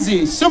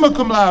McKenzie, summa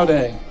cum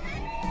laude.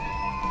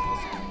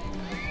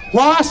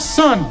 Hua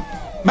Sun,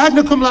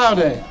 magna cum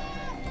laude.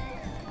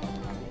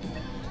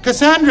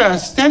 Cassandra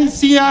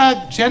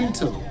Stencia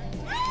Gentle.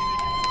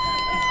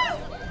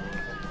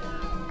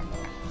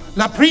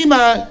 La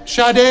Prima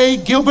Sade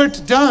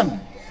Gilbert Dunn.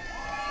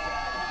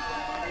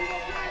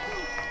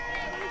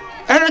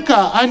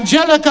 Erica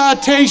Angelica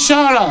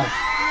Teixeira,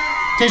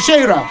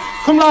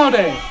 cum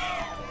laude.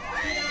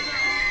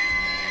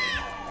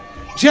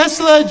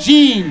 Jesla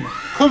Jean,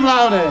 cum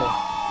laude.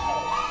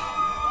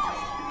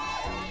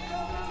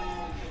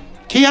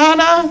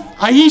 Kiana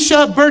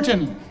Aisha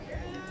Burton.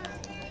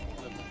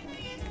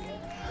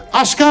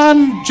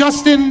 Ashkan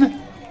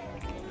Justin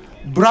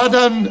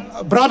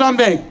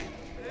Bradanbeek,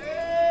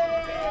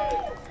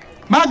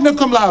 magna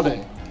cum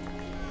laude.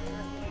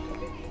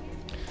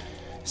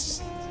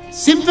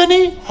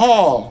 Symphony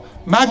Hall,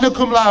 magna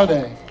cum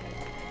laude.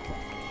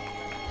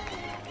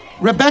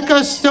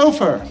 Rebecca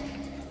Stouffer.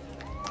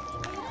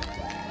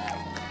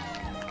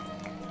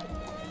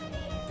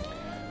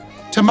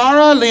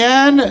 Tamara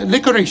Leanne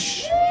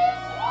Licorice.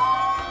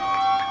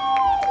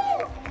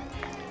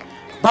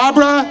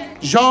 Barbara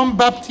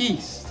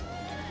Jean-Baptiste.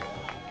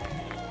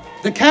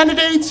 The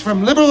candidates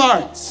from liberal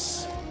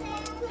arts.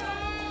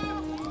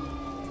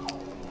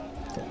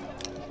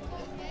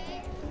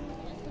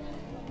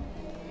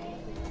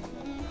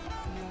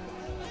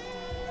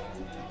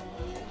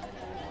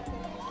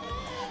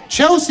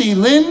 Chelsea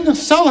Lynn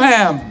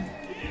Sulham.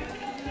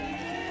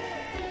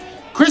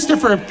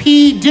 Christopher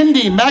P.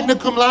 Dindy, magna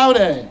cum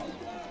laude.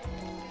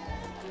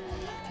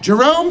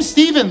 Jerome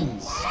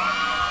Stevens.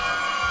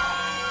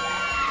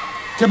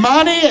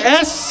 Damani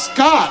S.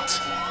 Scott.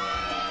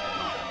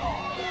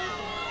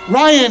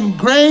 Ryan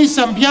Gray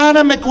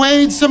Sampiana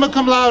McQuaid, summa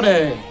cum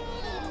laude.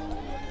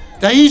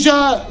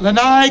 Daija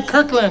Lanai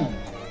Kirkland.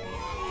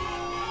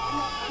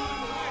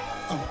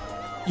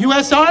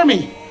 U.S.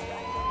 Army.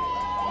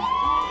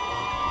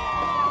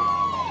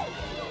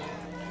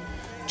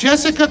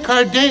 Jessica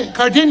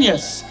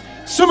Cardenas,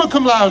 summa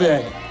cum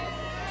laude.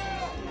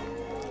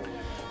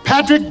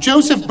 Patrick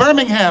Joseph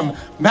Birmingham,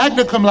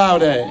 magna cum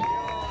laude.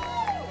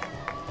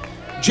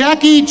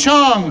 Jackie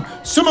Chong,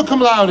 summa cum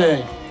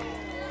laude.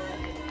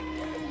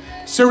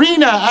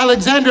 Serena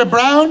Alexandra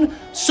Brown,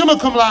 summa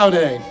cum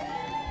laude.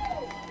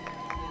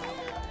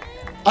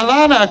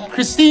 Alana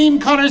Christine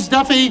Connors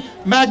Duffy,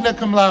 magna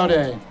cum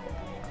laude.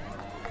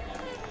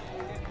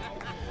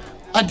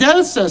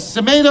 Adelsa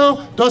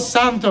Semedo dos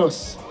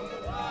Santos.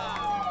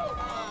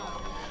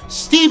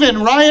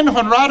 Stephen Ryan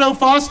Honrado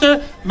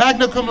Foster,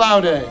 magna cum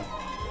laude.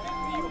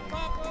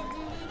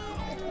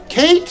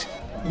 Kate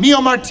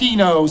Mio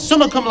Martino,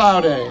 summa cum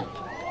laude.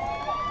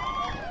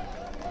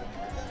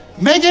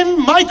 Megan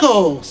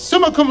Michael,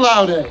 summa cum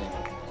laude.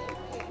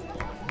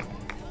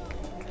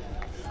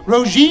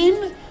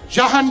 Rogine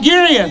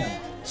Jahangirian,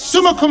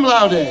 summa cum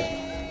laude.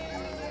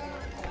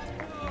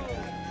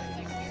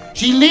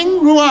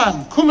 Jiling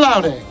Ruan, cum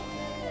laude.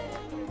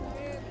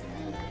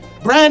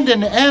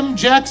 Brandon M.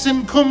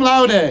 Jackson, cum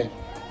laude.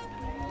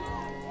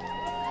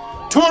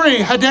 Tori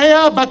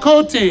Hadea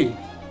Bakoti.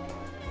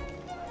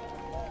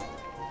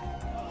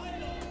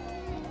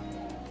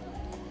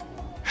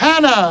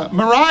 Hannah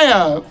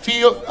Mariah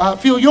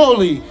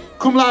Figlioli,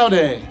 cum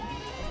laude.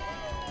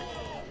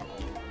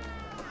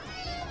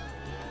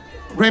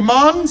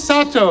 Raymond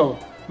Sato,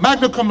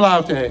 magna cum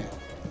laude.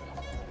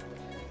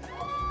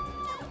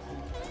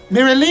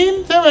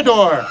 Miraline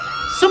Theodore,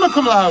 summa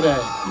cum laude.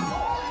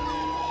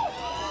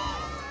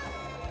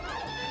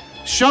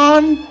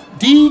 Sean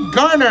D.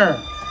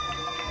 Garner.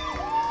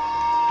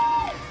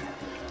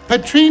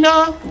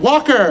 Patrina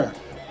Walker.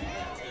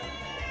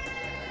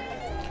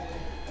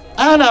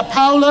 Ana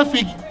Paula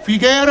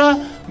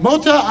Figuera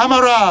Mota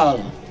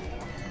Amaral.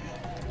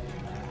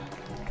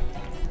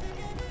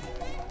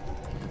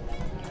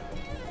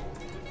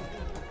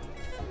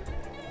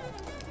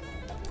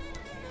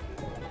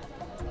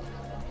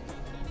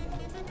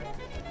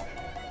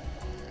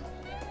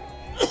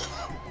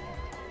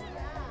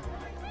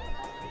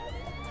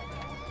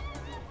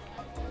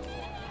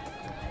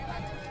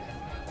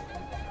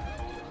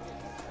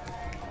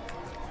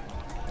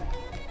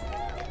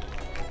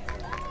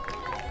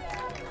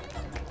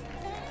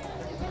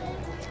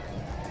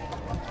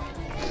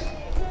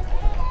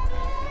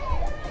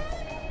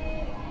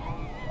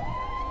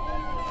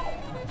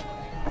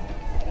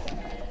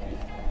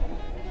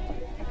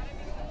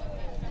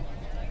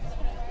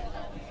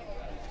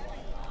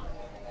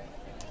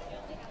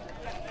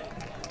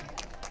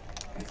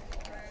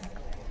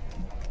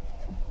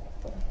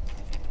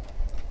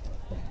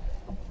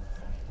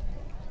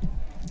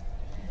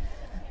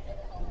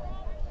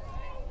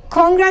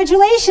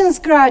 Congratulations,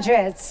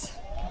 graduates.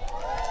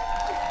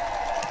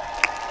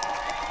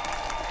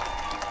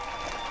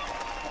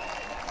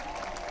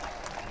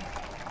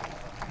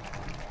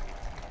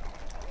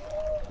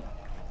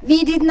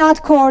 We did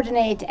not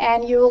coordinate,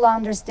 and you will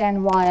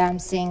understand why I'm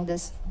saying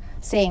this.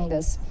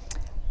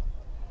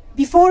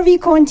 Before we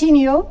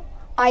continue,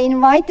 I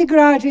invite the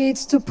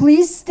graduates to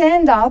please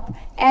stand up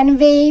and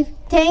wave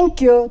thank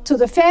you to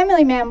the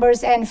family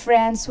members and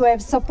friends who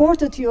have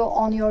supported you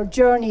on your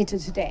journey to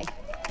today.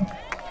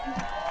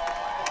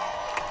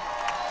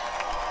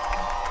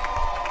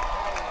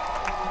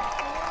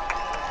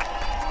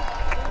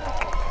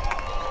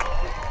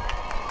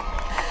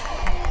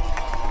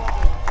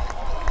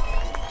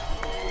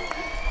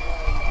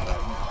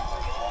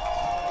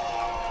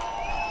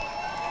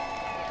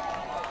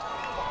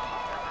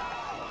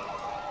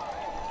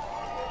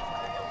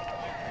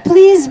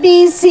 Please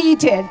be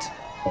seated.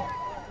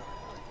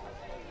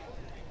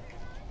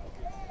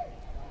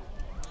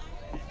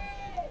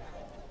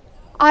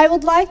 I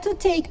would like to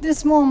take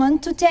this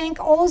moment to thank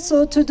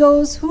also to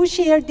those who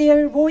shared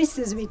their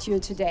voices with you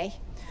today.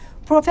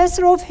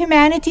 Professor of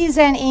Humanities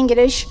and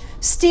English,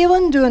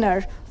 Stephen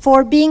Dooner,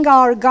 for being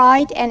our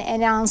guide and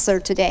announcer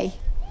today.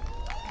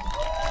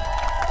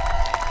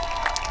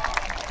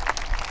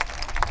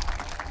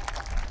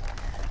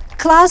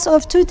 Class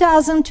of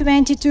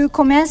 2022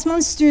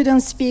 commencement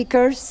student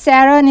speaker,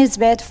 Sarah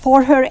Nisbet,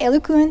 for her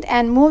eloquent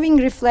and moving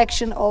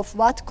reflection of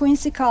what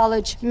Quincy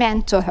College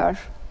meant to her.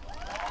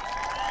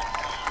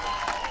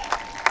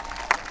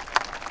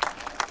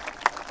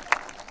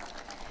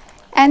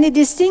 And the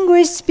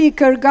distinguished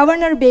speaker,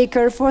 Governor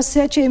Baker, for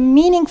such a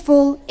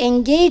meaningful,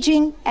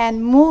 engaging,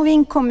 and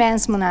moving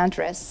commencement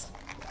address.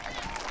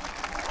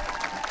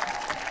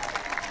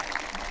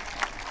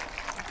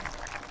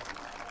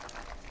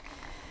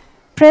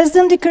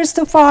 President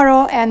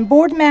DeCristofaro and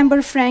Board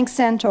Member Frank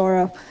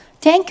Santoro,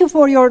 thank you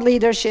for your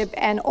leadership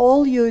and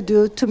all you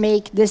do to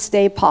make this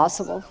day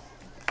possible.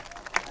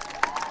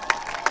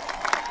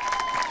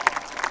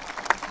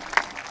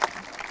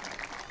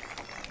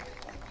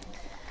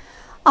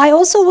 I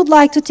also would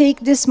like to take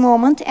this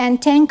moment and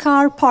thank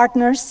our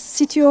partners,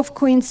 City of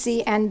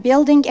Quincy and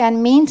Building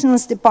and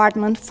Maintenance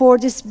Department, for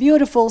this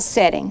beautiful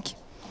setting.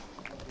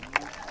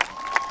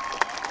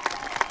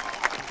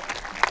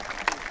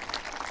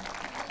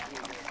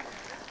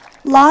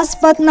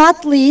 Last but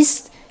not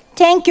least,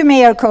 thank you,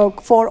 Mayor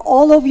Koch, for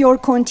all of your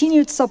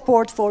continued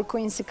support for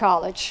Quincy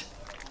College.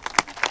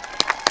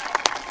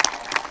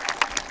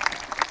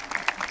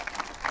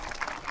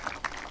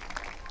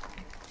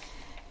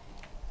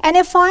 And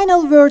a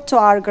final word to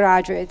our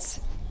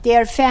graduates,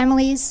 their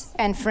families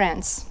and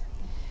friends.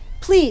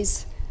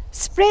 Please,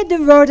 spread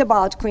the word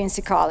about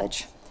Quincy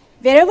College.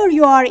 Wherever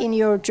you are in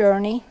your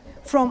journey,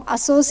 from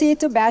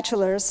associate to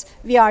bachelor's,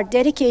 we are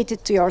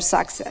dedicated to your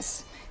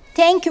success.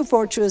 Thank you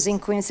for choosing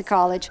Quincy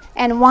College,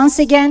 and once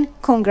again,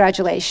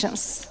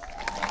 congratulations.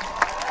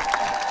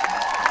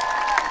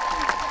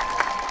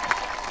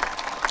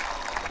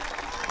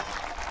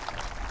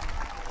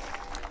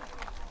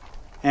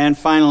 And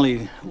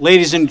finally,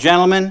 ladies and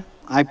gentlemen,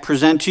 I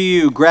present to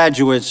you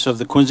graduates of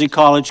the Quincy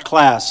College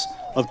class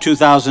of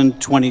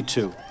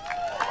 2022.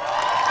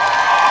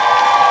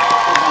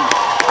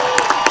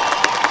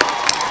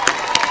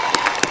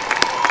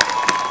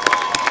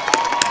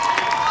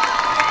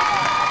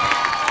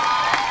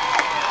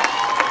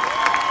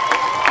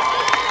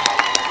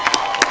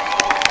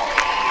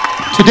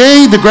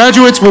 Today, the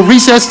graduates will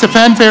recess to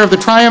fanfare of the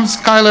triumph.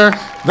 Skylar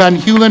Van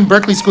Heulen,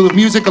 Berklee School of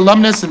Music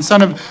alumnus and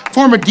son of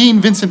former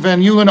Dean Vincent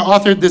Van Heulen,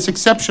 authored this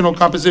exceptional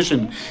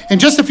composition. In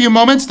just a few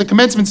moments, the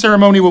commencement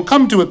ceremony will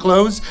come to a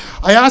close.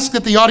 I ask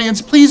that the audience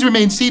please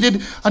remain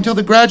seated until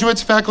the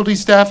graduates, faculty,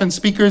 staff, and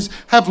speakers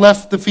have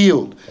left the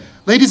field.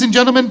 Ladies and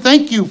gentlemen,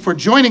 thank you for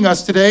joining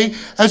us today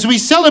as we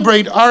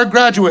celebrate our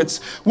graduates.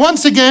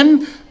 Once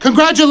again,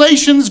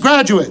 congratulations,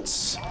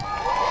 graduates.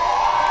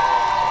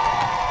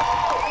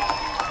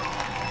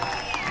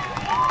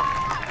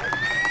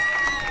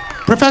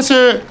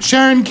 Professor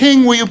Sharon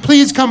King, will you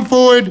please come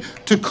forward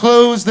to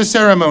close the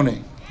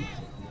ceremony?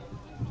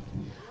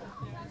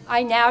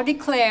 I now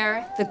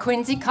declare the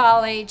Quincy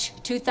College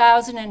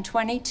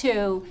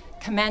 2022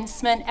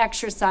 commencement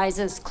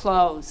exercises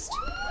closed.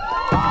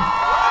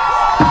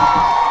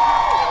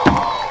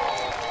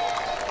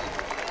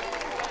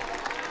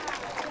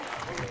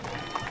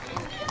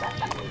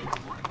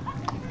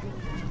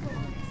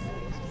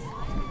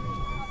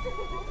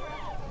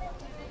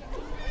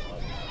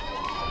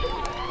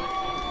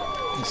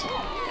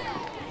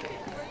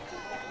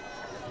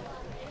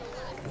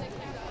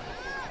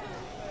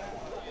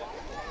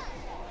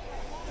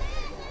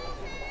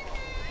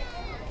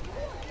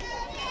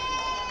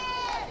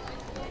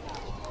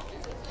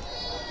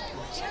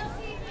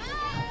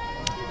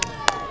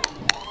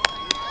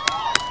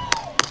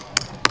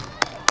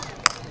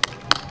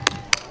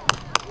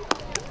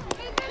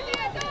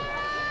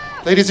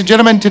 Ladies and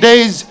gentlemen,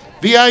 today's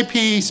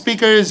VIP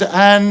speakers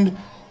and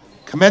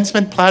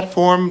commencement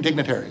platform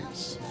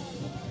dignitaries.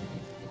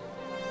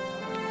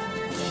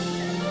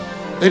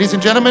 Ladies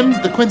and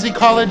gentlemen, the Quincy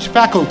College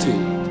faculty.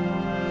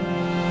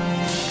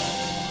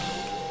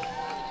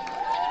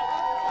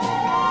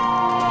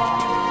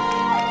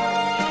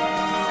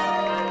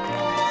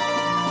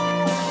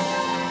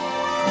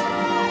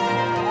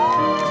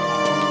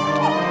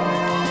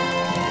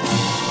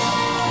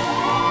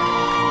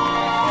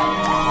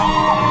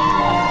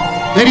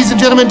 Ladies and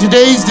gentlemen,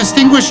 today's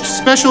distinguished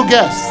special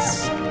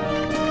guests.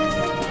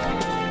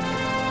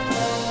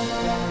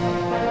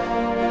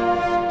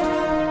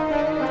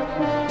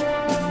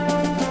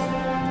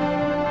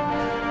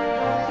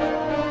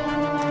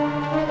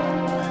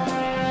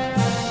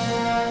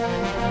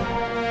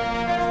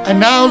 And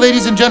now,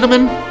 ladies and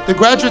gentlemen, the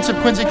graduates of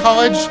Quincy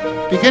College,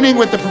 beginning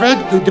with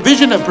the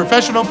Division of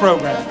Professional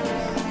Programs.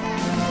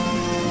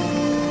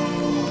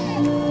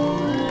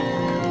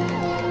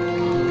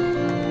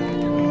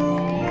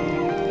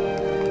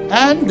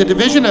 And the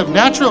Division of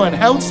Natural and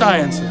Health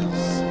Sciences.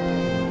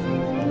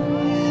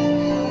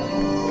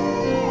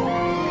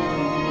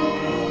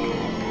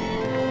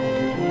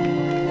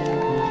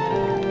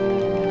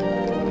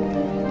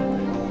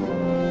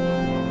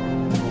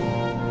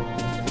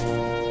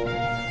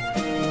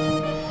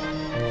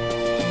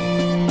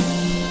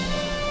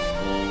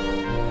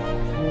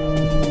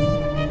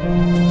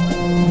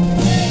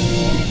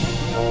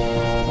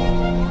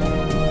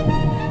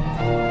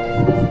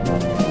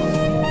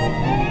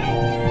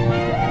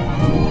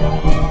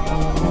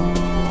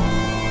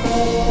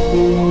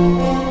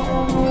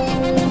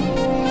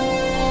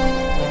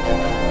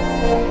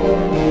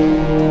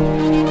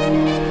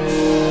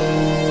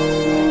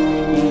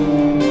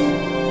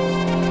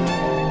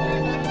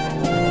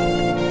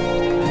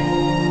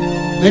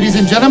 Ladies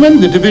and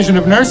gentlemen, the Division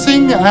of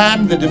Nursing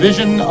and the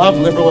Division of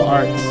Liberal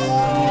Arts.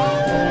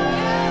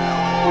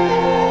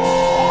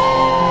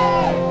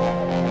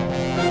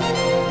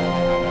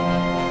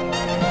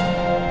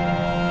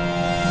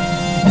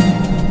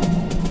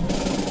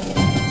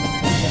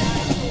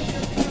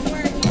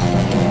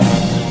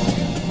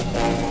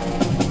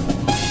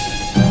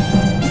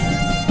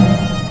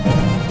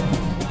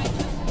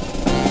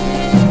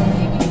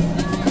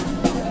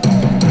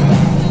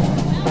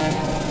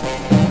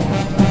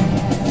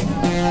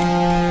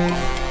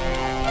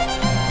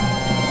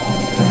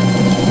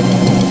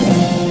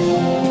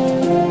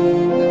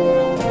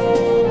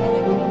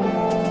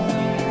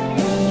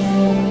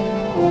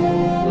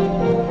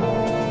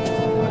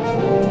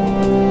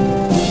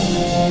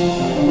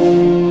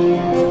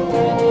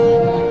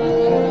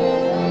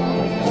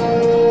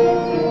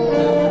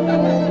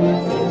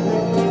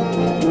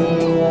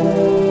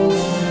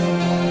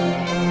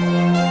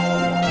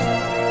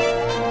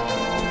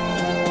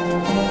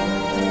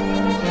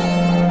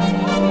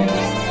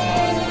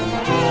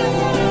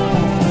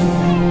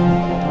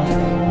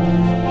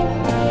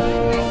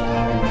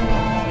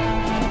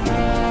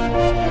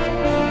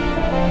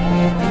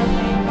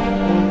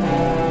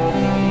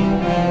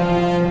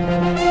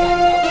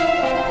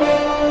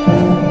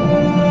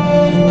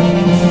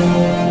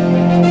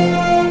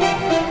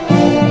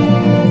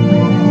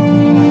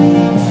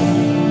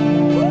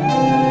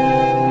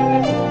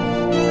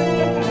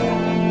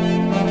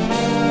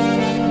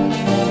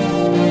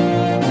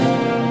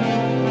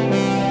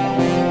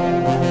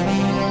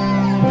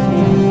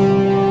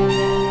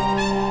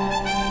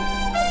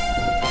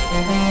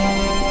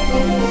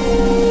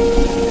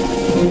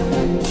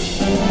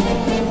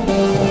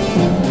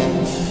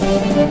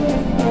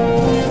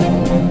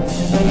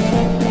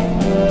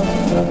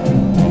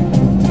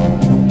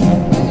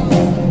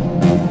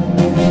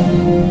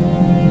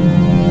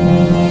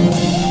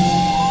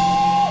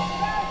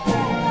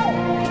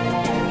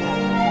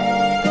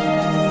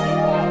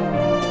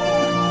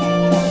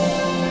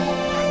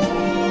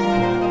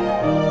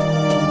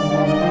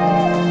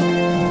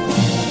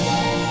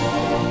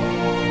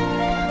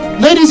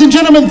 Ladies and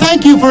gentlemen,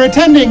 thank you for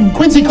attending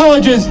Quincy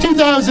College's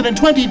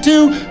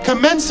 2022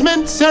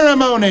 commencement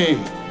ceremony.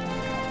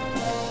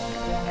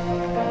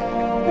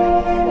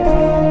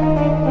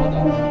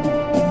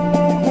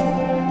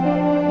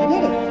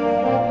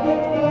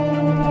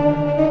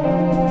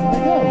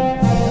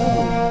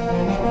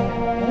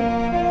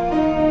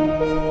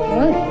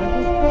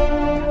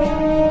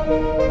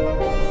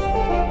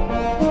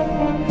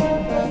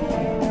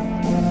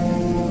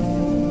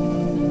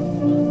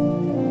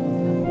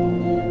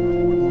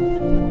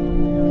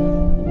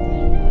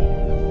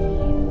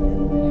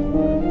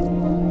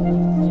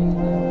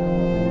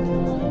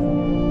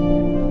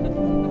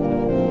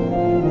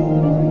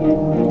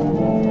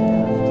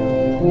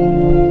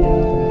 Thank you.